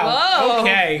 Wow. Whoa.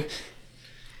 Okay.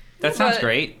 That sounds But-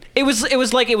 great. It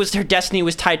was like it was her destiny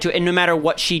was tied to it, and no matter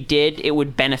what she did, it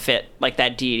would benefit like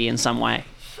that deity in some way.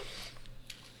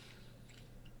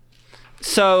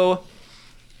 So,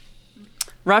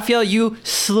 Raphael, you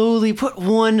slowly put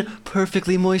one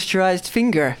perfectly moisturized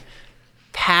finger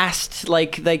past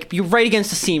like you're right against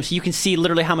the seam, so you can see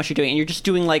literally how much you're doing, and you're just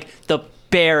doing like the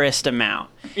barest amount.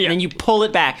 Yeah. And then you pull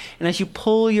it back, and as you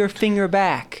pull your finger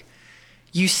back,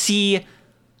 you see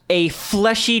a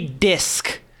fleshy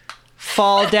disc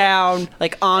fall down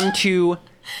like onto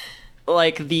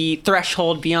like the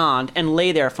threshold beyond and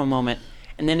lay there for a moment,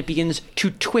 and then it begins to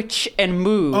twitch and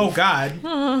move Oh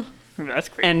God. That's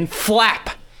great. and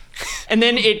flap, and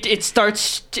then it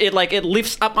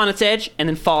lifts up on its edge and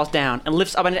then falls down and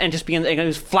lifts up and just begins and it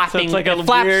was So flapping. it's like a it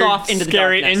flaps weird, off into the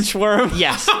scary darkness. inchworm.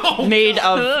 Yes, made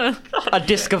of a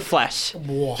disc of flesh.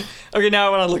 Whoa. Okay, now I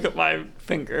want to look at my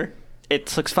finger.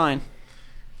 It looks fine.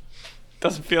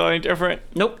 Doesn't feel any different.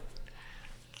 Nope.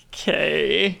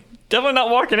 Okay. Definitely not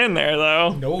walking in there,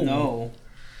 though. No.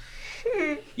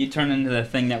 You turn into the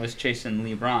thing that was chasing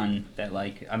LeBron, that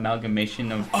like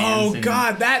amalgamation of hands Oh and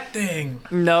God, that thing.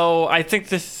 No, I think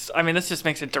this just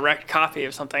makes a direct copy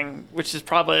of something, which is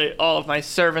probably all of my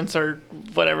servants or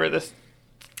whatever this.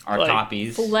 our like-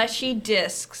 copies. Fleshy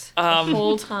discs the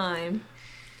whole time.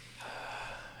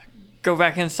 Go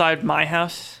back inside my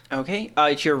house. Okay.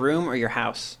 It's your room or your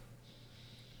house?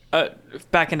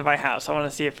 Back into my house. I want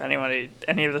to see if any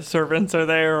of the servants are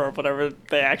there or whatever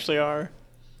they actually are.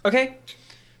 Okay.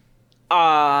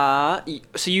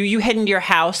 So you head into your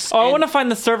house. Oh, I and- want to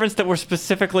find the servants that were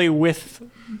specifically with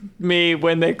me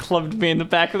when they clubbed me in the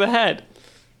back of the head.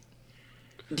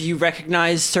 Do you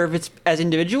recognize servants as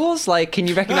individuals? Like, can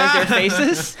you recognize their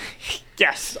faces?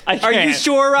 Yes, I can. Are you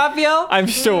sure, Raphael? I'm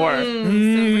sure. I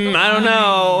don't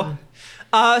know.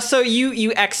 So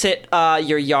you exit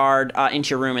your yard into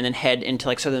your room and then head into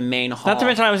like sort of the main hall. Not to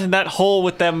mention I was in that hole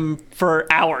with them for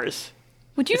hours.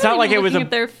 Would you It's really not like be it was looking a-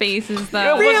 at their faces It,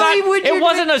 though? was not- Would it you-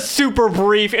 wasn't a super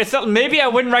brief. It's not, maybe I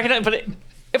wouldn't recognize, but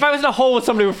if I was in a hole with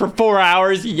somebody for 4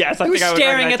 hours, yes, I you were think I would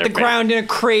staring recognize at the their face. ground in a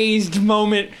crazed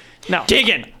moment. No,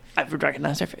 Digging. I would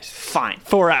recognize their face. Fine.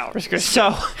 4 hours. Good.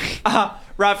 So,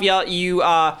 Raphael, you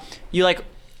like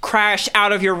crash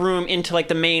out of your room into like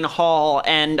the main hall,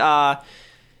 and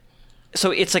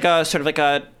so it's like a sort of like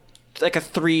a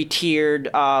 3-tiered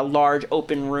large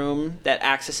open room that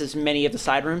accesses many of the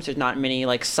side rooms. There's not many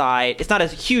like side. It's not a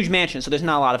huge mansion, so there's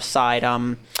not a lot of side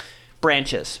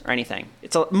branches or anything.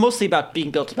 It's mostly about being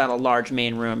built about a large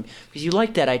main room because you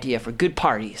like that idea for good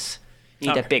parties. You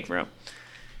need that big room.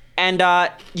 And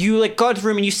you like go to the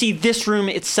room and you see this room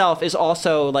itself is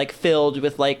also like filled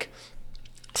with like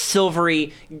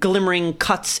silvery glimmering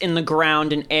cuts in the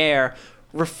ground and air,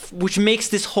 which makes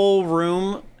this whole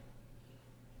room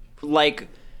like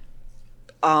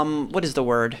what is the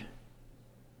word?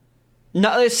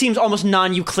 No, it seems almost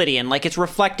non-Euclidean. Like it's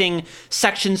reflecting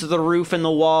sections of the roof and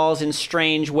the walls in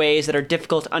strange ways that are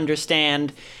difficult to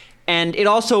understand. And it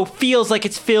also feels like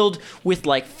it's filled with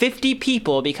like 50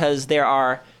 people because there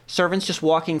are servants just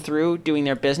walking through doing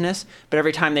their business. But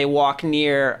every time they walk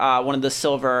near one of the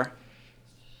silver...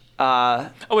 oh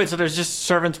wait, so there's just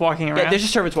servants walking around? Yeah, there's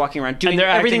just servants walking around doing they're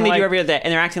everything acting they do like- every other day,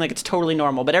 and they're acting like it's totally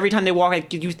normal. But every time they walk, like,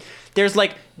 there's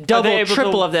like double, able to-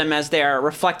 triple of them as they're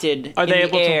reflected Are in they the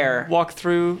able air. to walk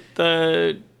through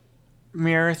the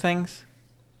mirror things?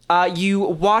 You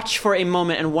watch for a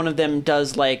moment, and one of them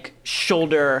does like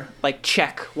shoulder, like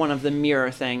check one of the mirror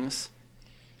things.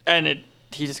 And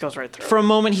he just goes right through. For a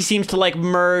moment, he seems to like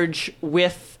merge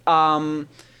with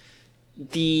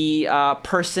the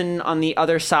person on the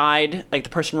other side, like the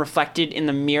person reflected in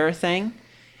the mirror thing.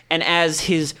 And as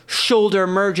his shoulder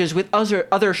merges with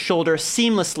other shoulder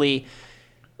seamlessly,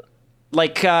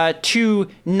 like two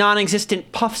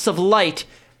non-existent puffs of light,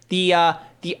 the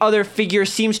other figure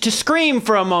seems to scream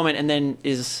for a moment and then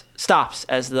stops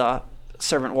as the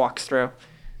servant walks through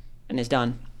and is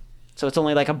done. So it's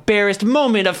only like a barest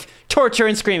moment of torture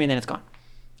and screaming, then it's gone.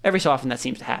 Every so often that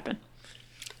seems to happen.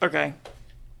 Okay.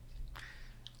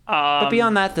 But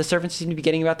beyond that, the servants seem to be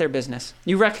getting about their business.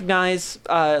 You recognize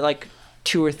like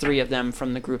 2 or 3 of them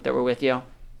from the group that were with you,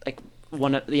 like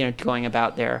going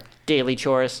about their daily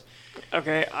chores.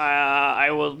 Okay, I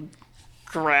will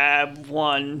grab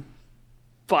one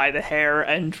by the hair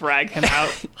and drag him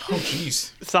Oh,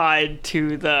 jeez. outside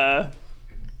to the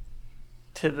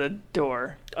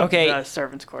door of Okay. the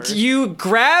servants' quarters. You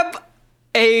grab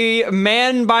a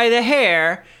man by the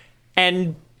hair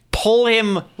and pull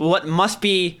him what must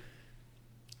be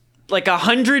like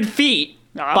 100 feet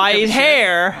No, I don't by give a his shit.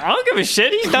 hair. I don't give a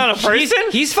shit. He's not a person.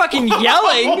 He's fucking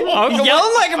yelling. He's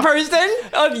yelling like a person.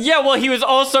 Yeah, well, he was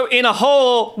also in a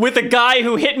hole with a guy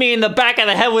who hit me in the back of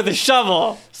the head with a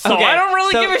shovel. So I don't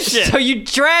really give a shit. So you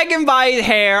drag him by his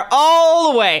hair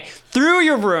all the way through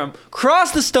your room,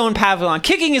 across the stone pavilion,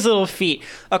 kicking his little feet,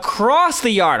 across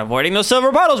the yard, avoiding those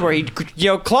silver puddles where he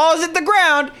claws at the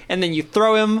ground, and then you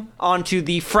throw him onto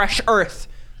the fresh earth.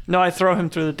 No, I throw him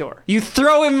through the door. You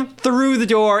throw him through the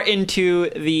door into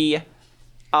the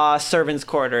servants'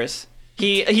 quarters.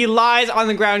 He lies on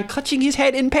the ground, clutching his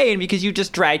head in pain because you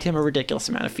just dragged him a ridiculous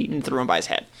amount of feet and threw him by his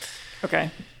head. Okay.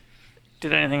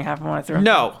 Did anything happen when I threw him?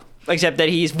 No, except that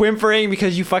he's whimpering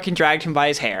because you fucking dragged him by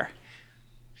his hair.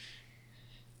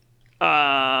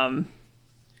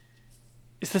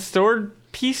 Is the sword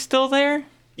piece still there?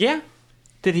 Yeah.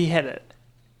 Did he hit it?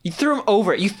 You threw him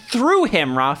over it. You threw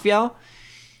him, Raphael.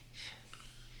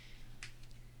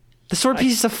 The sword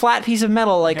piece is a flat piece of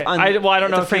metal, like Okay. on I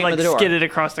don't know the if he frame like of the door. skidded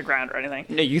across the ground or anything.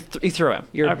 No, you threw him.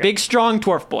 You're a Okay. big, strong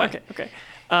dwarf boy. Okay.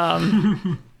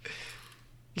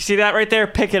 You see that right there?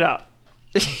 Pick it up.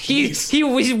 He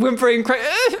was whimpering.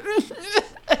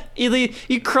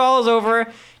 He crawls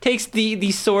over, takes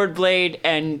the sword blade,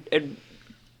 and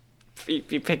he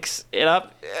picks it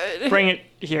up. Bring it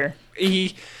here.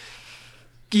 He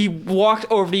walked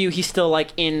over to you. He's still like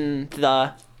in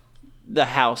the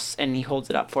house, and he holds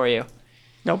it up for you.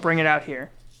 No, bring it out here.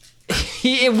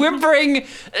 He whimpering,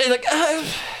 like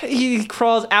he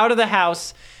crawls out of the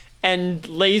house and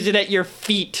lays it at your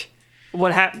feet.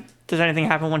 What happened? Does anything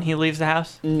happen when he leaves the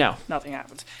house? No. Nothing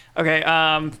happens. Okay.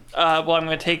 Well, I'm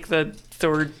gonna take the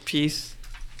sword piece.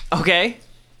 Okay.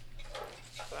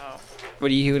 Wow. How are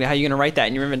you gonna write that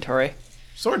in your inventory?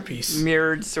 Sword piece.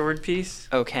 Mirrored sword piece.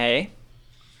 Okay.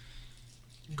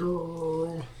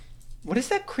 Girl. What is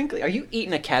that crinkly? Are you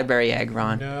eating a Cadbury egg,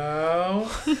 Ron? No.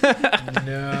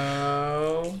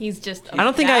 No. He's just. I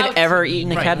don't think I've ever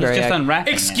eaten a Right, Cadbury he's just egg.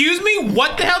 unwrapping Excuse me?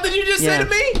 What the hell did you just say Yeah. to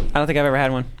me? I don't think I've ever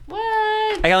had one. What?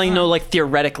 I only know like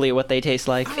theoretically what they taste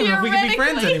like. I don't know if we can be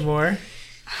friends anymore.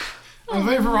 I was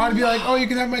waiting for Ron to be like, "Oh, you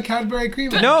can have my Cadbury cream."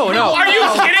 No. Are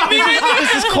you kidding me?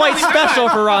 This is quite special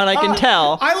for Ron, I can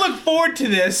tell. I look forward to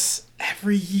this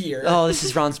every year. Oh, this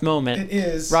is Ron's moment. It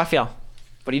is. Raphael,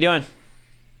 what are you doing?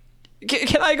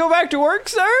 Can I go back to work,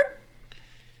 sir?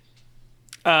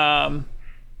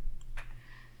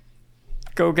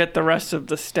 Go get the rest of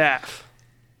the staff.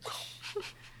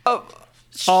 Oh,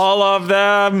 All of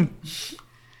them.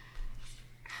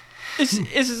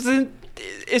 isn't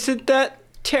that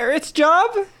Tarot's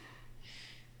job?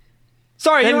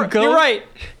 Sorry, Then you're go- right.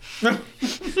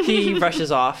 He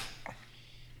rushes off.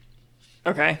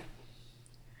 Okay.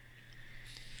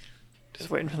 Just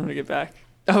waiting for them to get back.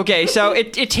 Okay, so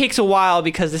it takes a while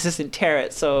because this isn't Tarot,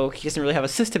 so he doesn't really have a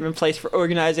system in place for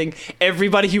organizing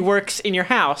everybody who works in your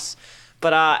house.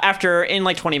 But in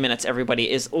like 20 minutes, everybody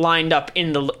is lined up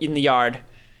in the yard.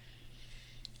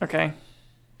 Okay.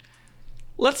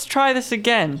 Let's try this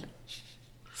again.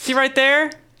 See right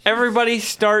there? Everybody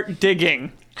start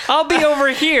digging. I'll be over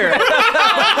here.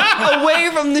 Away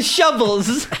from the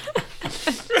shovels.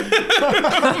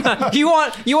 you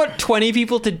want 20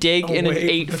 people to dig in an Away from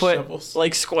the 8-foot shovels.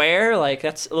 like square? Like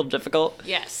that's a little difficult.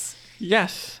 Yes.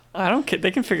 Yes. I don't care. They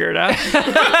can figure it out.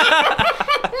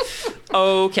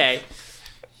 Okay.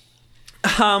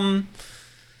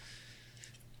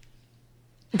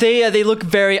 They look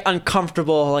very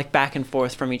uncomfortable, like back and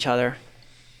forth from each other.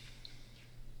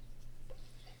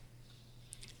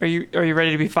 Are you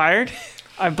ready to be fired?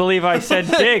 I believe I said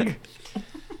dig.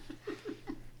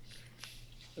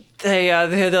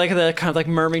 They're kind of like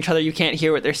murmuring each other. You can't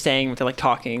hear what they're saying, but they're like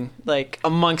talking like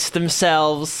amongst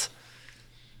themselves.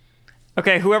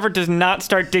 Okay, whoever does not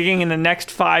start digging in the next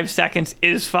 5 seconds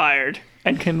is fired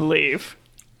and can leave.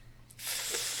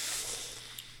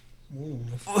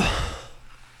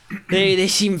 They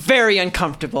seem very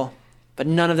uncomfortable, but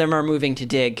none of them are moving to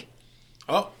dig.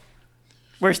 Oh,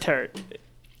 Where's Tarot?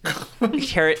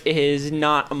 Carrot is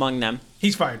not among them.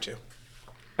 he's fired too.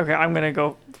 Okay, I'm gonna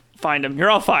go find him. You're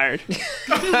all fired.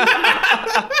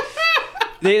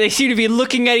 They seem to be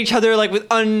looking at each other like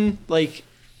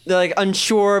they're like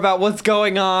unsure about what's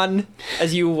going on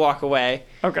as you walk away.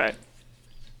 Okay.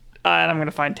 And I'm gonna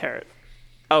find Tarot.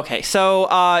 Okay,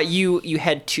 so you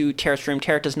head to Tarot's room.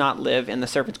 Tarot does not live in the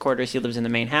servants' quarters. He lives in the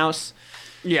main house.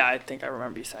 Yeah, I think I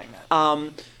remember you saying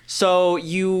that. So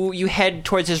you head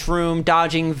towards his room,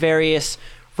 dodging various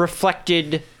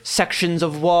reflected sections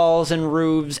of walls and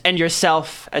roofs and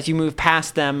yourself as you move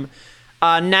past them,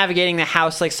 navigating the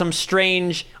house like some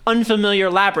strange, unfamiliar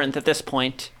labyrinth at this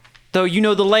point. Though you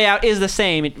know the layout is the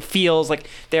same, it feels like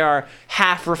there are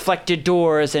half-reflected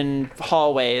doors and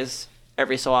hallways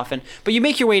every so often. But you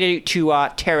make your way to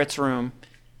Tarot's room.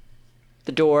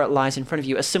 The door lies in front of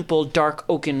you, a simple, dark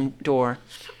oaken door.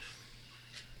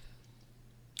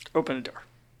 Open the door.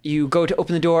 You go to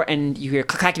open the door and you hear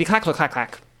clackety clack, clack, clack,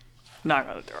 clack. Knock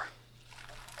on the door.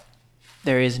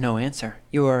 There is no answer.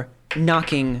 Your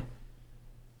knocking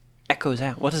echoes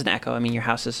out. What is an echo? I mean, your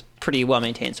house is pretty well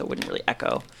maintained, so it wouldn't really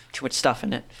echo too much stuff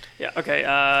in it. Yeah, okay.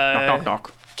 Knock, knock,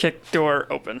 knock. Kick door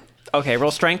open. Okay,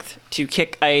 roll strength to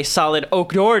kick a solid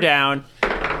oak door down.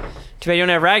 Too bad you don't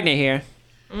have Ragnar here.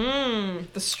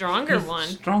 The stronger one.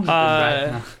 Stronger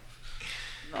than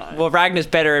Ragnar. Well, Ragnar's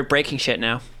better at breaking shit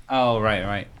now. Oh,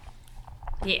 right.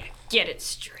 Yeah, get it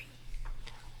straight.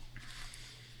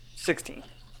 16.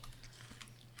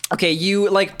 Okay, you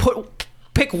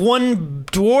pick one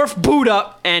dwarf boot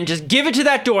up and just give it to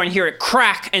that door and hear it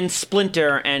crack and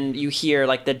splinter, and you hear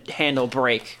like the handle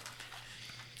break.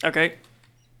 Okay.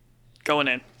 Going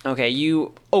in. Okay,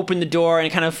 you open the door and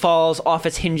it kind of falls off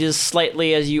its hinges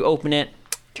slightly as you open it.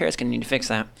 Tara's gonna need to fix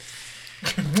that.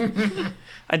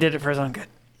 I did it for his own good.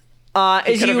 As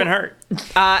Could have you been hurt.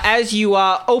 as you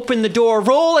open the door,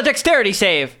 roll a dexterity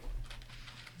save.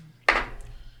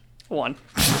 1.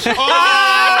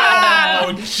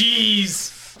 Oh,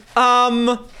 jeez.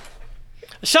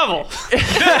 Shovel.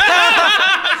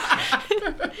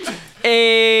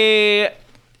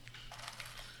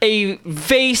 A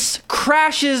vase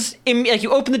crashes like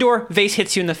you open the door, vase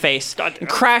hits you in the face God damn. and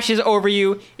crashes over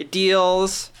you. It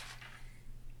deals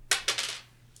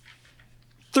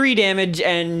 3 damage,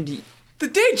 and The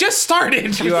day just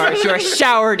started. you are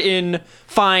showered in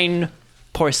fine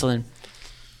porcelain.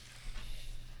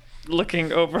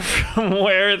 Looking over from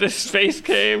where this face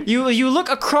came. You look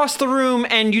across the room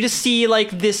and you just see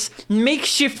like this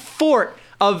makeshift fort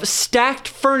of stacked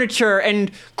furniture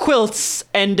and quilts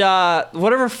and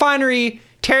whatever finery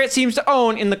Tarrant seems to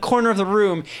own in the corner of the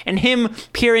room, and him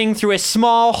peering through a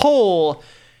small hole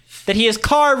that he has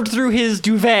carved through his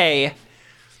duvet.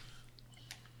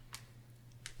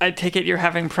 I take it you're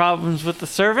having problems with the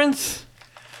servants?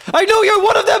 I know you're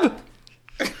one of them!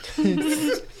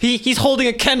 He's holding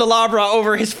a candelabra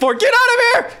over his fort. Get out of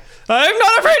here! I'm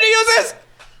not afraid to use this!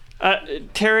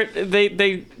 Tarrant,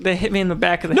 they hit me in the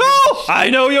back of the head. No! I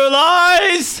know your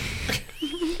lies!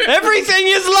 Everything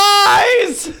is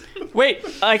lies! Wait,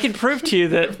 I can prove to you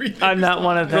that I'm not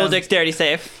one of them. Roll dexterity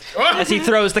save. As he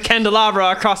throws the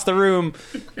candelabra across the room.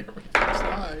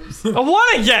 A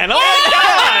 1 again! Oh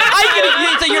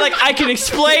my god! You're like, I can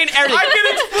explain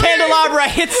everything. Candelabra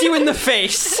hits you in the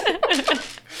face.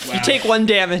 You take 1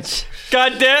 damage.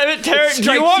 God damn it, Tarrant! Do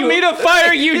strikes you want you- me to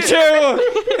fire you too?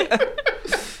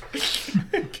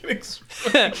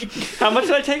 How much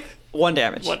did I take? 1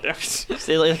 damage. 1 damage.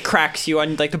 It like, cracks you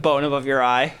on like the bone above your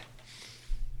eye.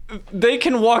 They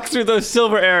can walk through those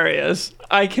silver areas.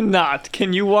 I cannot.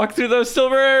 Can you walk through those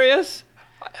silver areas?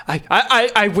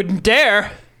 I wouldn't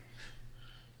dare.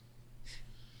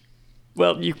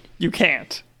 Well, you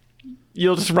can't.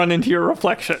 You'll just run into your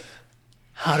reflection.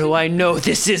 How do I know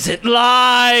this isn't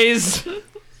lies?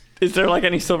 Is there like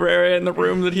any silver area in the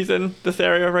room that he's in? This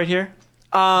area right here?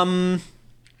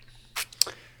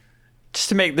 Just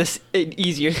to make this an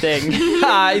easier thing,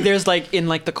 there's like in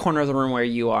like the corner of the room where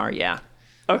you are. Yeah.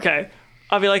 Okay.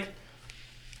 I'll be like,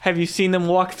 have you seen them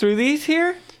walk through these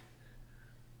here?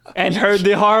 And heard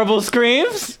the horrible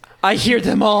screams? I hear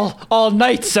them all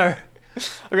night, sir.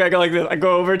 Okay, I go like this. I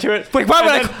go over to it. Wait, why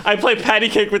would and then I play patty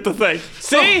cake with the thing.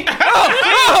 See?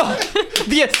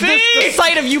 The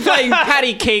sight of you playing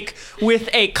patty cake with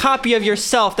a copy of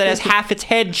yourself that has half its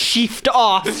head sheafed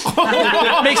off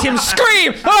makes him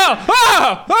scream.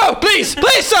 Oh, please,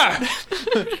 sir.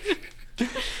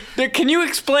 Can you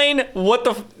explain what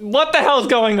the hell's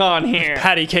going on here?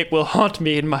 Patty cake will haunt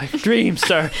me in my dreams,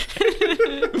 sir.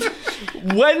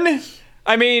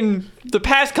 I mean, the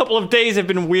past couple of days have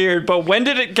been weird, but when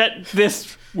did it get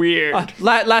this weird?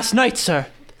 Last night, sir.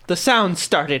 The sound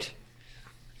started.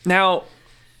 Now,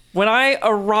 when I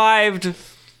arrived,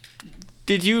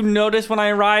 did you notice when I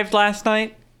arrived last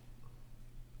night?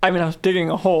 I mean, I was digging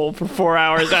a hole for 4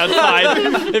 hours outside.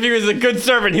 If he was a good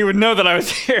servant, he would know that I was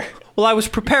here. Well, I was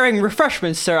preparing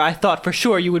refreshments, sir. I thought for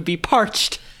sure you would be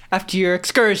parched after your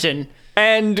excursion.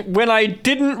 And when I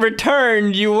didn't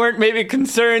return, you weren't maybe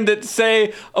concerned that,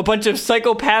 say, a bunch of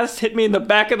psychopaths hit me in the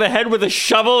back of the head with a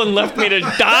shovel and left me to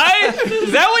die?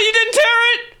 Is that what you did,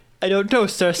 Tarrant? I don't know,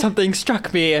 sir. Something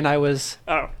struck me and I was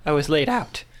laid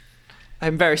out.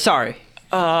 I'm very sorry.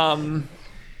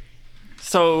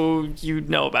 So you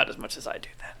know about as much as I do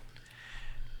then.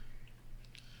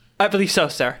 I believe so,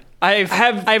 sir.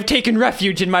 I've taken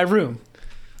refuge in my room.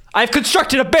 I've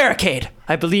constructed a barricade.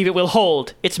 I believe it will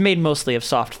hold. It's made mostly of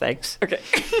soft things. Okay.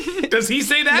 Does he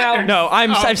say that? No,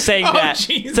 I'm saying that.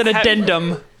 jeez. It's an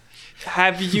addendum.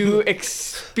 Have you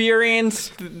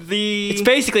experienced the... It's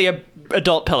basically a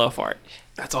adult pillow fort.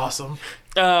 That's awesome.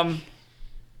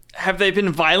 Have they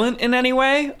been violent in any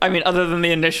way? I mean, other than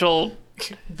the initial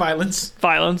Violence.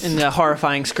 violence? And the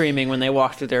horrifying screaming when they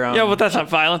walk through their own. Yeah, but that's not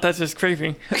violent. That's just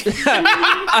creepy.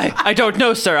 I don't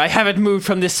know, sir. I haven't moved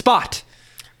from this spot.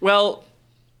 Well,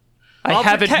 I I'll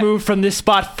haven't protect- moved from this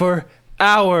spot for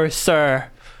hours, sir.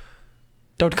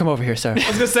 Don't come over here, sir. I was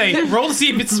gonna say, roll to see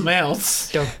if it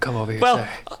smells. Don't come over here, well, sir.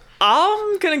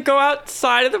 I'm gonna go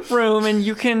outside of the room and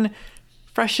you can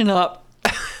freshen up.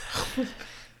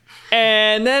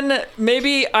 And then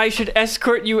maybe I should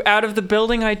escort you out of the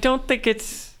building. I don't think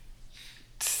it's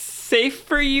safe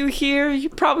for you here. You're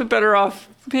probably better off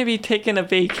maybe taking a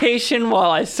vacation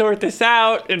while I sort this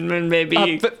out, and then maybe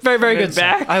Very, very coming good, sir.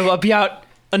 back. I will be out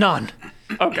anon.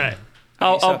 Okay.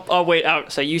 I'll wait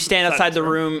out. So you stand outside the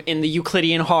room in the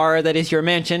Euclidean horror that is your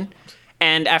mansion,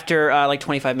 and after like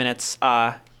 25 minutes,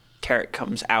 Tarrant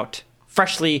comes out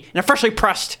in a freshly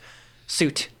pressed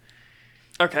suit,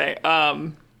 Okay.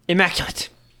 immaculate.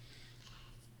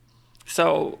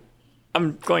 So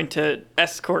I'm going to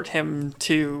escort him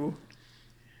to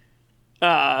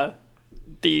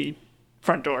the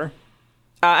front door.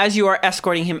 As you are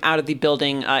escorting him out of the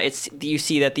building, you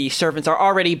see that the servants are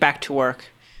already back to work.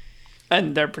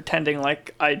 And they're pretending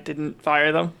like I didn't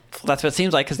fire them. Well, that's what it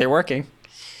seems like because they're working.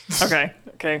 Okay.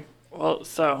 Well,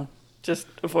 so just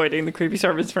avoiding the creepy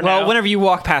servants for now. Well, whenever you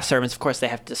walk past servants, of course, they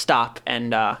have to stop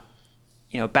and,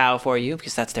 bow for you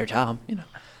because that's their job.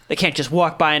 They can't just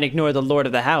walk by and ignore the lord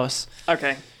of the house.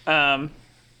 Okay.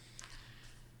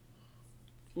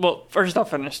 Well, first I'll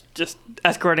finish just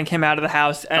escorting him out of the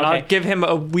house, and Okay. I'll give him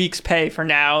a week's pay for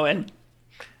now, and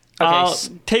Okay, I'll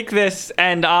take this,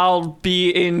 and I'll be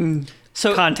in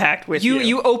contact with you.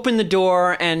 You open the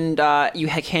door and you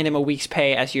hand him a week's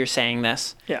pay as you're saying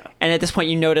this. Yeah. And at this point,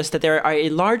 you notice that there are a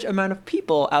large amount of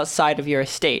people outside of your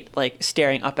estate, like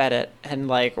staring up at it and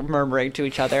like murmuring to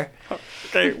each other.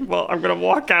 Okay, well, I'm going to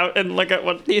walk out and look at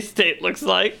what the estate looks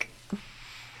like.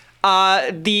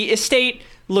 The estate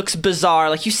looks bizarre.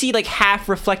 Like you see like half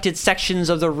reflected sections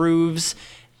of the roofs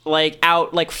like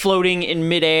out like floating in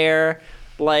midair,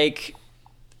 like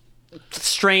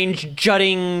strange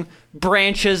jutting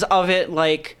branches of it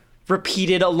like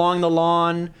repeated along the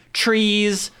lawn,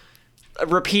 trees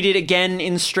repeated again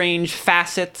in strange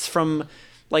facets from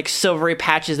like silvery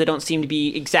patches that don't seem to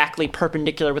be exactly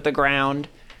perpendicular with the ground.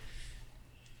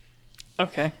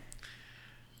 Okay.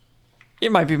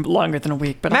 It might be longer than a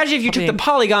week, but Imagine if you took the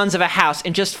polygons of a house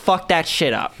and just fucked that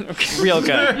shit up. Real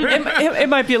good. it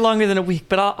might be longer than a week,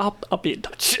 but I'll be in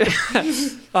touch.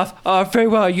 Very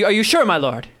well. Are you sure, my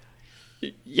lord?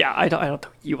 Yeah, I don't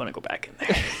think you want to go back in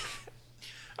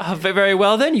there. Very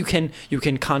well then. You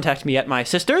can contact me at my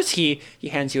sister's. He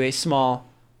hands you a small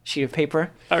sheet of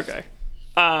paper. Okay.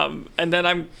 And then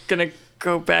I'm gonna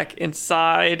go back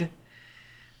inside.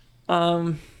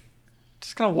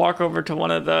 Just gonna walk over to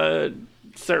one of the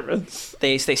servants.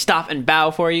 They stop and bow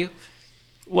for you.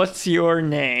 What's your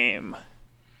name?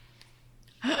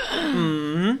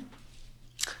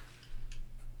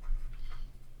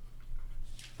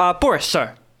 Boris,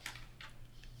 sir.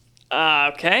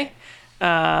 Okay.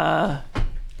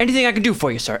 Anything I can do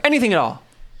for you, sir? Anything at all?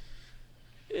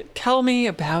 Tell me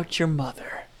about your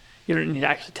mother. You don't need to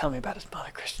actually tell me about his mother,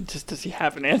 Christian. Just does he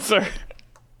have an answer?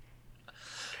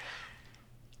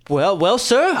 Well,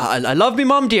 sir, I love me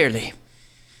mom dearly.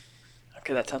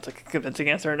 Okay, that sounds like a convincing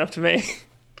answer enough to me.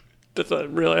 That's a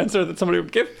real answer that somebody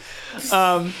would give.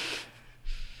 I'm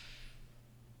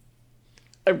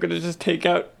gonna just take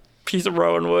out a piece of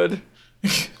rowan wood,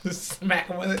 Smack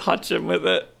him with it. touch him with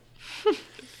it.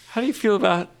 How do you feel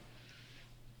about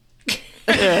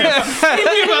This.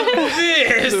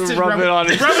 to rub it on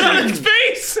his Rub it on his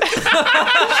face.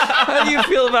 How do you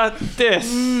feel about this?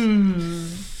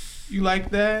 You like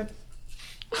that?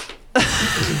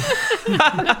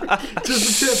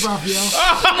 Just a tip, Raphael.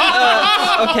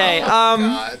 Okay.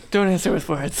 Don't answer with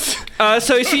words.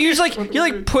 So you just you're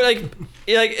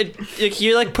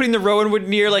like putting the rowan wood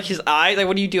near like his eye. Like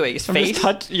what are you doing? His face?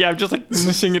 I'm just like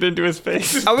mushing it into his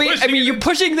face. I mean, you're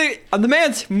pushing the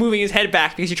man's moving his head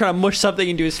back because you're trying to mush something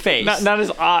into his face. Not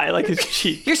his eye, like his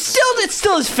cheek. It's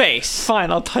still his face.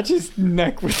 Fine, I'll touch his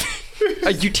neck with it.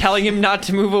 Are you telling him not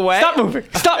to move away? Stop moving.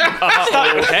 Stop.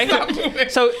 Stop. Okay.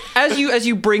 So as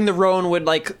you bring the rowan wood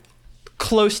like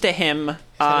close to him,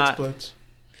 That explodes.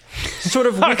 sort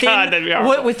of God, that'd be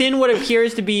horrible. within what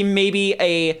appears to be maybe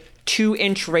a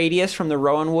 2-inch radius from the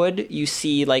rowan wood, you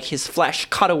see like his flesh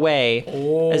cut away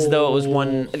as though it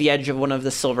was the edge of one of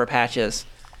the silver patches.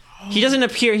 He doesn't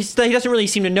appear. He doesn't really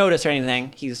seem to notice or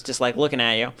anything. He's just like looking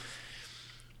at you.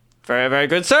 Very, very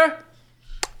good, sir.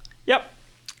 Yep.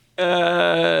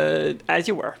 As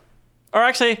you were. Or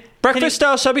actually, Breakfast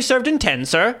style shall be served in 10,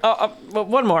 sir. well,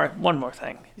 one more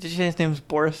thing. Did you say his name's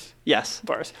Boris? Yes.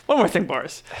 Boris. One more thing,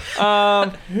 Boris.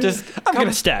 Just I'm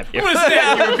gonna stab you. I'm gonna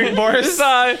stand here, Big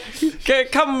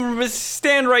Boris. come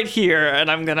stand right here, and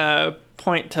I'm gonna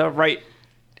point to right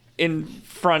in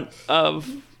front of,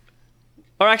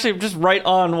 or actually just right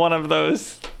on one of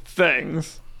those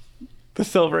things, the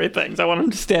silvery things. I want him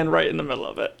to stand right in the middle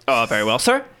of it. Oh, very well,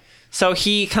 sir. So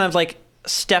he kind of like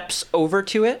steps over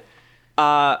to it,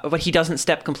 but he doesn't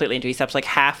step completely into it. He steps like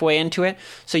halfway into it.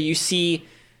 So you see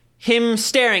him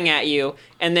staring at you,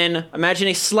 and then imagine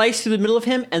a slice through the middle of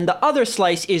him, and the other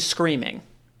slice is screaming.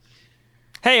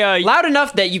 Hey, Loud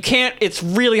enough that you can't, it's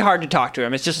really hard to talk to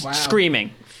him. It's just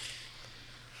screaming.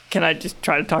 can I just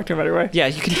try to talk to him anyway? Yeah,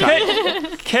 you can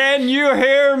try. Can you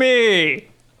hear me?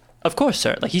 Of course,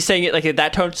 sir. Like he's saying it like at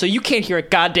that tone, so you can't hear a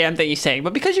goddamn thing he's saying.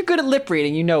 But because you're good at lip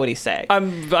reading, you know what he's saying.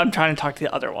 I'm trying to talk to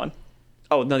the other one.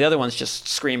 Oh no, the other one's just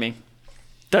screaming.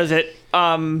 Does it?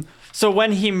 So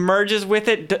when he merges with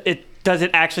it, does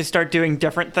it actually start doing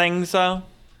different things though?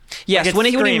 Yes, Like when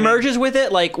he screaming. merges with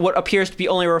it, like what appears to be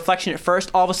only a reflection at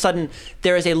first, all of a sudden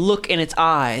there is a look in its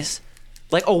eyes,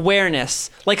 like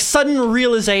awareness, like sudden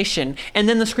realization, and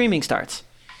then the screaming starts.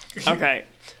 Okay.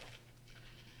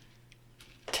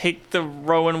 Take the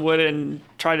rowan wood and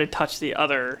try to touch the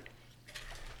other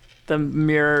the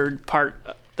mirrored part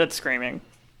that's screaming?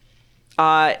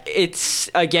 It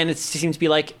seems to be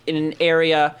like in an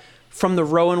area from the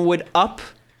Rowanwood up,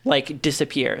 like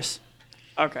disappears,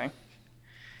 Okay.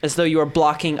 as though you are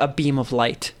blocking a beam of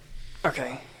light.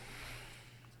 Okay.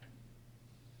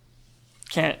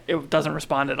 It doesn't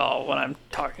respond at all when I'm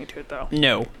talking to it, though.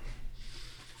 No,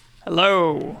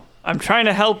 Hello, I'm trying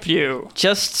to help you.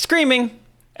 just screaming.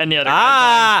 And the other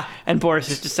guy's going, and Boris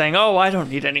is just saying, "Oh, I don't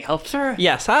need any help, sir."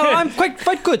 Yes, I'm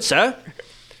quite good, sir.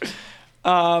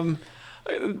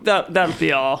 That'll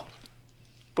be all,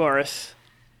 Boris.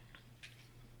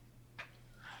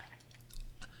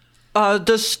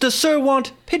 Does Sir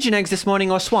want pigeon eggs this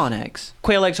morning or swan eggs?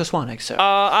 Quail eggs or swan eggs, sir?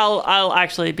 I'll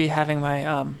actually be having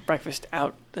my breakfast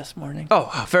out this morning.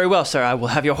 Oh, very well, sir. I will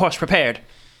have your horse prepared.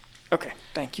 Okay,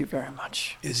 thank you very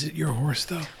much. Is it your horse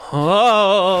though?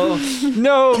 Oh,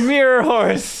 No, mirror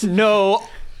horse. no.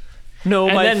 No,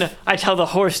 And my... then I tell the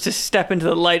horse to step into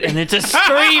the light, and it's a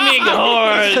screaming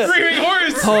horse. Screaming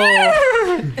horse.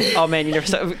 Oh man, you never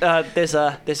saw... there's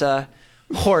a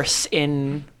horse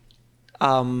in...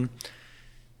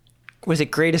 was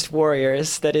it Greatest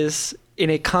Warriors that is in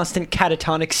a constant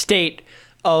catatonic state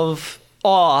of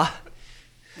awe.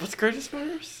 What's Greatest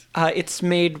Warriors? It's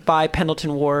made by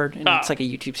Pendleton Ward, and it's like a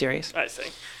YouTube series. I see.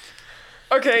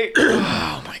 Okay.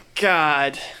 Oh my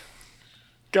god.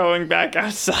 Going back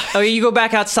outside. Oh, you go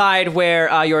back outside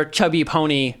where your chubby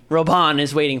pony, Roban,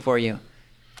 is waiting for you.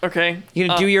 Okay. You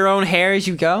gonna do your own hair as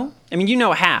you go? I mean, you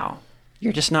know how.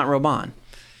 You're just not Roban.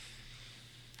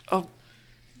 Oh,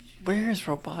 where is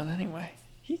Roban anyway?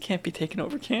 He can't be taken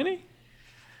over, can he?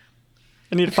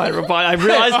 I need to find Roban. I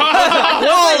realize.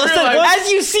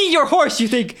 As you see your horse, you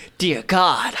think, dear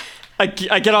God. I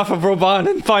get off of Roban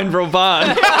and find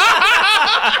Roban.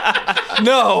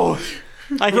 No.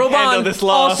 I can handle Roban this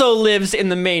loss. also lives in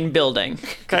the main building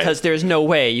because there's no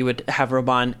way you would have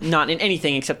Roban not in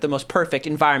anything except the most perfect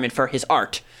environment for his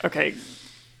art. Okay.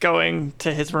 Going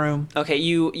to his room. Okay,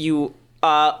 you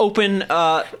open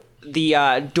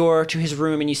the door to his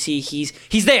room and you see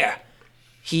he's there.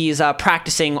 He's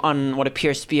practicing on what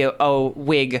appears to be a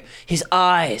wig. His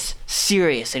eyes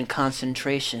serious in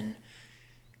concentration.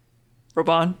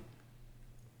 Roban?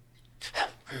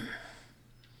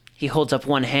 He holds up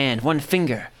one hand, one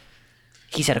finger.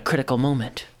 He's at a critical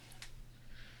moment.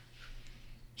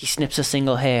 He snips a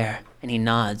single hair, and he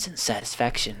nods in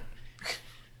satisfaction.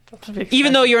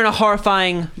 Even though you're in a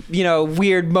horrifying,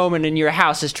 weird moment and your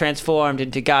house is transformed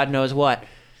into God knows what,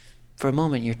 for a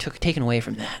moment you're taken away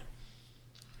from that.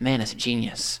 Man is a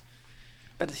genius.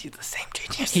 But is he the same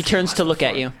genius? He turns to look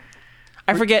at you.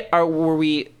 I forget, were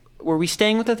we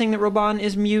staying with the thing that Roban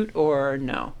is mute, or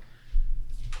no?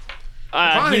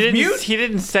 He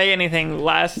didn't say anything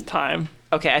last time.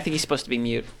 Okay, I think he's supposed to be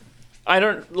mute.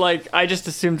 I just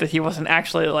assumed that he wasn't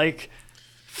actually,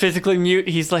 physically mute.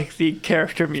 He's, the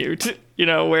character mute,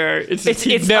 where it's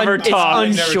never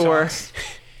talks. It's unsure.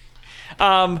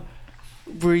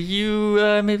 Were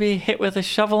you maybe hit with a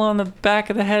shovel on the back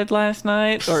of the head last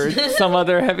night? Or some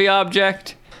other heavy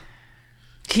object?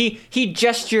 He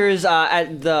gestures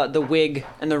at the wig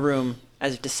and the room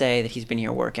as if to say that he's been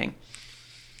here working.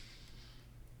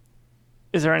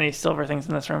 Is there any silver things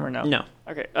in this room or no? No.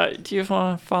 Okay, do you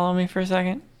want to follow me for a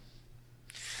second?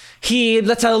 He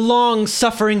lets out a long,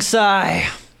 suffering sigh,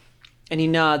 and he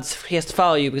nods. He has to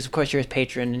follow you because, of course, you're his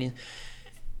patron, and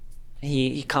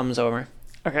he comes over.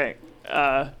 Okay,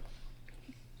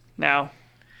 now,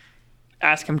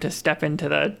 ask him to step into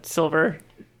the silver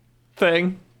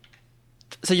thing.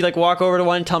 So you, walk over to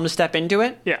one and tell him to step into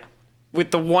it? Yeah.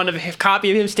 With the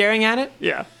copy of him staring at it?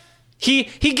 Yeah. He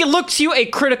looks you a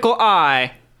critical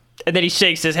eye, and then he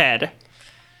shakes his head.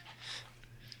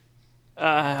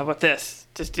 How about this?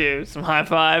 Just do some high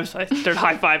fives. I start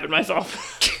high-fiving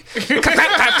myself. I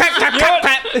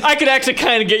could actually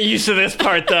kind of get used to this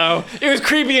part, though. It was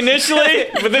creepy initially,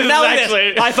 but this is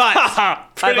actually... High fives.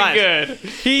 Pretty High fives. good.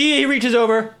 He reaches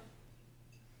over,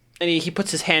 and he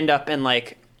puts his hand up and,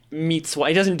 meets...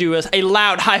 He doesn't do a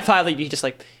loud high five. He just,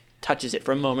 touches it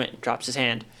for a moment and drops his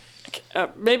hand.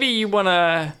 Maybe you want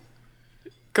to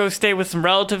go stay with some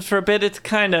relatives for a bit. It's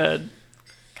kind of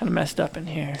messed up in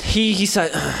here. He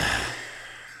said,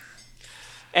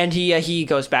 and he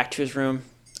goes back to his room,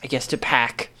 I guess, to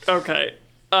pack. Okay.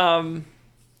 And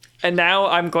now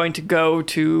I'm going to go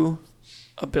to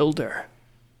a builder.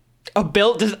 A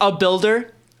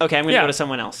builder? Okay, I'm going to Yeah. go to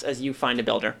someone else as you find a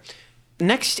builder.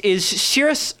 Next is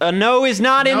Cirrus. No, is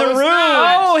not in the room.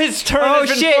 Oh, his turn has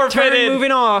been shit! forfeited. Turn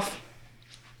moving off.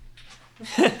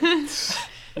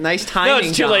 Nice timing. No,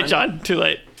 it's too late, John. Too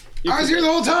late. I was here the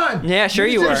whole time. Yeah, sure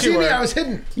you didn't were. see me. I was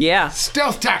hidden. Yeah.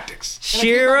 Stealth tactics.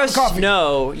 Shira Coffee.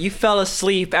 Snow, you fell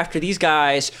asleep after these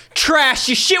guys trashed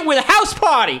your shit with a house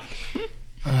party.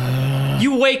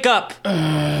 You wake up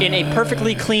in a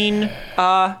perfectly clean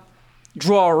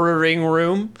drawing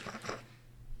room.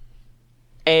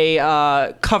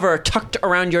 A cover tucked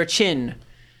around your chin.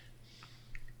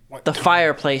 The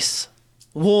fireplace,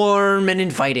 warm and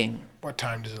inviting. What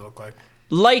time does it look like?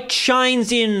 Light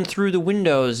shines in through the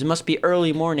windows. It must be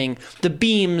early morning. The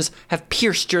beams have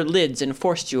pierced your lids and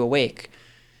forced you awake.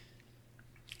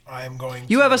 I am going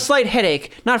You to... have a slight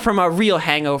headache, not from a real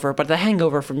hangover, but the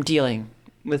hangover from dealing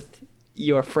with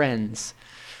your friends.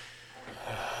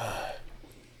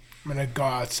 I'm going to go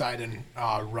outside and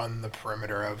run the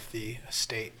perimeter of the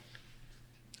estate.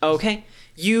 Okay.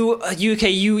 You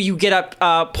get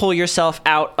up, pull yourself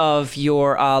out of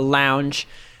your lounge,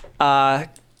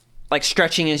 like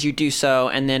stretching as you do so,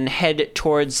 and then head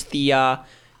towards the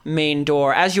main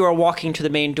door. As you are walking to the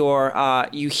main door,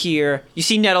 you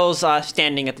see Nettles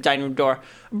standing at the dining room door.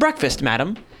 Breakfast,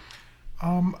 madam.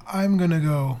 I'm going to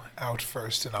go out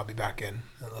first, and I'll be back in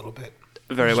a little bit.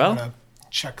 Very I well. just want to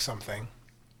check something.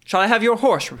 Shall I have your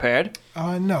horse prepared?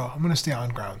 No, I'm going to stay on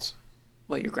grounds.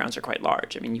 Well, your grounds are quite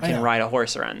large. I mean, you I can know. ride a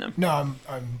horse around them. No,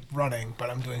 I'm running, but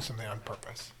I'm doing something on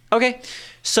purpose. Okay.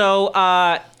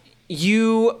 So,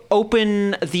 you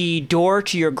open the door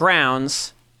to your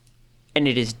grounds, and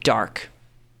it is dark.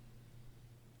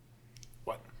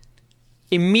 What?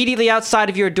 Immediately outside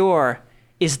of your door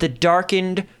is the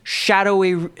darkened,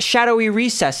 shadowy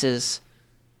recesses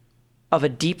of a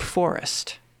deep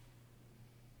forest.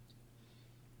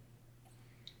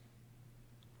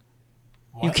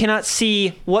 What? You cannot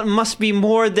see what must be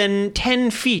more than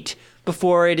 10 feet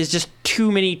before it is just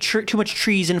too much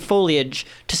trees and foliage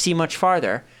to see much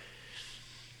farther.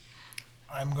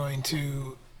 I'm going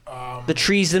to... The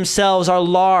trees themselves are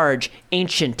large,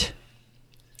 ancient.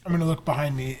 I'm going to look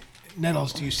behind me.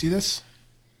 Nettles, do you see this?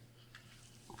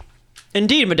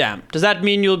 Indeed, madame. Does that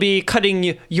mean you'll be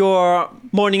cutting your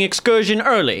morning excursion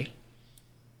early?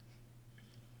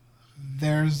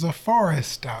 There's a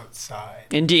forest outside.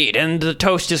 Indeed, and the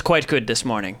toast is quite good this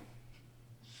morning.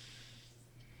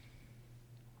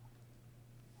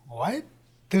 What?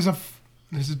 There's a...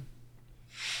 You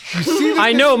see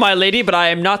I know, my lady, but I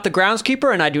am not the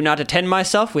groundskeeper, and I do not attend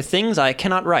myself with things I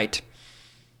cannot write.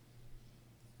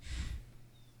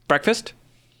 Breakfast?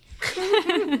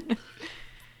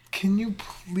 Can you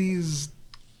please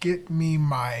get me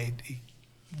my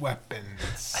weapons?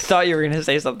 I thought you were going to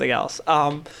say something else.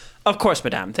 Of course,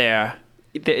 madame.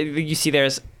 You see,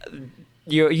 there's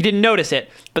you didn't notice it,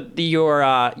 but your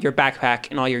backpack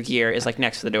and all your gear is like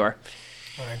next to the door.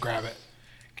 When I grab it.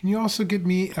 Can you also get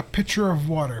me a pitcher of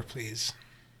water, please?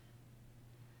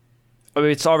 Oh,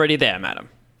 it's already there, madam.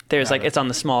 There's Grab it. it's on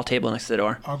the small table next to the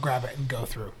door. I'll grab it and go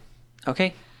through.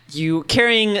 Okay. You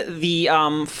carrying the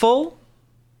full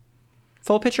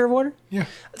pitcher of water? Yeah.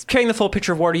 Carrying the full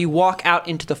pitcher of water, you walk out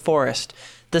into the forest.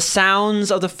 The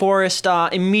sounds of the forest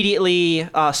immediately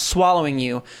swallowing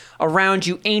you. Around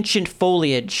you, ancient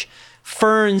foliage,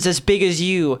 ferns as big as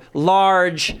you,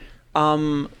 large,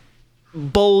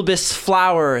 bulbous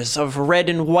flowers of red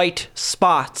and white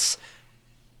spots,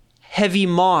 heavy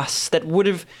moss that would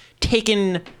have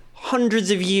taken hundreds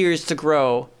of years to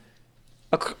grow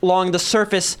along the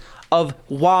surface of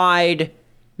wide,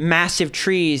 massive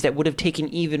trees that would have taken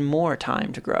even more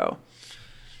time to grow.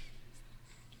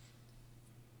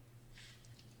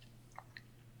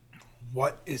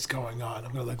 What is going on?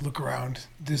 I'm gonna look around.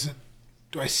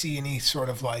 Do I see any sort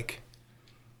of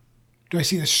do I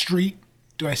see the street?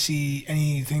 Do I see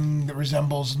anything that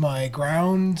resembles my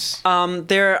grounds?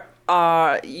 There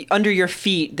under your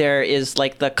feet there is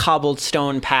the cobbled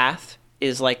stone path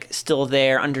is still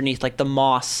there underneath the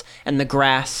moss and the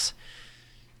grass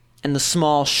and the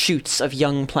small shoots of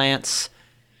young plants.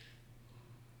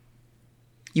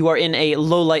 You are in a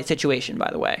low light situation, by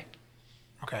the way.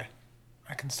 Okay.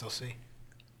 I can still see.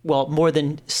 Well, more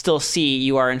than still see,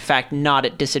 you are in fact not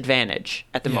at disadvantage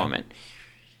at the moment.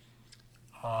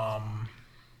 I'm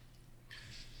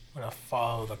gonna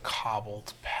follow the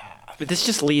cobbled path. But this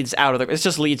just leads this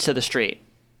just leads to the street.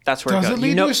 That's where Does it goes. it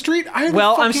lead to the street? I have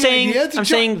well, no I'm fucking saying idea. It's a I'm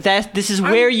joke. saying that this is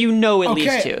where you know it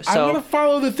leads to. So I'm gonna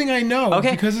follow the thing I know.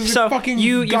 okay, Because it's so a fucking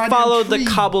you goddamn follow the tree.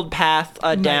 cobbled path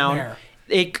down. Nightmare.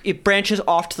 It branches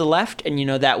off to the left, and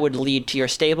that would lead to your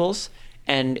stables.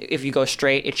 And if you go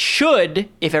straight, it should,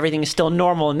 if everything is still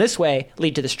normal in this way,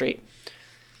 lead to the street.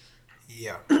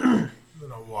 Yeah. I'm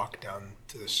gonna walk down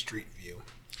to the street view.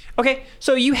 Okay,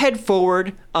 so you head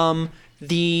forward.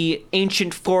 The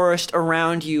ancient forest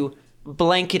around you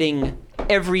blanketing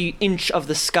every inch of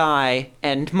the sky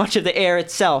and much of the air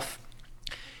itself.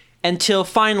 Until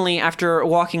finally, after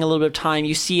walking a little bit of time,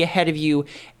 you see ahead of you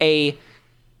a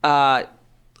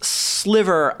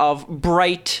sliver of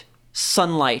bright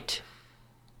sunlight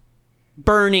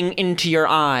burning into your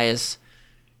eyes.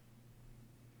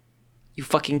 You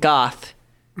fucking goth.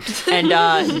 And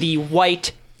the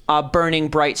white, burning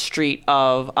bright street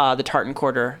of the Tartan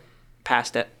Quarter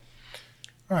past it.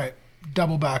 All right,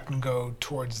 double back and go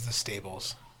towards the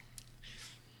stables.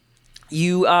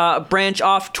 You branch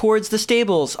off towards the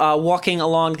stables, walking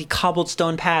along the cobbled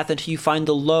stone path until you find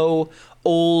the low,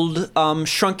 old,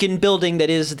 shrunken building that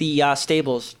is the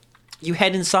stables. You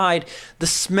head inside. The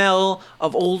smell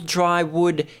of old dry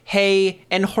wood, hay,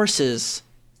 and horses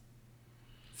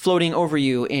floating over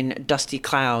you in dusty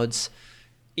clouds.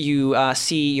 You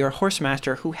see your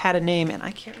horsemaster, who had a name, and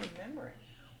I can't remember it.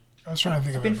 I was trying to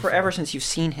think of it. It's been before. forever since you've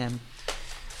seen him.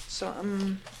 So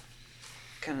I'm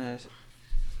kind of...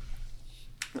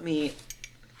 Let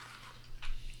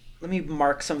me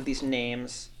mark some of these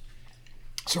names.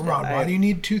 So, Ron, why do you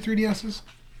need 2 3DSs?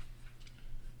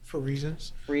 For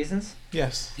reasons. Reasons?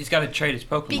 Yes. He's got to trade his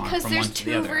Pokemon Because from there's one to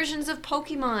the 2 other. versions of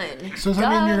Pokemon. So does that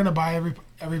mean you're going to buy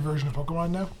every version of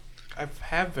Pokemon now? I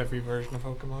have every version of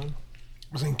Pokemon.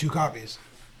 I was saying 2 copies.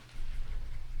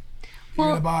 You're Well-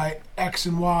 going to buy X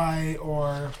and Y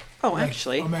or... Oh,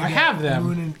 actually. Omega, I have them.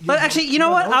 Moon, and... But actually, you know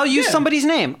what? I'll use somebody's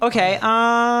name. Okay.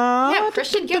 Yeah,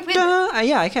 Christian, get with it.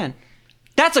 Yeah, I can.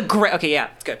 That's a great... Okay, yeah.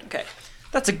 Good. Okay.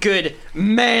 That's a good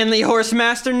manly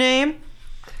horsemaster name.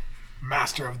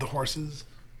 Master of the horses.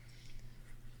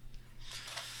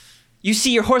 You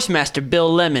see your horsemaster,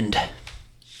 Bill Lemond.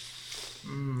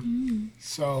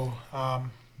 So,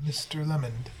 Mr.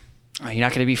 Lemond. Oh, you're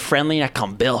not going to be friendly? You're not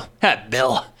calling Bill. Hey,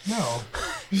 Bill. No.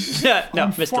 Yeah, no,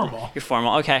 I'm Mr. formal. You're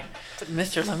formal. Okay. But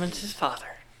Mr. Lemon's his father.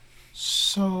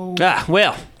 So...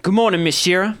 Well, good morning, Miss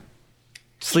Shira.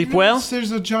 Sleep well?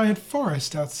 There's a giant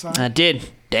forest outside. I did.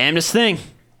 Damnedest thing.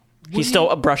 He's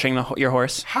still brushing your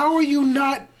horse. How are you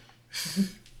not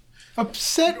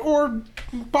upset or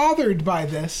bothered by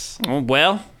this? Oh,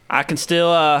 well, I can still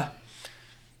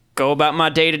go about my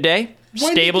day to day.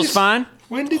 When did Stable's this- fine.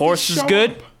 when did Horse this is show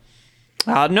good. up?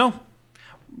 I don't know.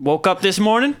 Woke up this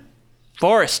morning.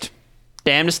 Forest.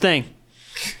 Damnedest thing.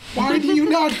 Why do you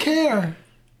not care?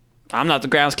 I'm not the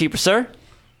groundskeeper, sir.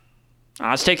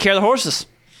 I just take care of the horses.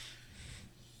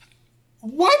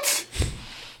 What?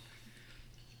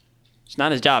 It's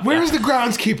not his job. Where's the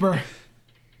groundskeeper?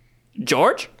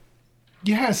 George?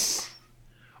 Yes.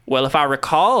 Well, if I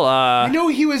recall, I know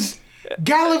he was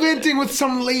gallivanting with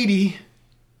some lady.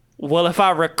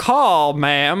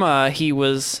 ma'am, he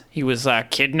was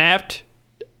kidnapped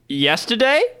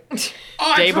yesterday?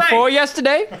 Day before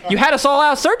yesterday? You had us all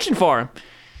out searching for him.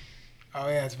 Oh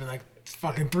yeah, it's been like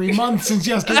fucking 3 months since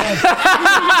yesterday.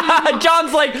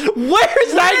 John's like,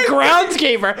 where's that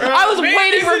groundskeeper? I was man,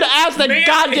 waiting for him to ask that man,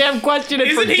 goddamn question and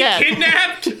Isn't forget. he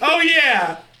kidnapped? Oh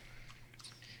yeah.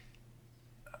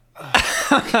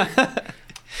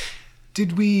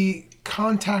 Did we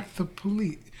contact the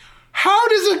police? How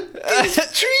does these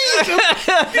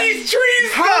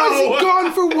trees? How has he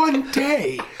gone for 1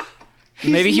 day?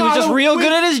 He's Maybe he was not just a real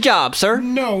good wiz- at his job, sir.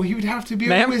 No, he would have to be a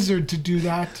Ma'am? wizard to do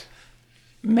that.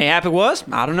 Mayhap it was.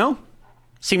 I don't know.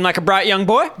 Seemed like a bright young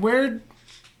boy. Where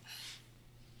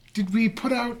did we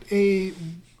put out an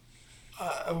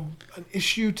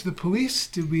issue to the police?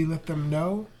 Did we let them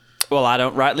know? Well, I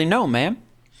don't rightly know, ma'am.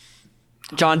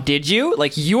 John, did you?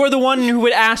 Like, you're the one who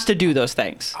would ask to do those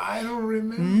things. I don't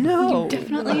remember. No.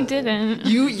 Definitely didn't.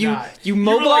 You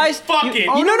mobilized. "Fuck it."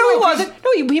 No, no, he 'cause- wasn't.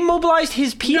 No, he mobilized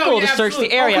his people to search the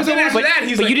absolutely. area. 'Cause then after but that,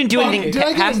 he's but like, you didn't do "Fuck anything it." Did I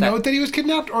get past a that. note that he was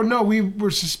kidnapped? Or no, we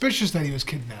were suspicious that he was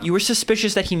kidnapped. You were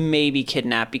suspicious that he may be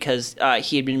kidnapped because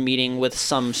he had been meeting with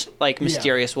some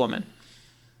mysterious woman.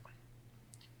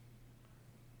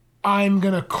 I'm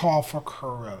gonna call for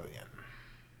Corellian.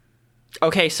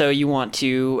 Okay, so you want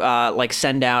to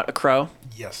send out a crow?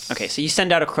 Yes. Okay, so you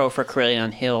send out a crow for Corellian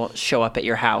and he'll show up at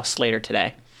your house later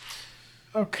today.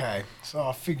 Okay, so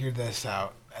I'll figure this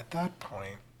out at that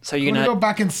point. So I'm you're gonna go gonna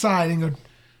back inside and go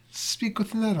speak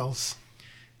with Nettles.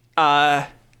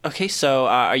 okay, so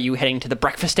are you heading to the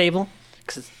breakfast table?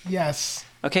 'Cause Yes.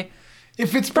 okay.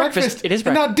 If it's breakfast. breakfast, It is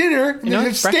and not dinner, and No,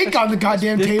 there's it's steak breakfast. on the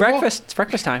goddamn It's table. breakfast. It's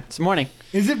breakfast time. It's morning.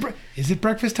 Is it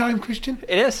breakfast time, Christian?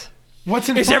 It is. What's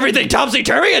in Is front of everything you?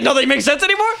 topsy-turvy and nothing makes sense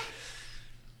anymore?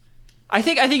 I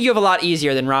think you have a lot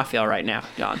easier than Raphael right now,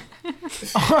 John.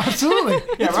 Oh, absolutely.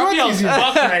 Yeah, It's much Raphael's easier.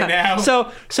 fucked right now.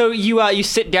 So you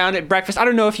sit down at breakfast. I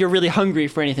don't know if you're really hungry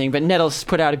for anything, but Nettles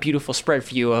put out a beautiful spread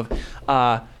for you of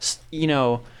I'm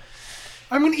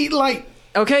gonna eat light.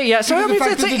 Okay, yeah. So I Because mean, the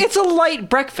fact that it's a light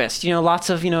breakfast. Lots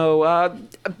of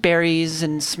berries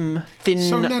and some thin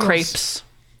So, Nettles, crepes.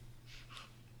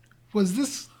 Was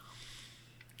this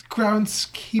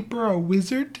groundskeeper a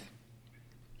wizard?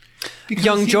 Because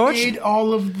Young he George? made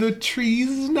all of the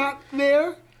trees not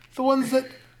there? The ones that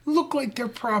look like they're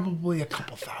probably a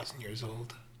couple thousand years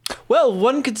old. Well,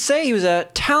 one could say he was a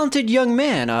talented young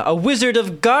man, a wizard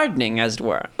of gardening, as it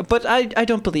were. But I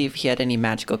don't believe he had any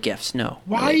magical gifts, no.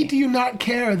 Why really. do you not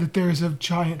care that there's a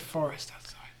giant forest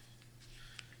outside?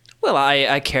 Well,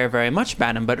 I care very much,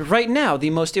 madam, but right now the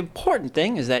most important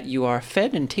thing is that you are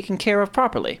fed and taken care of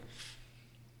properly.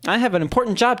 I have an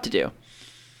important job to do.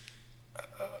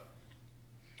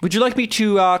 Would you like me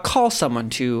to call someone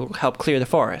to help clear the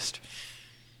forest?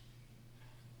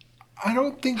 I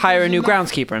don't think Hire a there's new enough-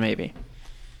 groundskeeper, maybe.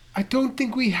 I don't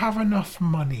think we have enough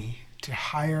money to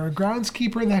hire a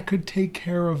groundskeeper that could take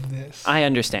care of this. I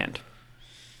understand.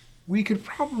 We could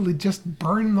probably just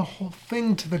burn the whole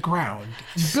thing to the ground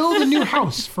and build a new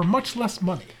house for much less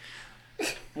money.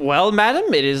 Well,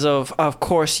 madam, it is of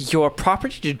course your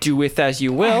property to do with as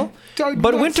you will. I'm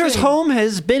But not Winter's saying- home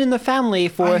has been in the family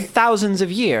for thousands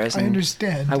of years. I and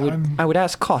understand. I would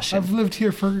ask caution. I've lived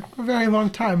here for a very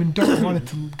long time and don't want it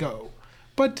to go.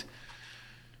 But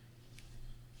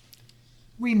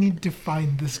we need to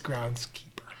find this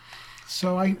groundskeeper.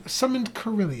 So I summoned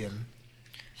Carillion.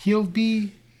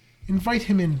 Invite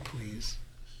him in, please.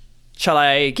 Shall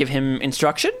I give him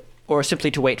instruction, or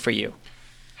simply to wait for you?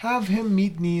 Have him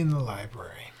meet me in the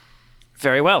library.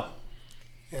 Very well.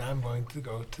 And I'm going to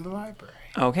go to the library.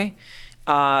 Okay.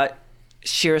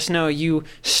 Sheer Snow, you're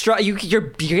starting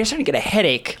to get a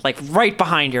headache, like right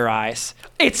behind your eyes.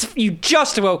 You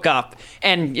just woke up,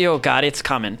 and oh god, it's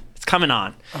coming. It's coming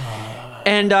on.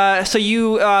 And so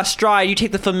you you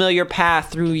take the familiar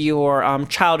path through your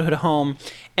childhood home,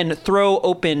 and throw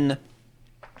open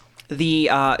the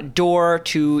door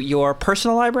to your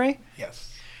personal library.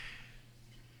 Yes.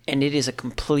 And it is a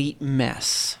complete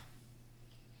mess.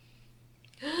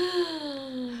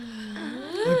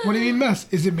 Like, what do you mean mess?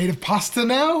 Is it made of pasta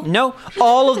now? No,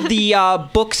 all of the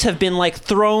books have been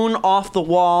thrown off the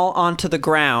wall onto the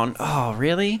ground. Oh,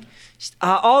 really?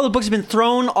 All the books have been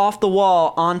thrown off the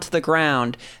wall onto the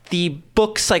ground. The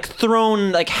books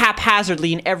thrown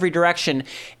haphazardly in every direction,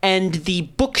 and the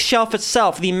bookshelf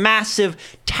itself, the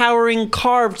massive, towering,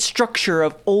 carved structure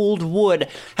of old wood,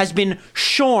 has been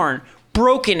shorn,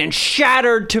 broken, and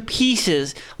shattered to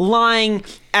pieces, lying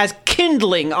as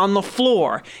kindling on the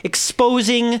floor,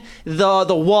 exposing the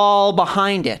wall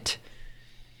behind it.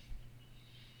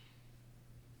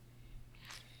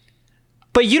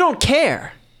 But you don't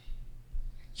care.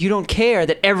 You don't care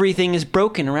that everything is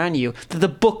broken around you, that the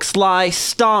books lie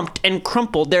stomped and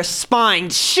crumpled, their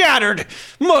spines shattered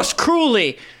most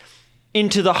cruelly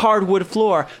into the hardwood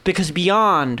floor, because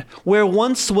beyond, where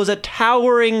once was a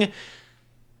towering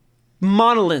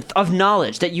monolith of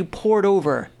knowledge that you pored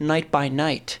over night by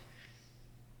night,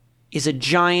 is a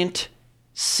giant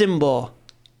symbol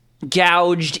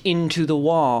gouged into the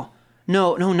wall.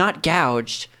 No, not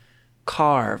gouged,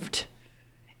 carved.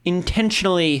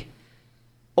 Intentionally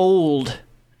old.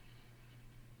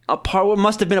 What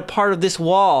must have been a part of this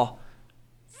wall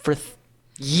for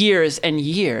years and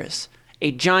years.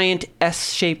 A giant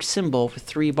S-shaped symbol with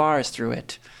 3 bars through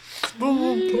it.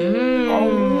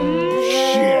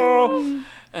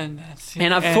 And that's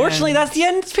And unfortunately, that's the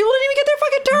end. People didn't even get their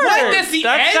fucking turn. What? That's the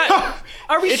end?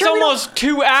 Are we It's sure we don't- almost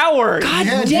 2 hours. God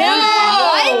Yeah, damn.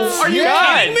 Are you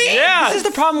kidding me? Yeah. This is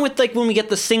the problem with when we get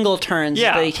the single turns.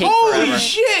 Yeah. They take Holy forever.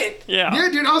 shit! Yeah. Yeah,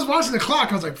 dude, I was watching the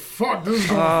clock. I was like, fuck, this is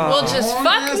going on. Well, just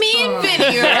fuck me and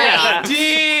Vinny, Yeah. right?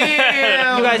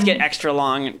 Damn! You guys get extra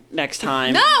long next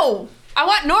time. No! I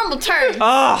want normal turn.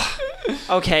 Ugh.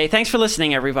 Okay, thanks for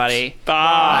listening, everybody. Bye.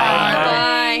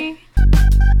 Bye.